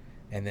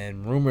 And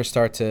then rumors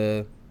start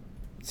to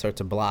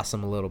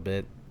blossom a little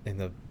bit in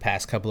the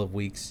past couple of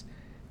weeks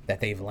that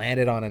they've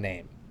landed on a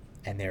name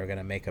and they're going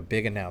to make a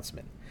big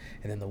announcement.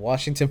 And then the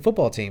Washington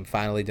football team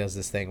finally does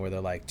this thing where they're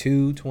like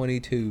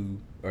 222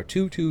 or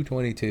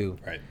 2222.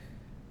 Right.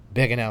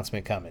 Big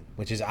announcement coming,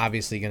 which is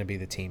obviously going to be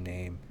the team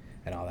name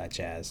and all that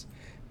jazz.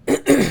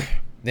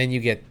 Then you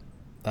get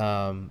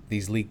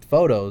these leaked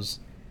photos,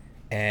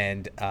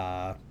 and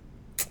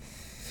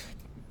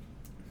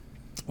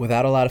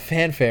without a lot of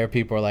fanfare,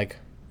 people are like,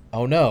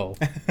 oh no,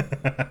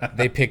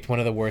 they picked one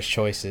of the worst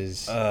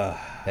choices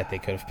that they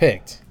could have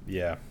picked.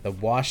 Yeah. The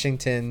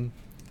Washington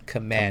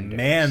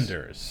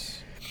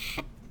Commanders.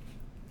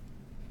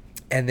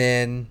 And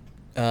then,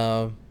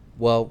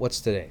 well,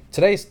 what's today?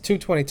 Today's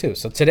 2/22.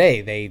 So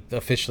today they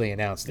officially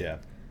announced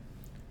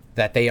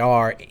that they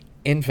are,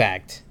 in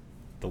fact,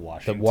 the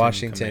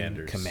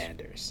Washington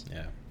Commanders.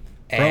 Yeah.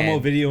 And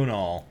promo video and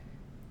all.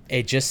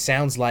 It just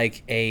sounds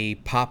like a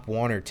Pop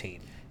Warner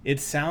team. It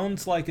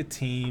sounds like a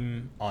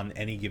team on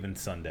any given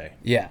Sunday.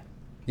 Yeah.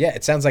 Yeah,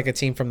 it sounds like a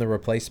team from The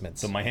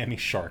Replacements. The Miami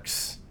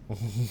Sharks.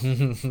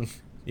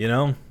 You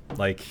know?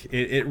 Like,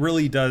 it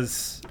really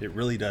does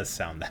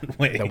sound that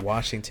way. The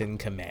Washington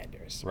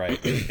Commanders. Right.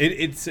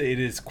 It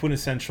is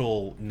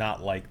quintessential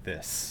not like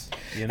this.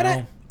 You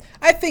know?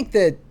 I think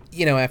that,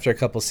 you know, after a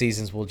couple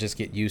seasons, we'll just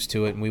get used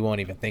to it and we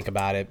won't even think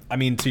about it. I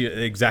mean, to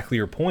exactly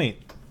your point,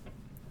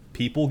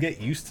 people get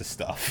used to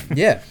stuff.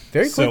 Yeah,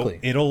 very quickly.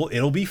 So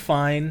it'll be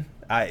fine.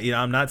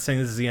 I'm not saying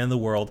this is the end of the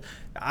world.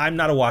 I'm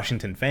not a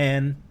Washington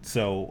fan,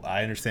 so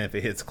I understand if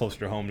it hits closer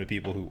to home to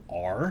people who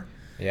are.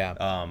 Yeah.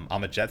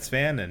 I'm a Jets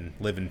fan and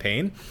live in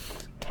pain.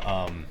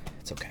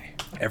 It's okay.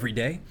 Every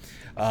day.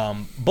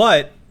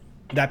 But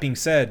that being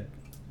said,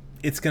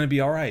 it's going to be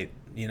all right.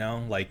 You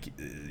know, like,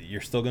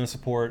 you're still going to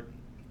support.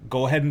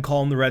 Go ahead and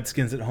call them the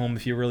Redskins at home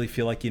if you really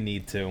feel like you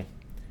need to.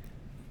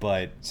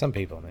 But some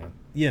people, man.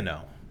 You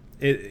know,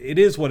 it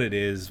is what it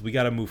is. We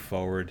got to move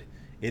forward.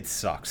 It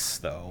sucks,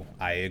 though.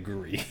 I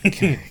agree.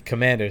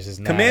 Commanders is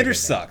not. Commanders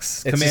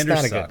sucks. It's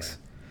Commanders not sucks.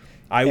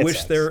 I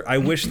wish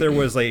there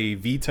was a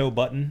veto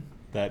button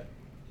that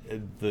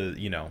the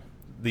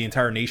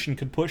entire nation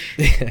could push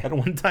at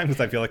one time, because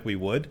I feel like we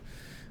would.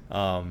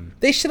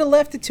 They should have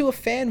left it to a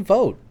fan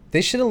vote.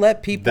 They should have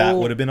let people. That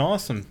would have been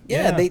awesome.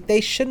 Yeah.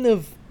 They shouldn't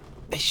have.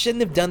 They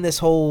shouldn't have done this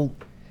whole.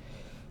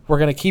 We're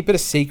gonna keep it a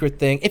secret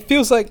thing. It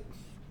feels like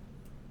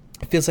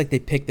they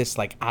picked this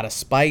like out of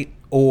spite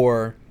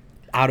or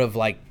out of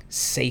like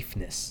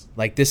safeness.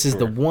 Like, this is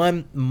the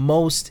one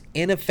most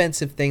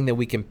inoffensive thing that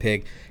we can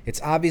pick.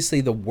 It's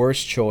obviously the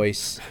worst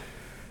choice,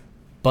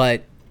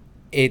 but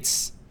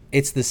it's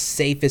the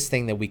safest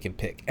thing that we can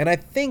pick. And I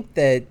think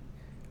that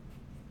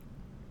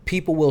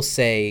people will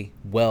say,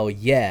 well,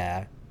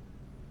 yeah,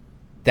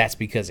 that's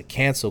because of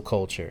cancel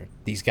culture.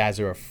 These guys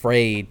are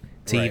afraid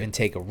to even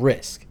take a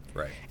risk.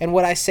 Right. And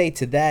what I say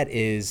to that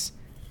is,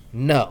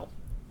 no,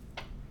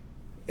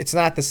 it's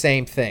not the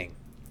same thing.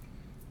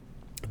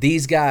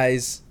 These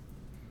guys,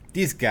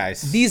 you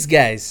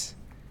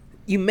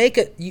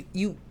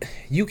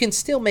can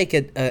still make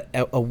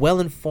a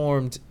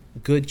well-informed,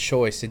 good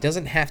choice. It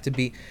doesn't have to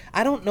be.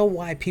 I don't know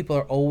why people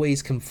are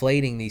always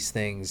conflating these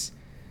things.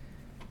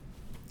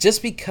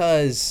 Just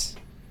because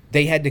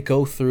they had to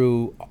go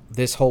through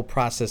this whole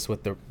process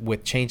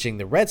with changing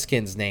the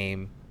Redskins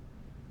name,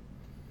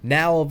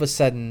 now all of a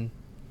sudden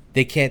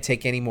they can't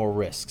take any more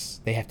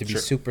risks. They have to be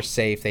super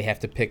safe. They have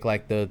to pick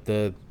like the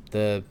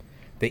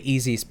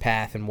easiest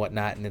path and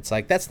whatnot. And it's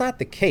like, that's not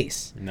the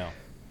case. No.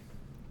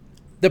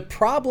 The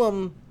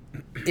problem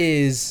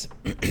is,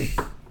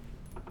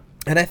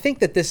 and I think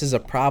that this is a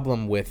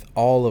problem with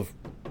all of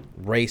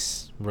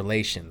race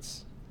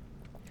relations,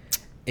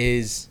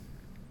 is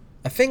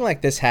a thing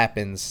like this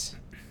happens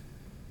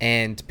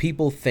and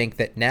people think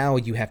that now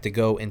you have to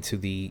go into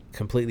the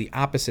completely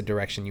opposite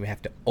direction. You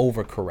have to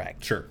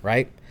overcorrect. Sure.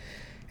 Right?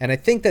 And I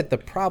think that the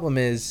problem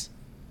is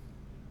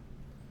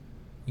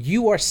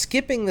you are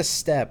skipping the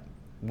step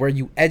where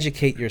you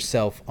educate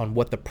yourself on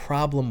what the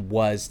problem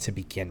was to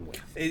begin with.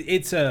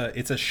 It's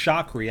a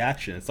shock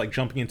reaction. It's like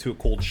jumping into a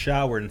cold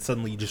shower and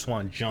suddenly you just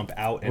want to jump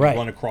out and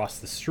run across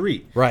the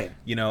street. Right.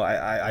 You know,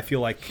 I feel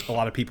like a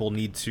lot of people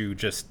need to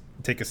just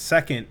take a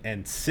second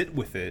and sit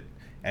with it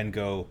and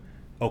go,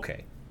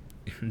 okay,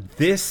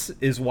 this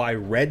is why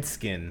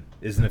Redskin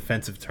is an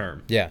offensive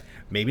term. Yeah.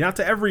 Maybe not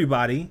to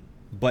everybody,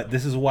 but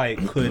this is why it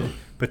could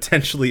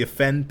potentially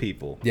offend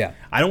people. Yeah.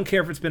 I don't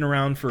care if it's been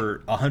around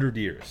for 100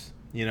 years,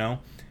 you know?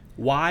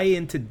 Why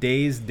in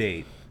today's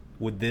date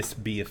would this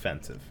be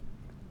offensive?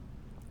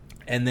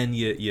 And then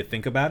you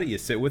think about it, you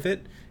sit with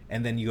it,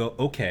 and then you go,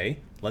 okay,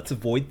 let's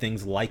avoid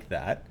things like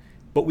that.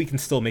 but we can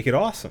still make it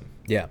awesome.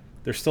 Yeah.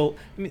 There's still,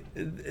 I mean,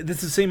 this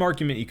is the same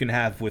argument you can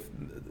have with,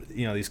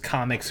 these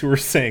comics who are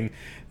saying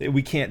that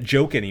we can't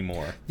joke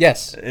anymore.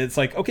 Yes. It's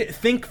like, okay,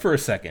 think for a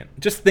second.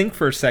 Just think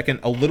for a second,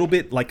 a little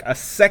bit, like a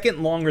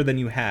second longer than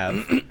you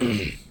have,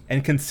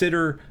 and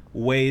consider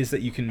ways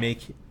that you can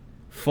make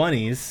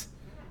funnies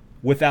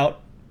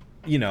without,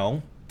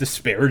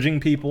 disparaging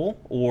people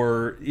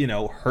or,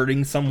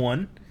 hurting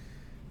someone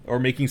or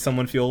making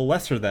someone feel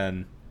lesser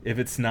than if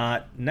it's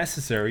not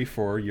necessary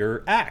for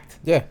your act.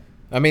 Yeah.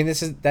 I mean,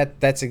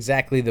 that's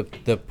exactly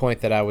the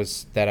point that I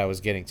was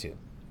getting to,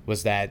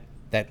 was that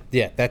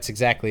that's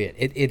exactly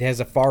it. It has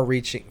a far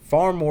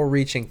more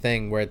reaching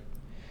thing where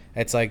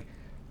it's like,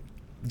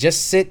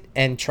 just sit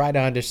and try to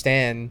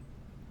understand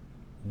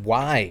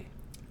why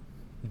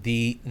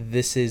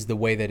this is the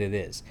way that it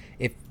is.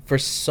 If for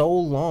so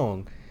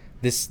long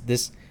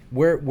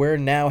we're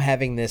now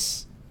having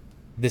this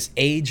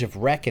age of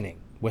reckoning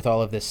with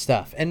all of this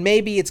stuff, and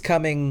maybe it's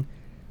coming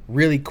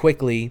really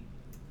quickly.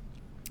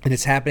 And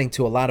it's happening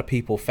to a lot of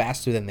people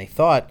faster than they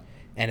thought,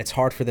 and it's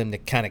hard for them to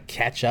kind of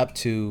catch up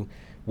to,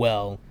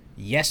 well,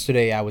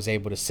 yesterday I was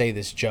able to say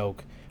this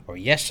joke, or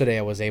yesterday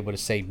I was able to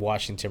say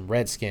Washington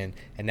Redskin,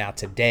 and now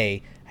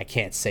today I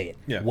can't say it.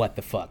 Yeah. What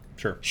the fuck?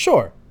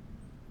 Sure.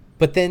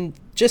 But then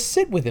just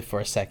sit with it for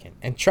a second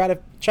and try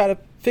to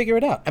figure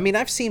it out. I mean,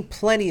 I've seen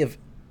plenty of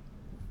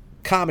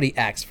comedy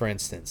acts, for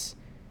instance,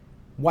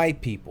 white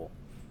people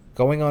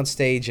going on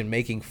stage and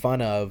making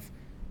fun of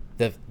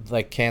the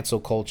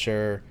cancel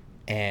culture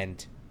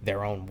and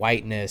their own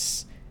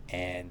whiteness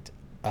and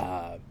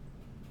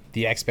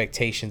the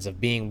expectations of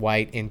being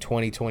white in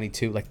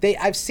 2022.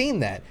 I've seen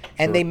that,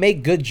 and Sure. they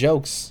make good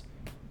jokes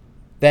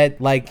that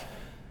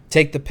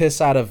take the piss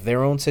out of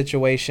their own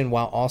situation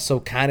while also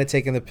kind of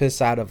taking the piss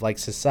out of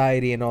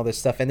society and all this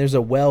stuff. And there's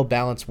a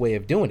well-balanced way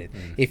of doing it.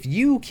 If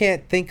you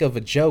can't think of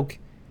a joke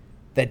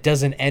that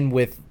doesn't end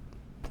with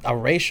a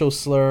racial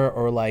slur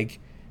or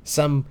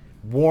some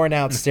worn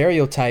out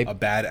stereotype, A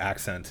bad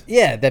accent.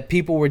 yeah, that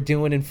people were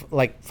doing in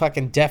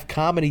fucking Def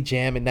Comedy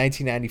Jam in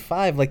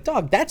 1995,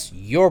 dog, that's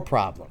your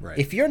problem. Right.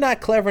 If you're not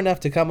clever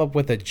enough to come up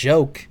with a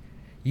joke,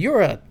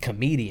 you're a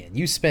comedian.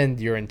 You spend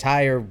your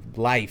entire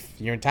life,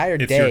 your entire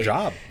day. It's your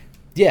job.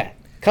 Yeah,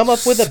 come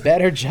up with a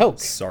better joke.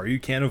 Sorry you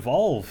can't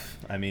evolve.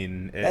 I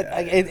mean,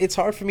 It's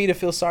hard for me to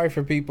feel sorry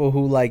for people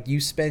who you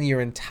spend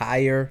your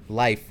entire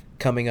life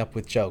coming up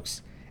with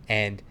jokes,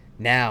 and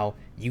now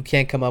you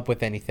can't come up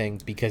with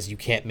anything because you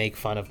can't make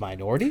fun of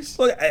minorities.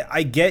 Look,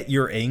 I get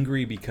you're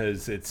angry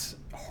because it's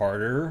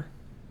harder.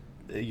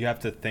 You have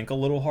to think a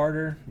little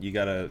harder. You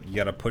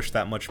gotta push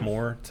that much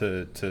more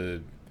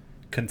to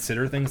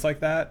consider things like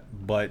that.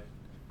 But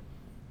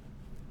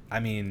I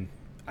mean,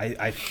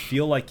 I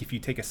feel like if you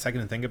take a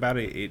second to think about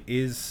it, it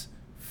is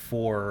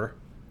for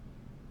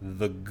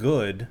the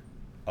good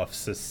of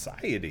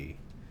society.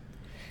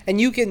 And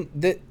you can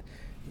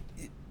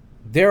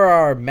there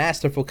are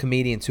masterful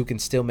comedians who can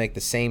still make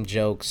the same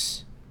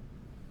jokes,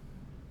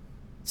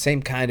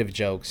 same kind of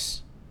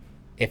jokes,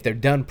 if they're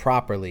done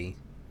properly,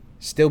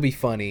 still be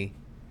funny,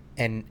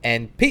 and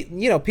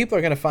people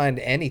are going to find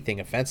anything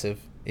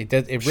offensive. It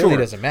really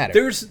doesn't matter.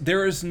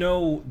 There's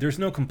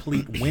no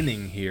complete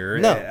winning here.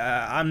 No.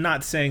 I'm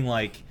not saying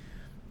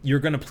you're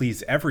going to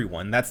please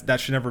everyone. That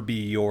should never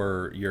be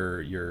your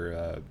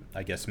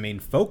I guess main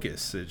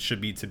focus. It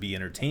should be to be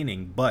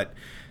entertaining. But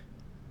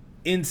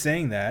in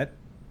saying that,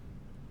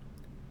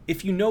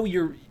 if you know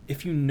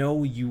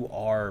you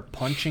are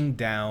punching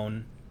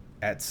down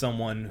at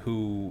someone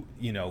who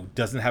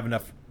doesn't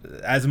have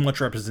as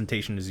much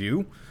representation as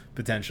you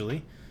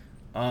potentially,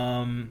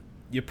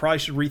 you probably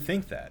should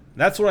rethink that.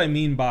 That's what I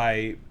mean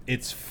by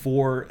it's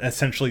for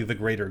essentially the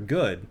greater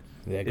good.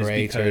 The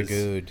greater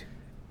good.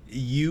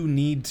 You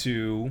need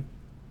to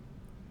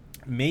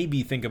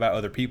maybe think about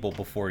other people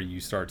before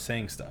you start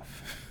saying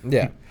stuff.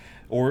 Yeah.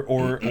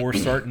 or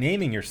start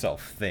naming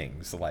yourself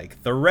things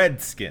like the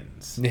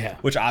Redskins. Yeah.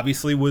 Which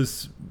obviously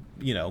was,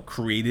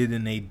 created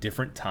in a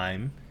different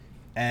time,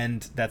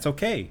 and that's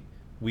okay.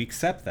 We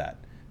accept that.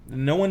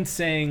 No one's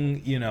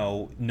saying,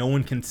 no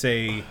one can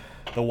say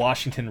the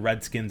Washington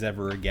Redskins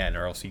ever again,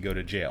 or else you go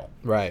to jail.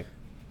 Right.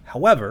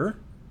 However,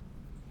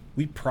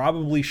 we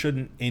probably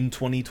shouldn't, in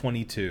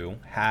 2022,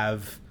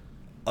 have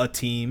a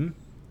team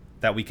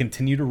that we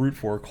continue to root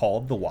for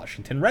called the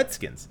Washington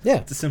Redskins. Yeah.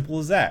 It's as simple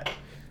as that.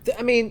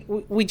 I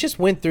mean, we just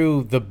went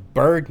through the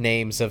bird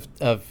names of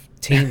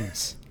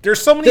teams.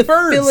 There's so many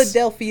birds. The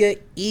Philadelphia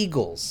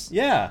Eagles.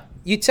 Yeah.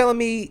 You telling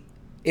me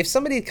if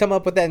somebody had come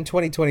up with that in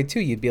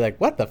 2022, you'd be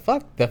like, what the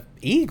fuck? The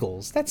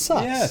Eagles? That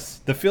sucks. Yes.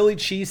 The Philly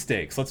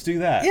cheesesteaks. Let's do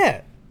that.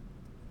 Yeah.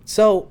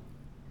 So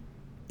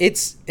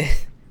it's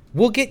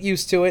we'll get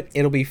used to it.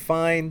 It'll be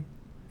fine.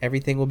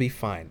 Everything will be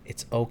fine.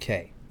 It's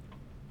okay.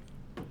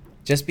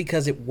 Just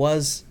because it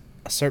was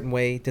a certain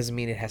way doesn't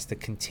mean it has to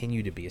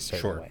continue to be a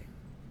certain way.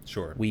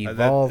 Sure. We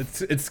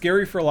evolve. It's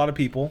scary for a lot of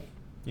people,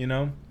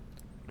 A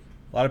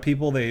lot of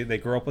people, they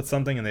grow up with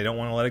something and they don't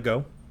want to let it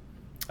go.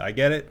 I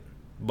get it,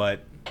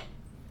 but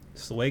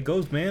it's the way it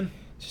goes, man.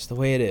 Just the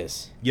way it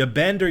is. You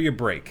bend or you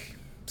break.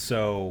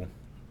 So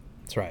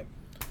That's right.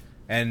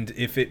 And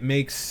if it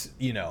makes,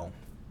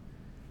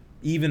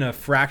 even a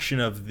fraction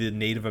of the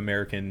Native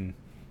American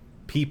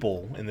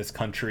people in this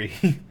country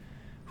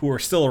who are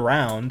still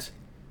around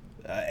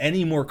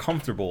any more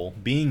comfortable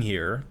being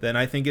here, then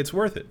I think it's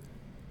worth it,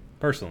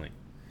 personally.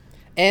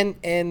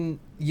 And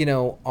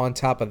on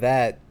top of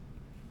that,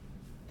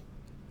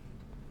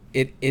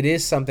 it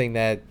is something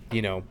that,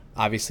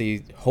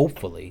 obviously,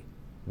 hopefully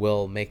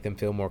will make them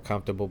feel more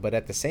comfortable. But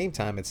at the same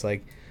time, it's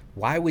like,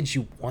 why would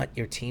you want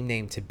your team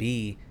name to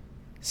be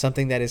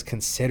something that is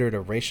considered a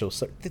racial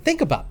slur?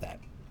 Think about that.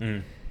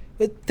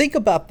 But think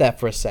about that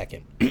for a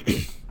second.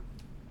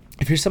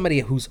 If you're somebody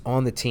who's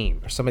on the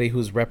team or somebody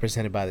who's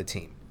represented by the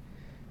team,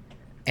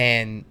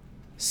 and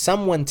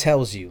someone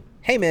tells you,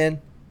 hey,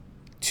 man,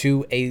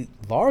 to a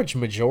large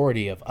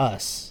majority of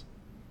us,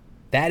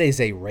 that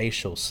is a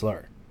racial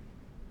slur.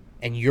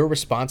 And your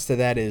response to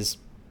that is,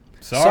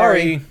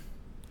 sorry.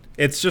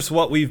 It's just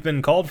what we've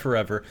been called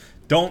forever.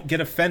 Don't get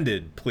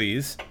offended,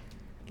 please.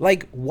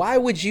 Like, why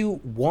would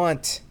you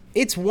want...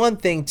 It's one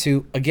thing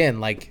to, again,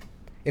 like,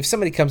 if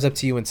somebody comes up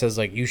to you and says,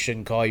 like, you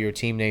shouldn't call your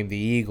team name the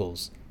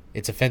Eagles,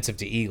 it's offensive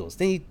to Eagles,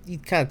 then you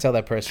kind of tell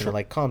that person, sure,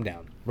 like, calm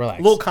down, relax.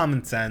 A little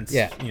common sense,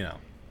 yeah.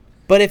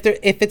 But if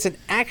it's an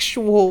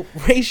actual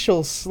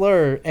racial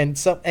slur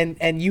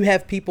and you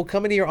have people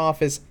coming to your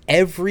office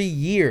every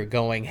year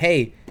going,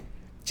 hey,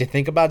 did you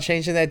think about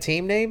changing that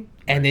team name?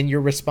 And right, then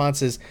your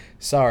response is,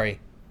 sorry,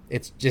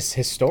 it's just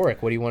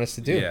historic. What do you want us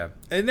to do? Yeah.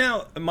 And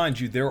now, mind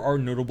you, there are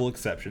notable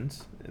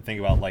exceptions. Think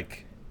about,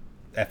 like,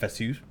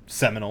 FSU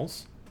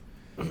Seminoles,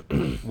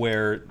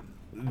 where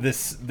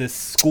this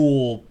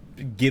school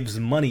gives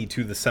money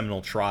to the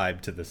Seminole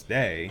tribe to this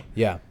day.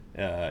 Yeah.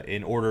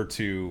 In order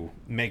to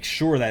make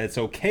sure that it's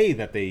okay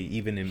that they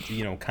even,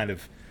 kind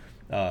of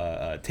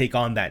take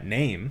on that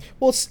name.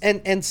 Well,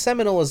 and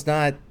Seminole is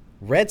not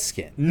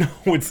Redskin. No,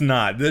 it's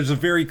not. There's a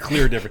very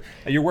clear difference.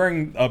 You're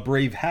wearing a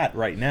brave hat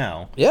right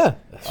now. Yeah.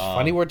 It's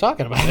funny we're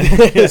talking about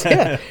it.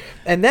 Yeah.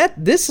 And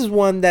this is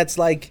one that's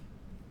like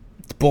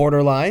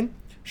borderline.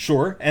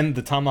 Sure. And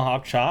the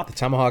tomahawk chop. The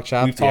tomahawk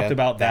chop. We've talked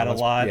about that a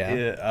lot.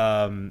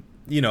 Yeah.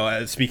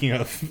 Speaking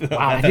of, wow,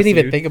 I didn't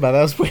even think about that.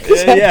 I was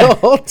the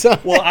whole time.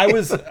 Well,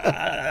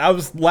 I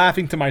was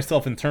laughing to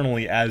myself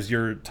internally as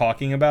you're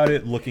talking about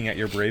it, looking at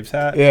your Braves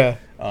hat. Yeah.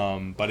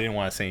 But I didn't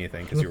want to say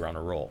anything because you were on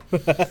a roll.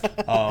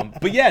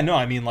 But yeah, no,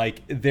 I mean,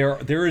 like,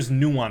 there is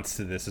nuance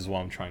to this, is what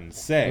I'm trying to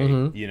say.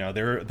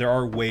 Mm-hmm. There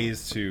are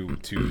ways to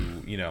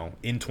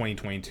in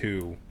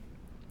 2022,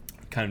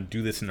 kind of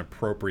do this in an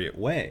appropriate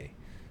way.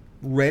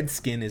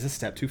 Redskin is a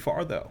step too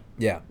far, though.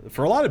 Yeah.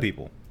 For a lot of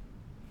people.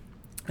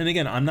 And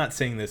again, I'm not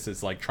saying this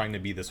as like trying to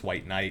be this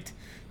white knight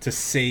to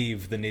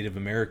save the Native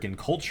American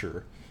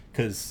culture,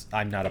 because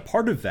I'm not a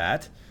part of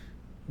that.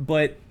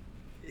 But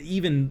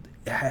even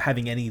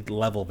having any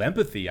level of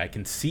empathy, I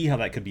can see how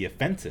that could be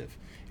offensive.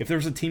 If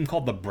there's a team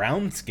called the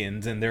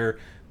Brownskins and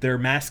their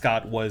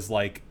mascot was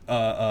like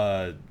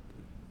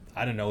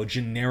I don't know, a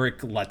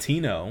generic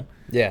Latino,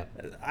 yeah,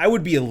 I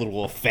would be a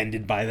little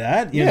offended by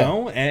that, you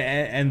know?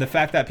 And the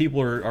fact that people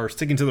are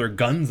sticking to their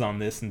guns on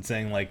this and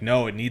saying, like,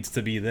 no, it needs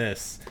to be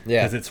this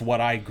because it's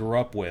what I grew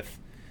up with,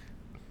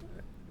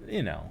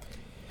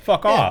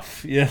 fuck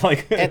off. Yeah,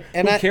 like,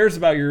 and who cares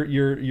about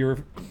your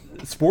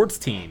sports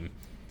team?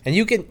 And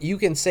you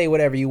can say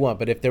whatever you want,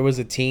 but if there was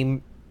a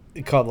team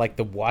called, like,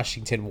 the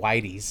Washington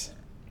Whiteys,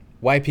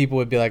 white people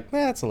would be like,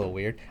 that's a little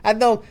weird. I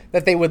know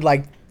that they would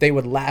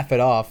laugh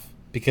it off,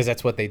 because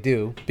that's what they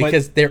do.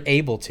 Because they're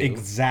able to.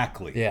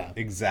 Exactly. Yeah.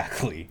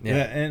 Exactly.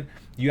 Yeah. And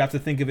you have to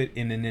think of it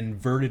in an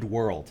inverted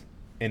world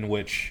in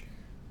which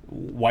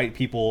white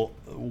people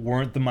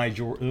weren't the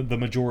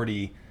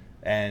majority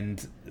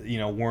and,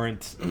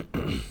 weren't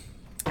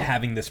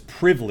having this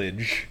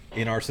privilege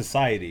in our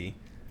society.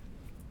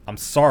 I'm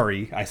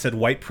sorry. I said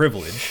white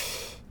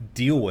privilege.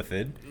 Deal with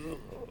it.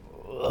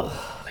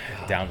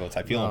 Downvotes.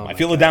 I feel them. I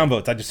feel the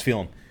downvotes. I just feel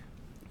them.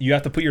 You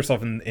have to put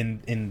yourself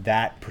in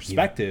that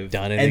perspective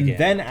and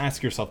then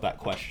ask yourself that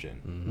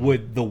question. Mm-hmm.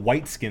 Would the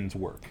whiteskins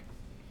work?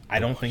 I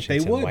don't think they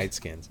would.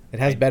 Whiteskins. It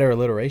has better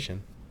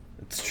alliteration.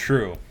 It's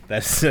true.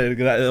 That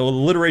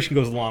alliteration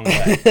goes a long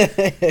way.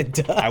 It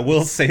does. I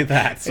will say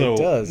that. So it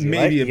does.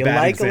 Maybe a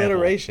bad example. You like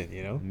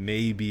alliteration,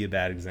 Maybe a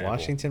bad example.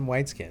 Washington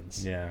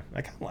Whiteskins. Yeah,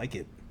 I kind of like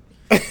it.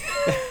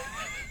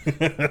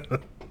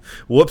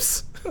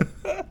 Whoops.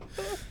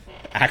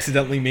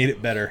 Accidentally made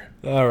it better.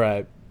 All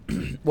right.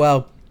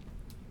 Well,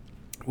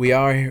 we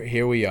are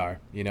here. We are.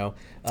 We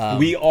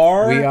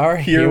are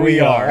here. We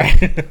are.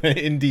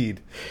 Indeed.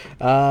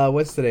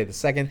 What's today? The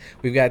 2nd.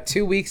 We've got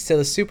 2 weeks till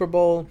the Super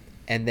Bowl,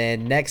 and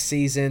then next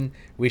season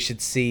we should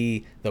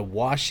see the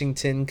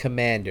Washington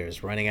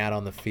Commanders running out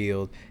on the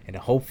field, and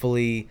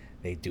hopefully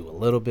they do a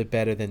little bit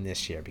better than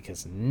this year,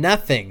 because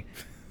nothing,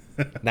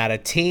 not a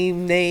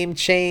team name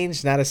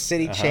change, not a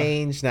city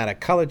change, not a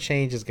color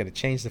change is going to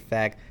change the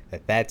fact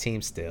that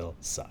team still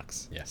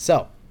sucks. Yeah.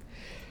 So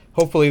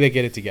hopefully they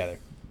get it together.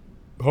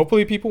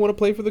 Hopefully people want to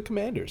play for the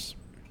Commanders.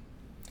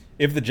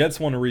 If the Jets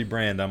want to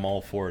rebrand, I'm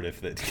all for it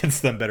if it gets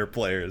them better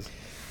players.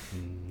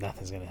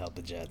 Nothing's going to help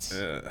the Jets.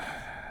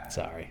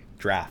 Sorry.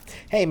 Draft.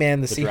 Hey,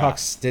 man, the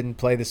Seahawks draft. didn't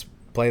play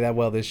that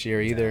well this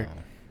year either.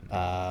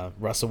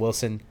 Russell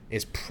Wilson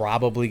is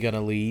probably going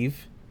to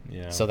leave.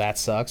 Yeah. So that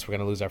sucks. We're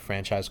going to lose our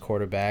franchise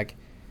quarterback.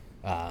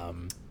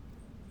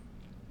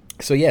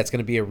 So, yeah, it's going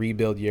to be a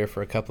rebuild year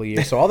for a couple of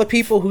years. So all the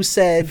people who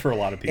said For a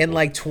lot of people. in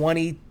like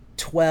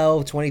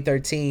 2012,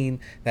 2013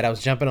 that I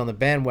was jumping on the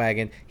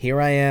bandwagon, here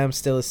I am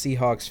still a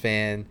Seahawks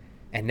fan,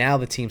 and now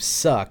the team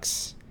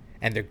sucks,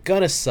 and they're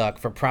going to suck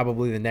for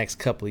probably the next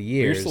couple of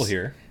years. You're still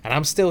here. And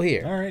I'm still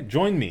here. All right,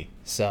 join me.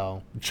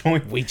 So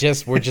We're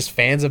just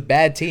fans of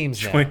bad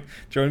teams now.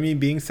 Join me in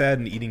being sad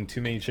and eating too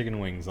many chicken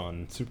wings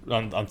on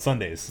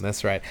Sundays.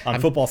 That's right.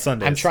 On football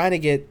Sundays. I'm trying to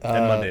get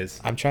and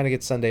Mondays. I'm trying to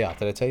get Sunday off.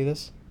 Did I tell you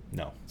this?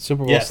 No.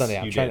 Super Bowl Yes, Sunday.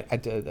 I'm you trying.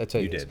 did. I tell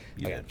you, You this. did.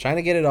 You Okay, did. I'm trying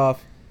to get it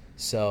off.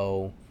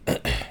 So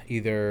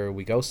either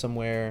we go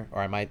somewhere,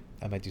 or I might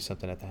do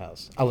something at the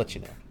house. I'll let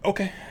you know.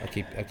 Okay. I'll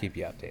keep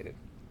you updated.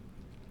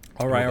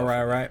 All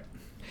right.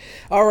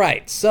 All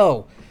right.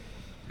 So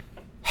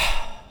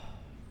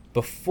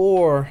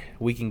before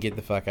we can get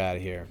the fuck out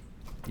of here,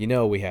 you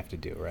know what we have to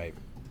do, right?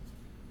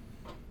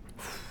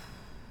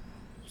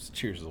 It's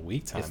Cheers of the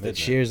Week time. It's the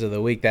isn't it? cheers of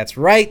the week. That's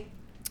right.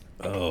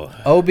 Oh.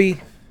 Obi,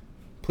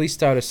 please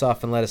start us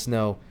off and let us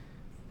know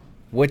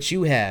what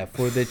you have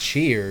for the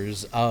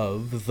cheers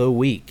of the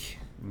week.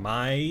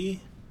 My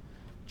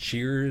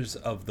cheers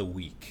of the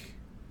week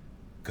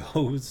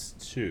goes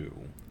to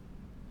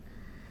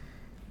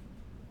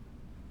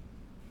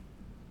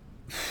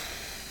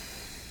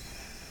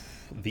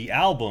the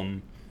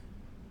album.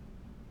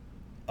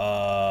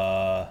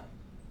 The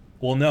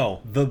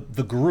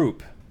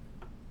group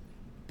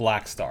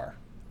Black Star.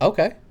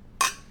 Okay.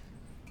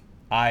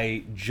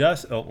 I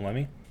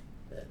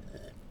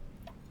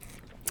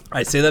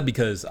say that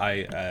because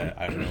I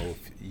don't know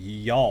if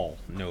y'all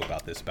know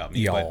about this about me.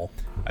 Y'all.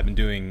 But I've been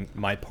doing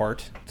my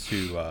part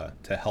to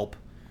help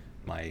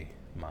my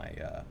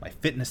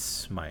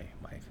fitness, my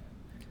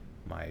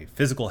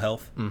physical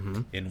health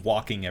in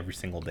walking every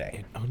single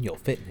day. On your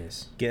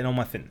fitness. Getting on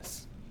my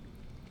fitness.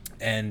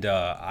 And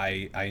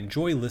I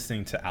enjoy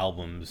listening to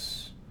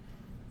albums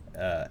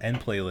and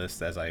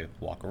playlists as I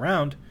walk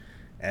around,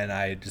 and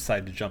I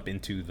decided to jump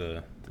into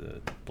the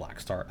Black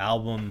Star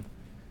album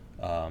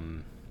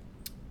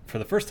for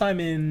the first time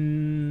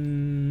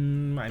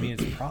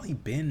it's probably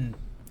been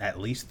at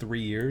least 3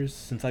 years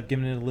since I've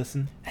given it a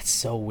listen. That's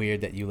so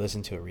weird that you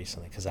listened to it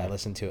recently, because I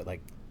listened to it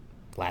like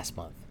last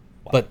month.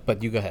 Wow.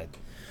 But you go ahead.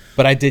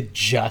 But I did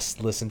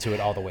just listen to it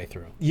all the way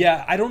through.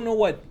 Yeah, I don't know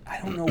why.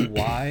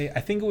 I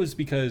think it was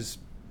because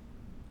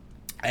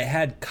I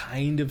had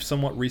kind of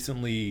somewhat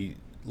recently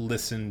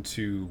listened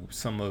to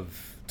some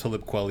of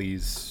Talib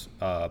Kweli's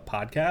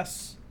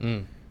podcasts,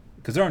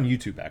 because they're on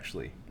YouTube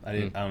actually.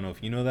 I don't know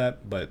if you know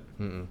that, but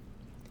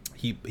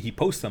he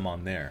posts them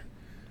on there.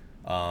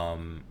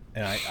 And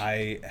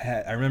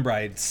I remember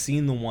I had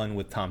seen the one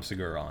with Tom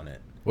Segura on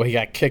it. Well, he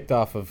got kicked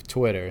off of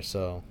Twitter,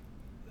 so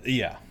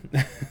yeah.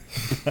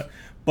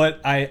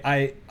 But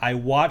I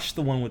watched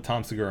the one with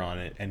Tom Segura on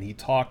it, and he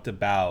talked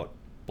about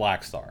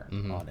Black Star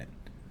on it,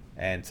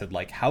 and said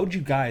like, "How'd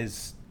you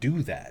guys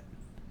do that?"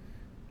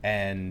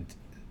 And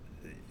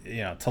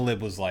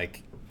Talib was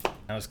like,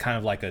 "That was kind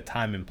of like a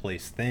time and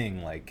place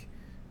thing. Like,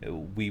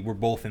 we were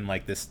both in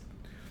like this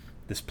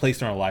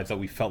place in our lives that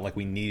we felt like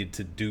we needed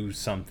to do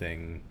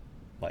something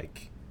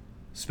like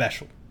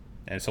special,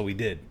 and so we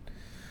did."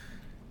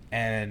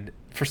 And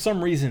for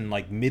some reason,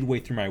 like midway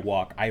through my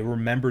walk, I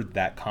remembered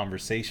that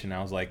conversation.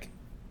 I was like,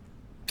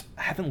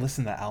 I haven't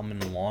listened to that album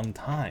in a long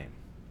time.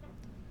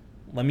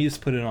 Let me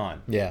just put it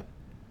on. yeah.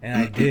 And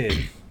I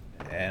did.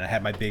 And I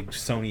had my big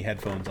Sony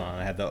headphones on.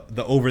 I had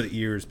the over the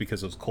ears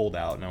because it was cold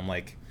out. And I'm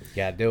like,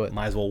 Yeah, do it.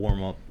 might as well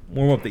warm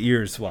up the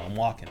ears while I'm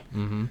walking.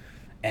 Mm-hmm.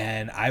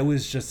 And I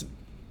was just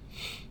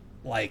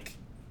like,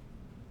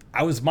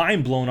 I was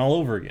mind blown all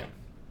over again.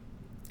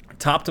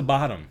 Top to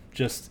bottom,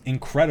 just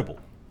incredible.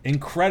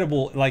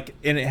 Like,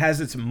 and it has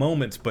its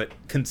moments, but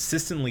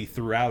consistently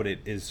throughout it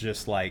is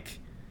just like,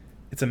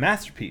 it's a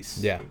masterpiece.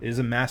 Yeah. It is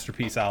a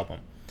masterpiece album.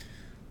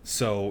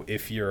 So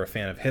if you're a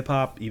fan of hip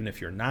hop, even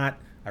if you're not,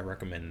 I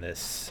recommend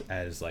this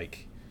as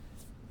like,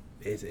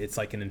 it's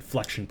like an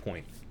inflection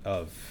point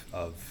of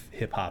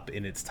hip hop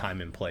in its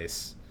time and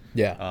place.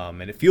 Yeah.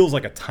 And it feels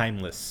like a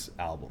timeless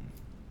album.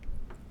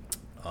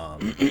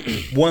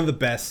 One of the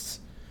best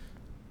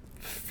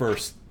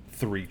first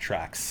 3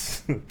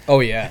 tracks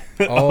Oh yeah.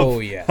 Oh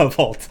yeah. of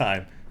all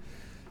time.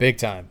 Big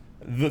time.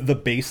 The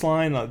bass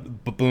line,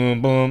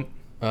 boom boom,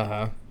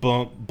 Uh-huh.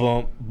 boom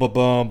boom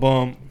boom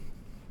boom,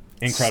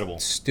 incredible.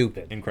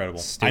 Stupid. Incredible.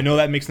 Stupid. I know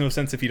that makes no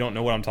sense if you don't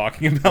know what I'm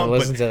talking about. Well,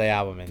 listen but to the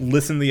album. And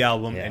listen to the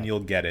album Yeah. and you'll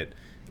get it.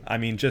 I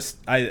mean, just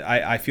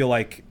I feel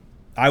like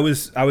I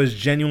was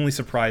genuinely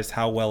surprised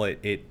how well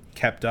it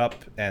kept up,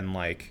 and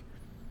like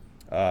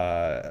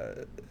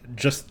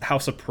just how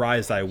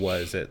surprised I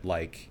was at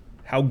like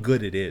how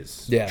good it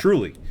is. Yeah.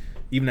 Truly.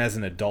 Even as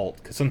an adult,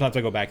 because sometimes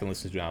I go back and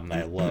listen to an album that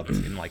I loved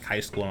in like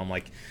high school, and I'm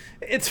like,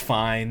 it's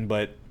fine,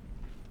 but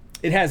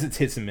it has its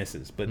hits and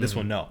misses. But this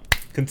one, no,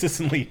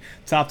 consistently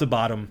top to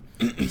bottom,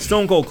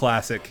 stone cold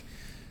classic.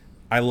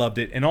 I loved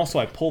it. And also,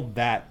 I pulled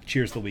that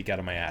Cheers the Week out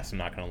of my ass. I'm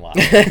not going to lie.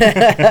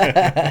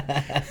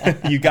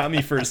 You got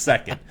me for a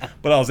second.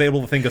 But I was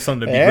able to think of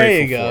something to be grateful for.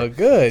 There you go.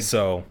 Good.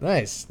 So.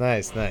 Nice.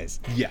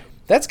 Yeah.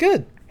 That's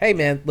good. Hey,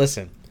 man,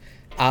 listen.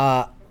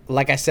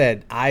 Like I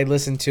said, I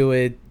listened to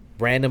it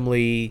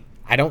randomly.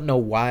 I don't know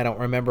why. I don't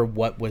remember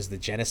what was the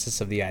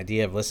genesis of the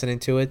idea of listening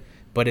to it.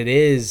 But it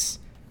is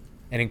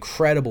an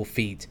incredible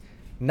feat.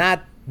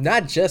 Not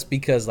just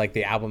because, like,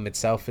 the album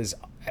itself is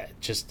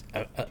just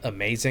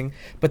amazing,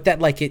 but that,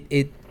 like,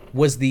 it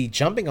was the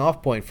jumping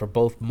off point for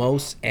both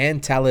Mos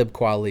and Talib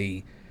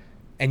Kweli.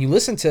 And you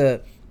listen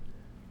to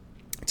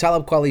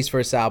Talib Kweli's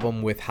first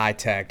album with High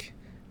Tech,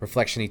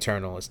 Reflection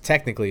Eternal, is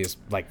technically his,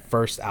 like,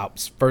 first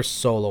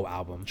solo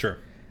album. Sure.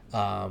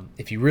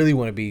 If you really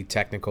want to be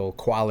technical,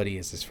 Quality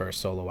is his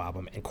first solo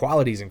album, and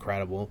Quality is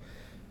incredible.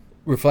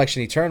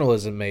 Reflection Eternal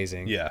is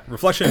amazing. Yeah,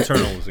 Reflection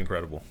Eternal is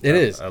incredible. It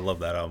is. I love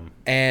that album.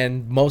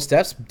 And Mos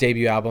Def's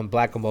debut album,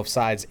 Black on Both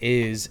Sides,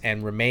 is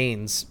and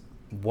remains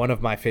one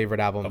of my favorite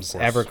albums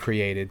ever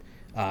created.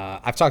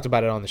 I've talked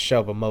about it on the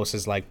show, but Mos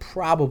is, like,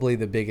 probably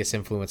the biggest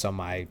influence on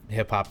my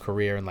hip hop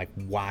career and, like,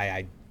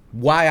 why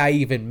I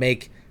even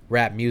make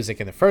rap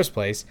music in the first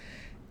place.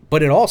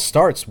 But it all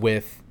starts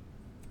with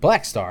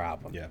Black Star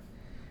album. Yeah.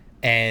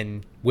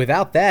 And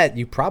without that,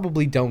 you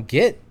probably don't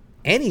get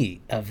any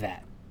of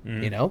that.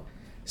 You know,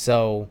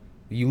 so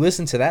you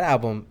listen to that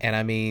album, and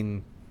I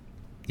mean,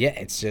 yeah,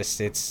 it's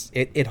just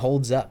it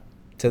holds up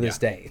to this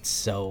day. It's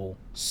so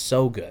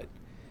good.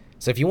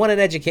 So if you want an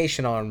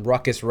education on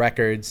Ruckus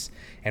Records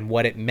and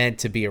what it meant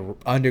to be an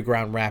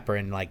underground rapper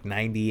in, like,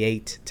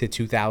 98 to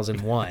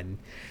 2001,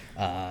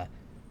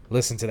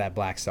 listen to that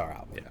Black Star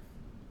album. Yeah.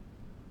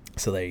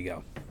 So there you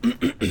go.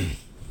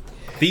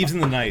 Thieves in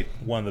the Night,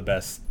 one of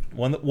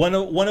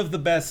the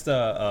best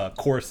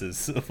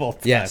choruses of all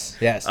time. Yes.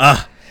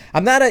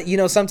 I'm not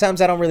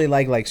sometimes I don't really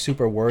like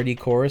super wordy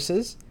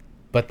choruses,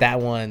 but that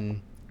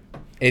one,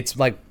 it's,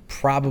 like,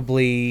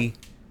 probably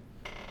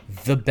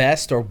the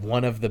best or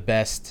one of the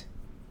best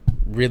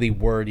really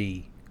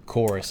wordy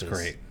choruses.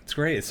 It's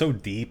great. It's so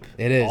deep.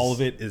 It is. All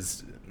of it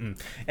is,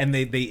 and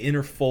they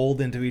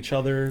interfold into each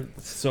other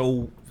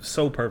so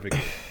perfect.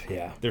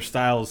 Yeah. Their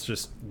styles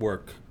just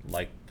work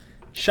like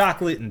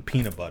chocolate and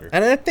peanut butter.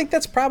 And I think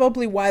that's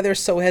probably why they're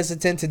so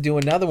hesitant to do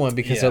another one,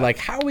 because they're like,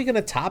 how are we going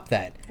to top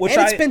that?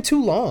 It's been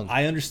too long.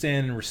 I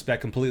understand and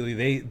respect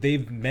completely.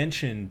 They've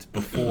mentioned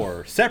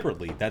before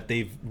separately that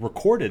they've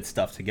recorded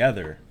stuff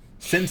together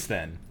since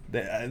then.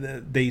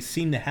 They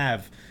seem to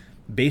have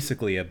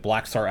basically a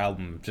Black Star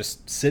album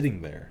just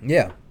sitting there.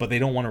 Yeah. But they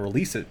don't want to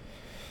release it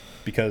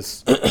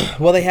because...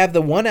 Well, they have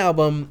the one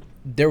album.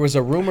 There was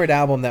a rumored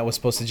album that was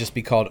supposed to just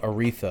be called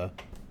Aretha,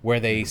 where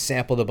they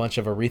sampled a bunch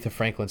of Aretha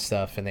Franklin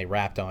stuff and they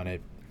rapped on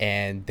it,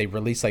 and they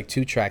released, like,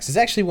 2 tracks. It's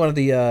actually one of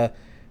the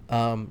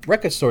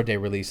Record Store Day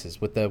releases.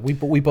 With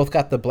we both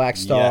got the Black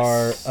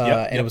Star,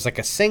 and it was like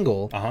a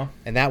single,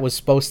 and that was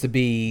supposed to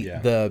be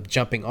the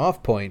jumping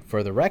off point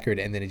for the record,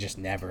 and then it just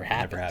never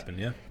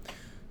happened.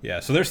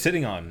 Yeah. So they're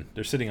sitting on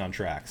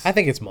tracks. I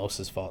think it's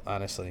Mos's fault,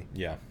 honestly.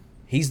 Yeah.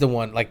 He's the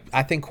one. Like,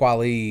 I think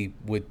Kweli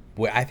would.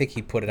 I think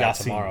he'd put it out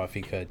tomorrow if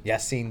he could.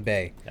 Yassine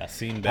Bey. I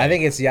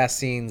think it's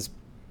Yassine's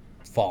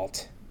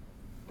fault,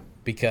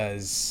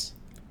 because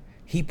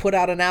he put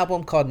out an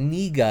album called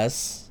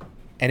Niggas,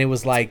 and it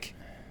was like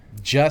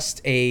just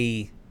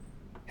a...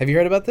 Have you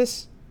heard about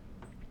this?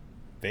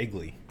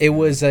 Vaguely. It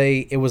was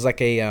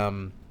like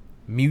a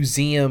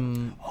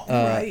museum.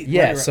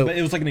 Right. So but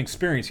it was like an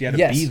experience. You had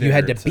to be there. You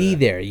had to be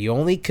there. You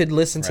only could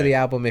listen to the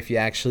album if you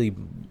actually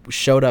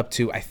showed up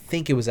to, I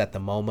think it was at the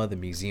MoMA, the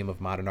Museum of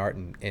Modern Art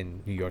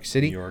in New York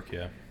City. New York,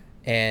 yeah.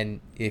 And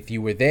if you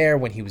were there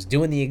when he was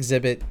doing the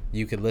exhibit,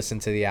 you could listen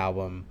to the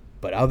album.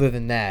 But other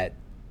than that,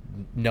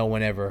 no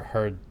one ever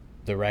heard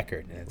the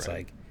record. And it's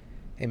like,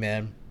 hey,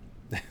 man,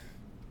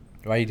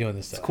 why are you doing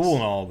this stuff? It's cool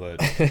and all,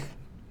 but...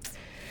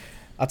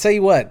 I'll tell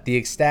you what, The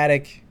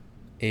Ecstatic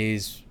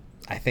is,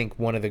 I think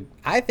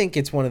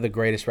it's one of the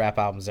greatest rap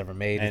albums ever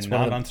made. And it's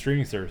not on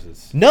streaming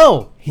services.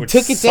 No, he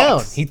took it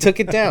down. He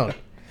took it down.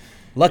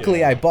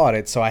 Luckily, I bought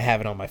it, so I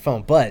have it on my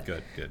phone. But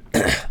good.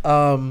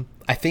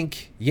 I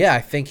think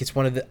it's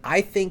one of the.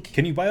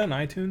 Can you buy it on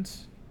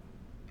iTunes?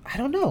 I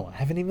don't know. I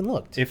haven't even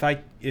looked. If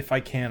I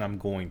can, I'm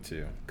going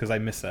to, because I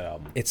missed that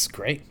album. It's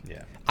great.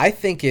 Yeah. I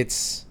think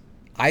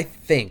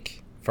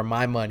for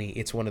my money,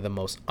 it's one of the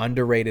most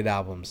underrated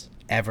albums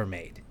ever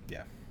made.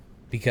 Yeah.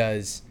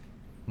 Because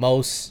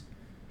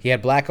he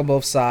had Black on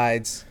Both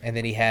Sides, and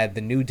then he had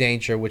The New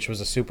Danger, which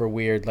was a super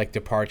weird, like,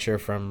 departure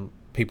from,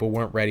 people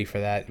weren't ready for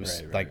that. It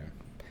was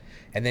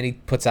and then he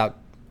puts out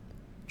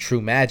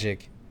True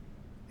Magic,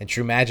 and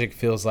True Magic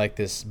feels like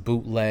this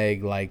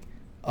bootleg, like,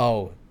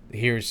 oh,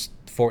 here's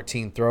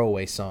 14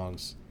 throwaway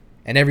songs,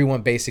 and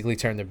everyone basically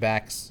turned their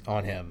backs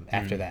on him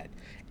after that.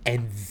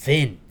 And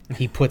then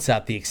he puts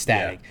out The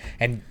Ecstatic,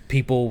 and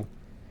people,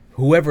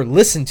 whoever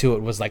listened to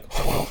it was like,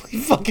 holy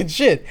fucking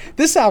shit,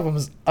 this album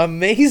is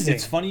amazing.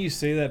 It's funny you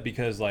say that,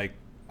 because, like,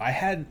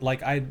 I'd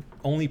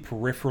only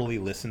peripherally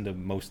listened to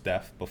Mos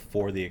Def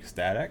before The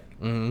Ecstatic,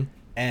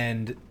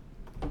 and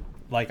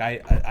like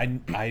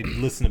I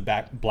listened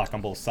to Black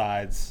on Both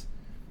Sides.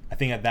 I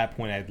think at that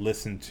point I'd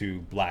listened to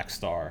Black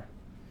Star,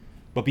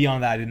 but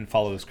beyond that I didn't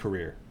follow his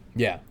career.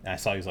 Yeah. And I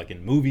saw he was like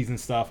in movies and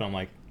stuff, and I'm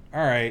like,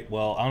 all right,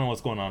 well, I don't know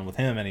what's going on with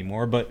him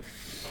anymore. But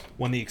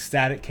when the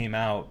Ecstatic came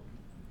out,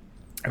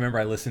 I remember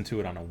I listened to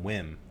it on a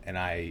whim, and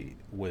I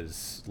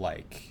was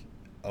like,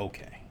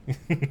 okay,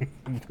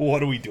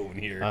 what are we doing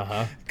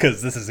here?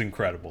 Because this is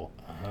incredible.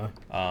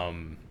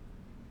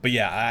 But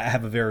yeah, I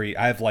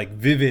have like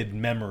vivid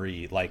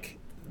memory, like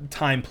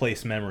time,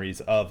 place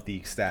memories of the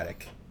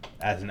Ecstatic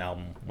as an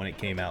album when it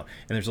came out.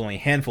 And there's only a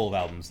handful of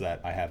albums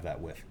that I have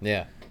that with.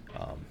 Yeah.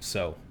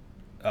 So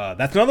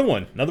that's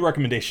another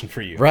recommendation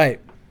for you. Right.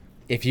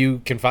 If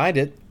you can find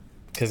it,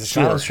 because it's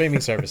not on streaming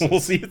services. We'll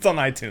see. It's on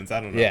iTunes.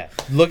 I don't know. Yeah.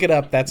 Look it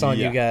up. That's on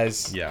you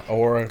guys. Yeah.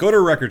 Or go to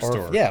a record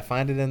store. Yeah.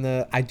 Find it in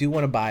the. I do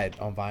want to buy it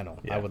on vinyl.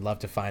 Yeah. I would love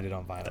to find it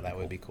on vinyl. That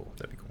would be cool.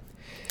 That'd be cool.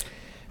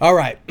 All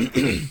right.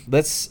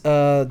 Let's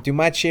do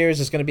my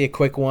cheers. It's going to be a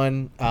quick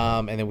one,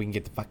 and then we can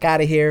get the fuck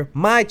out of here.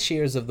 My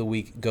cheers of the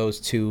week goes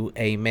to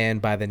a man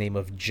by the name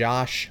of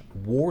Josh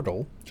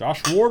Wardle.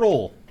 Josh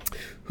Wardle.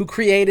 Who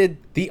created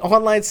the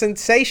online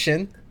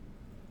sensation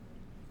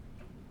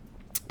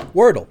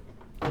Wordle.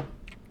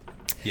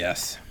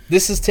 Yes.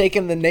 This has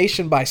taken the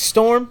nation by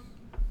storm.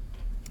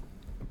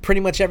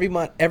 Pretty much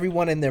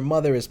everyone and their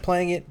mother is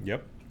playing it.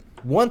 Yep.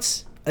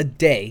 Once a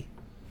day,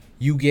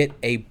 you get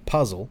a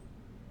puzzle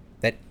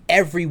that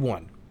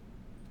everyone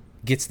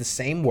gets the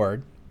same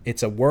word.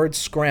 It's a word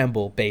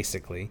scramble,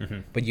 basically,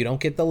 but you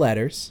don't get the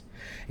letters.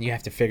 And you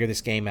have to figure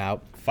this game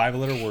out.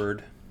 5-letter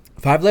word.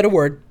 5-letter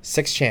word,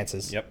 6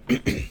 chances. Yep.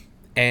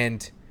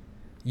 And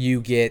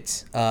you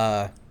get,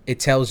 it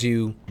tells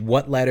you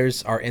what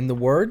letters are in the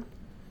word.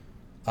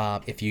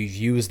 If you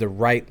use the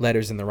right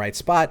letters in the right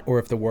spot, or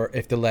if the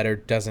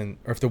word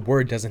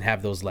doesn't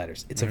have those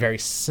letters. It's a very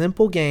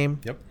simple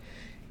game. Yep.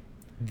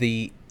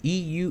 The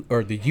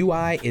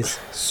UI is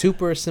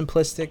super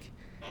simplistic.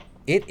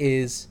 It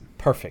is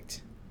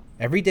perfect.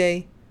 Every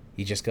day,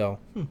 you just go,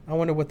 I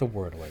wonder what the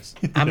word was.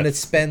 I'm going to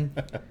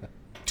spend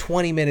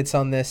 20 minutes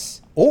on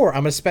this, or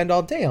I'm going to spend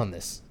all day on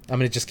this. I'm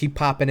going to just keep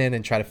popping in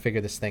and try to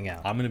figure this thing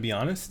out. I'm going to be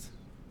honest.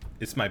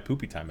 It's my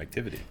poopy time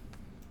activity.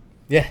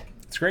 Yeah.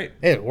 It's great.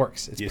 It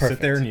works. It's perfect. You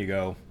sit there and you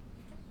go,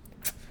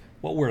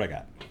 what word I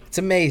got? It's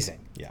amazing.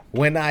 Yeah.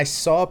 When I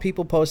saw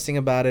people posting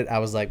about it, I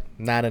was like,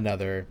 not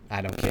another,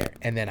 I don't care.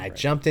 And then I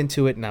jumped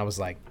into it and I was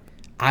like,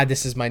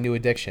 this is my new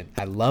addiction.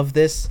 I love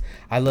this.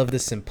 I love the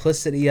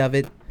simplicity of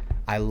it.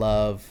 I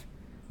love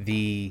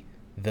the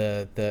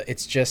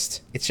it's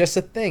just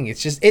a thing.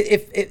 It's just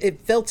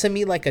it felt to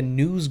me like a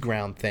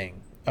Newsground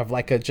thing of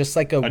like a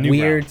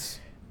weird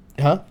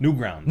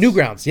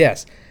Newgrounds,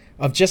 yes.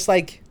 Of just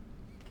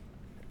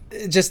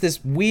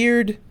this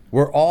weird,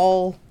 we're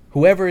all,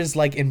 whoever is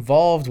like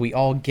involved, we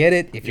all get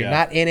it. If you're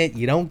not in it,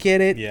 you don't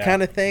get it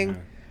kind of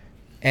thing.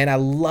 And I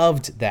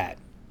loved that.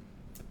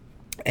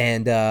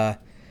 And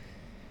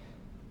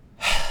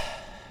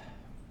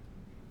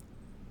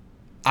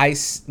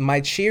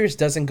my cheers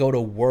doesn't go to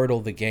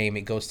Wordle the game.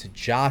 It goes to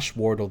Josh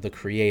Wardle, the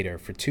creator,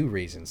 for 2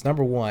 reasons.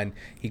 Number one,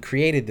 he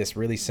created this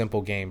really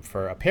simple game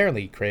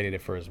apparently he created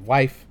it for his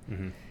wife.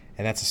 And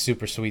that's a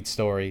super sweet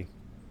story.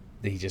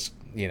 He just,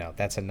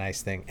 that's a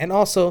nice thing. And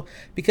also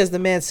because the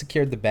man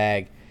secured the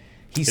bag.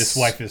 His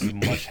wife is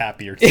much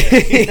happier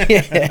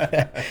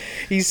today.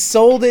 He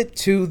sold it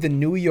to the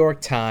New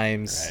York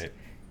Times. Right.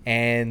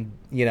 And,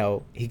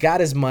 he got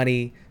his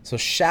money. So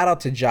shout out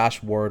to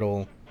Josh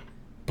Wardle.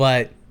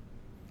 But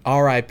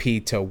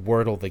R.I.P. to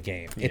Wordle the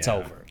game. It's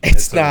over.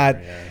 It's not.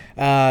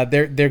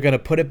 Over, they're gonna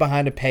put it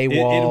behind a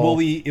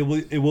paywall.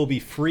 It will be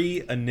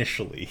free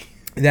initially.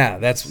 Yeah,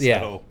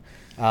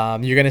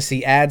 you're gonna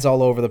see ads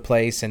all over the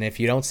place, and if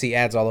you don't see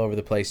ads all over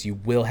the place, you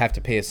will have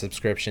to pay a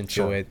subscription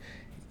to it.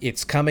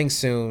 It's coming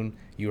soon.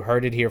 You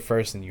heard it here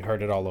first, and you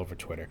heard it all over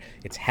Twitter.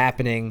 It's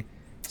happening.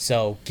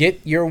 So get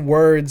your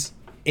words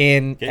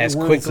in as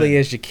quickly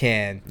as you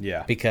can,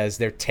 because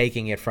they're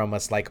taking it from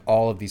us like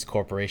all of these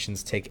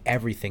corporations take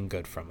everything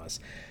good from us.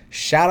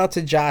 Shout out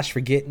to Josh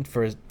for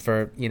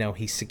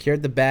he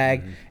secured the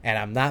bag, and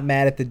I'm not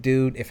mad at the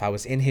dude. If I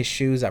was in his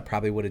shoes, I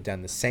probably would have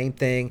done the same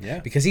thing,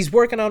 because he's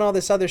working on all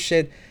this other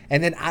shit,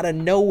 and then out of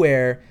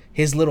nowhere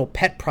his little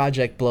pet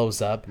project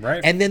blows up,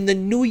 and then the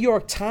New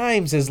York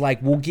Times is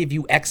like, we'll give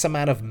you X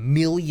amount of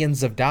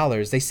millions of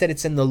dollars. They said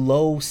it's in the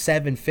low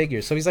 7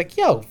 figures. So he's like,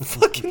 yo,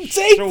 fucking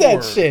take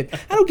that shit.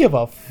 I don't give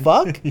a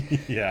fuck.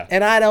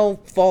 And I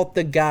don't fault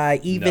the guy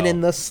even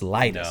in the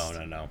slightest.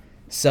 No.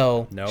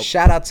 So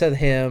shout out to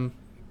him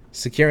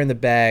securing the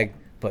bag.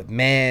 But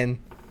man,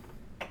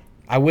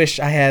 I wish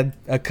I had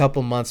a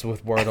couple months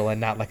with Wordle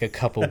and not like a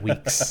couple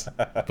weeks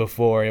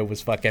before it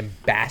was fucking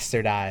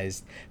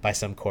bastardized by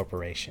some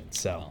corporation.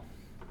 So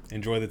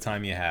enjoy the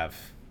time you have.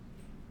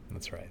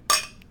 That's right.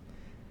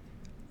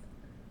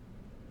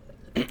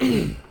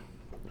 Let's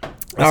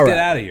get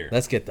out of here.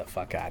 Let's get the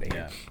fuck out of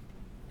here.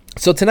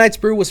 So tonight's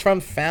brew was from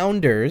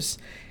Founders.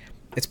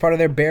 It's part of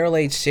their barrel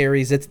aged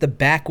series. It's the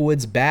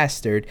Backwoods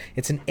Bastard.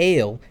 It's an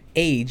ale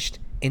aged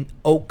in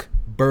oak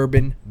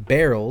bourbon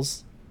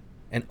barrels.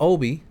 And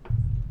Obi,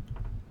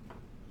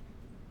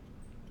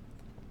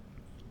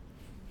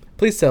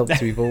 please tell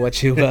people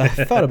what you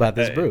thought about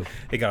this brew.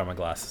 It got on my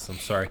glasses. I'm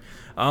sorry.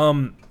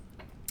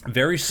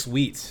 Very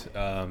sweet,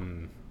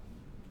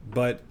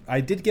 but I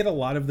did get a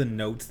lot of the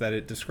notes that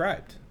it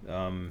described,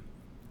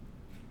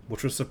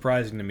 which was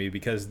surprising to me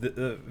because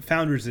the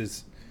Founders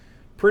is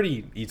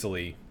pretty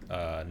easily,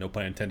 no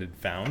pun intended,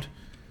 found.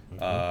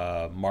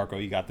 Marco,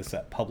 you got this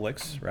at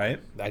Publix,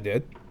 right? I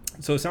did.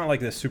 So it's not like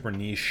this super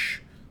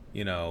niche,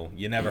 you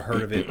never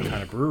heard of it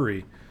kind of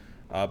brewery.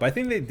 But I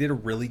think they did a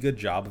really good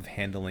job of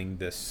handling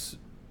this,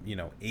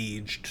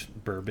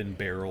 aged bourbon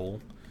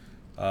barrel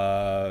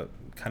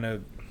kind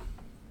of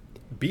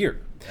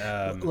beer.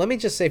 Let me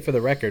just say for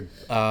the record,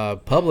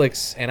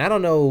 Publix, and I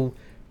don't know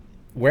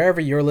wherever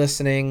you're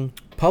listening,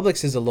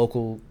 Publix is a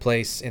local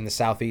place in the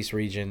Southeast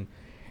region,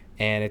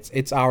 and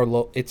it's our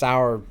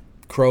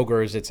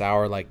Kroger's, it's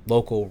our like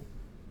local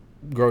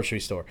grocery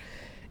store,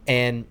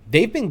 and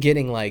they've been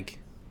getting like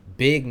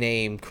big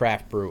name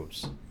craft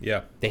brews.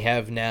 Yeah, they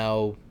have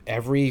now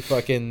every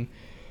fucking.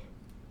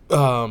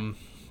 I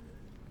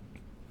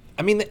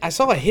mean, I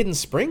saw a Hidden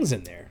Springs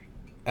in there,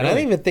 and really? I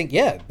didn't even think.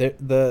 Yeah,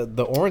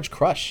 the Orange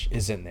Crush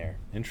is in there.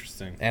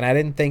 Interesting. And I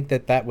didn't think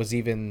that was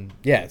even.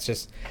 Yeah, it's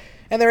just,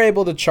 and they're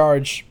able to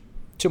charge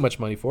too much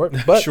money for it.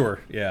 But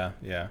sure. Yeah.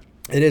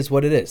 It is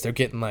what it is. They're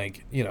getting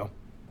like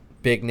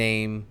big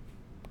name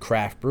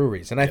craft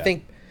breweries, and I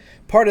think.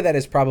 Part of that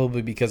is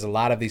probably because a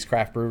lot of these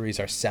craft breweries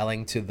are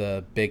selling to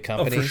the big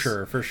companies.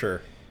 Oh, for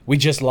sure. We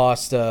just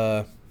lost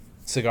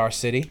Cigar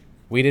City.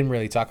 We didn't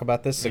really talk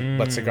about this,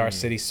 but Cigar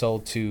City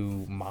sold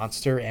to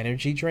Monster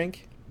Energy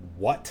Drink.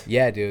 What?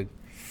 Yeah, dude.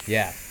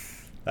 Yeah.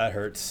 That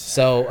hurts.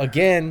 So,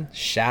 again,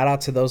 shout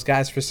out to those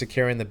guys for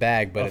securing the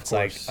bag, but of it's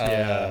course. like...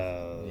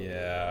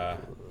 Yeah.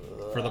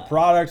 For the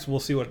products, we'll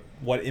see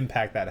what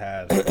impact that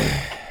has.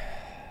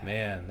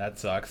 Man, that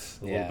sucks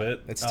a little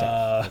bit. It's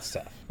tough. It's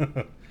tough.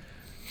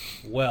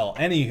 Well,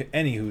 any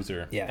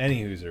hooser. Yeah.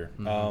 Any hooser.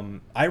 Mm-hmm.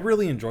 I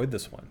really enjoyed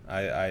this one.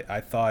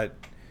 I thought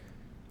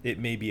it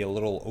may be a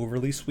little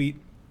overly sweet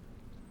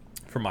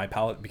for my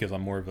palate because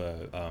I'm more of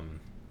a I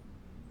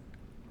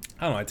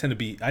don't know. I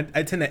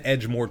tend to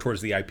edge more towards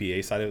the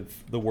IPA side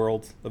of the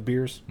world of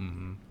beers.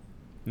 Mm-hmm.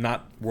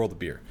 Not world of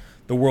beer.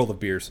 The world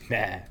of beers.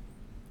 Nah.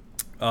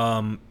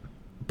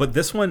 But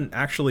this one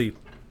actually,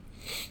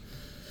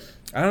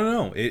 I don't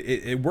know.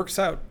 It works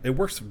out. It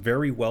works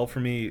very well for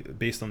me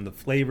based on the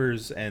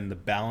flavors and the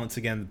balance.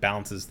 Again, the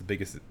balance is the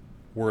biggest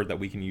word that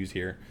we can use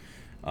here,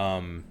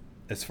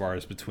 as far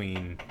as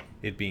between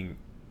it being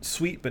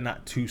sweet but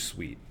not too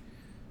sweet.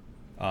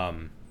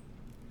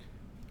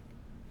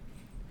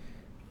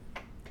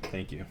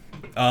 Thank you.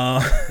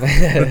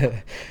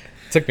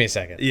 Took me a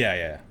second.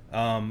 Yeah.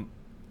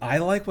 I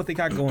like what they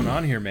got going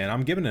on here, man.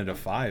 I'm giving it a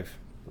 5.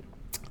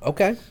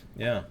 Okay.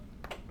 Yeah.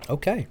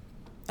 Okay.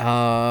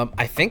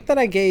 I think that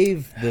I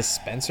gave the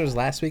Spencers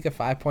last week a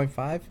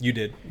 5.5. You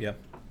did, yeah.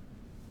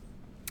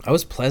 I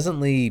was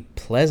pleasantly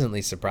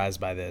surprised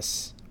by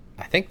this.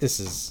 I think this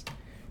is,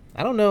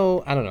 I don't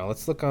know.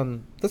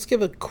 Let's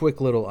give a quick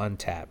little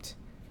Untapped.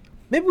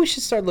 Maybe we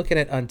should start looking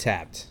at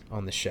Untapped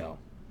on the show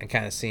and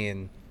kind of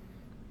seeing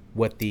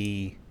what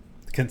the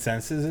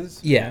consensus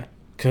is. Yeah.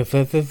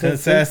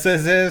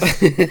 Consensus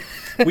is.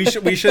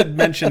 we should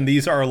mention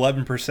these are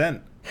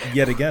 11%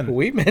 yet again.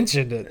 We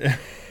mentioned it.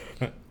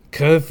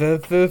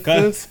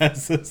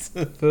 Consensus.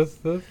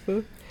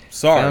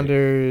 Sorry.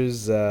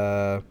 Founders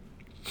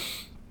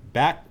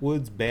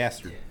Backwoods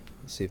Bastard.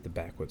 Let's see if the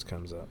Backwoods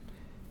comes up.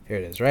 Here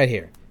it is, right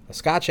here. A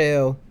Scotch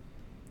ale.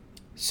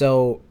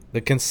 So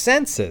the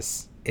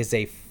consensus is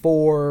a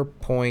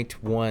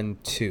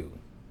 4.12.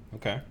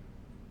 Okay.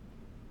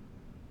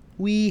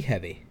 Wee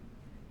heavy.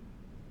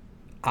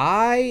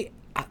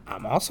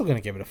 I'm also gonna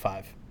give it a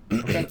 5.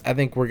 Okay. I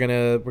think we're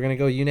gonna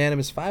go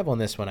unanimous 5 on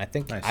this one. I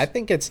think nice. I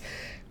think it's.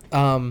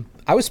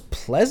 I was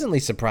pleasantly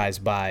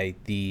surprised by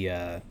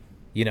the.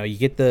 You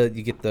get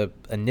the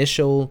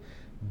initial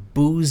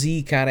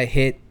boozy kind of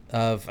hit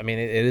of. I mean,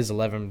 it is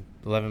 11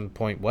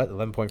 point what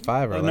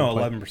 11.5 or 11 no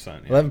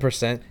 11%.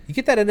 11%. You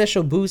get that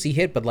initial boozy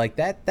hit, but like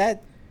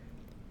that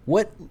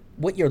what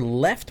you're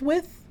left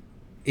with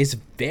is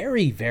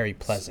very, very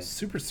pleasant.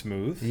 Super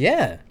smooth.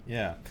 Yeah.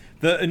 Yeah.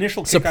 The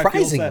initial kick,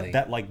 surprisingly, I feel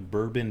that like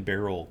bourbon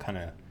barrel kind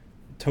of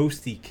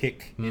toasty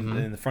kick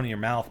in the front of your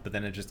mouth, but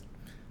then it's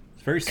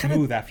very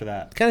smooth after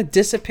that. Kind of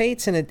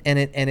dissipates and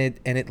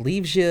it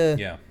leaves you.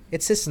 Yeah.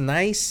 It's this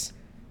nice,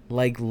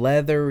 like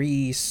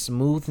leathery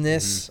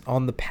smoothness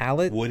on the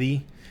palate.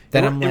 Woody.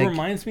 That it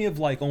reminds me of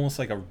like almost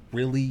like a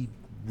really,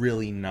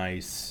 really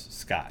nice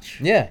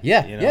scotch. Yeah.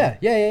 You know?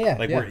 Yeah.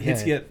 Like where it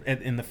hits you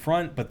in the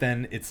front, but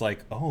then it's like,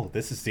 oh,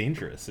 this is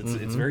dangerous.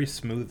 It's very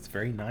smooth. It's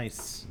very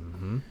nice.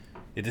 Mm-hmm.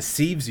 It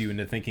deceives you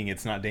into thinking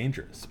it's not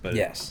dangerous, but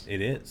yes,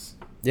 it is.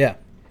 Yeah.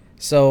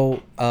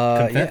 So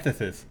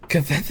Consensus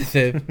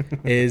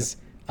is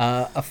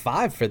a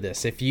 5 for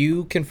this. If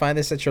you can find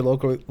this at your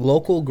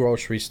local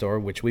grocery store,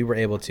 which we were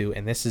able to,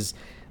 and this is,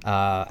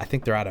 I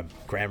think they're out of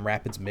Grand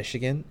Rapids,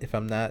 Michigan, if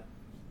I'm not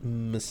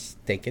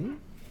mistaken.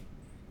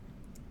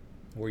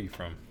 Where you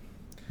from?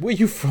 Where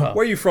you from?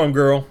 Where you from,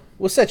 girl?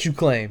 What's that you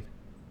claim?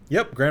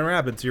 Yep, Grand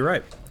Rapids. You're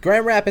right.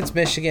 Grand Rapids,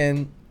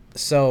 Michigan.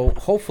 So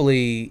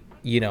hopefully,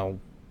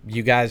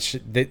 you guys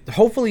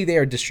hopefully they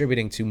are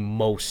distributing to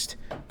most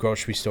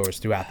grocery stores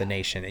throughout the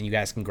nation, and you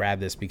guys can grab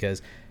this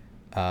because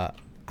I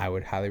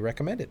would highly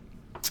recommend it.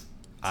 So.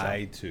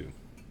 I too.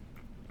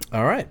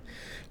 All right.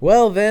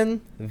 Well,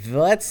 then,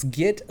 let's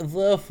get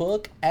the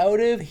fuck out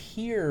of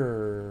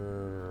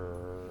here.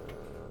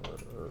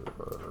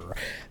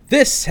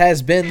 This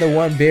has been the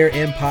One Beer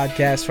In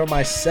podcast for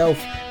myself,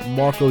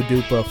 Marco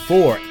Dupa,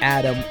 for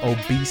Adam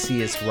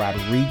Obesius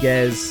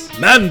Rodriguez.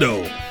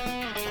 Nando.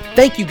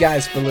 Thank you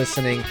guys for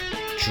listening.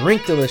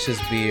 Drink delicious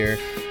beer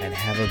and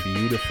have a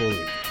beautiful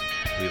week.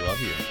 We love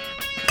you.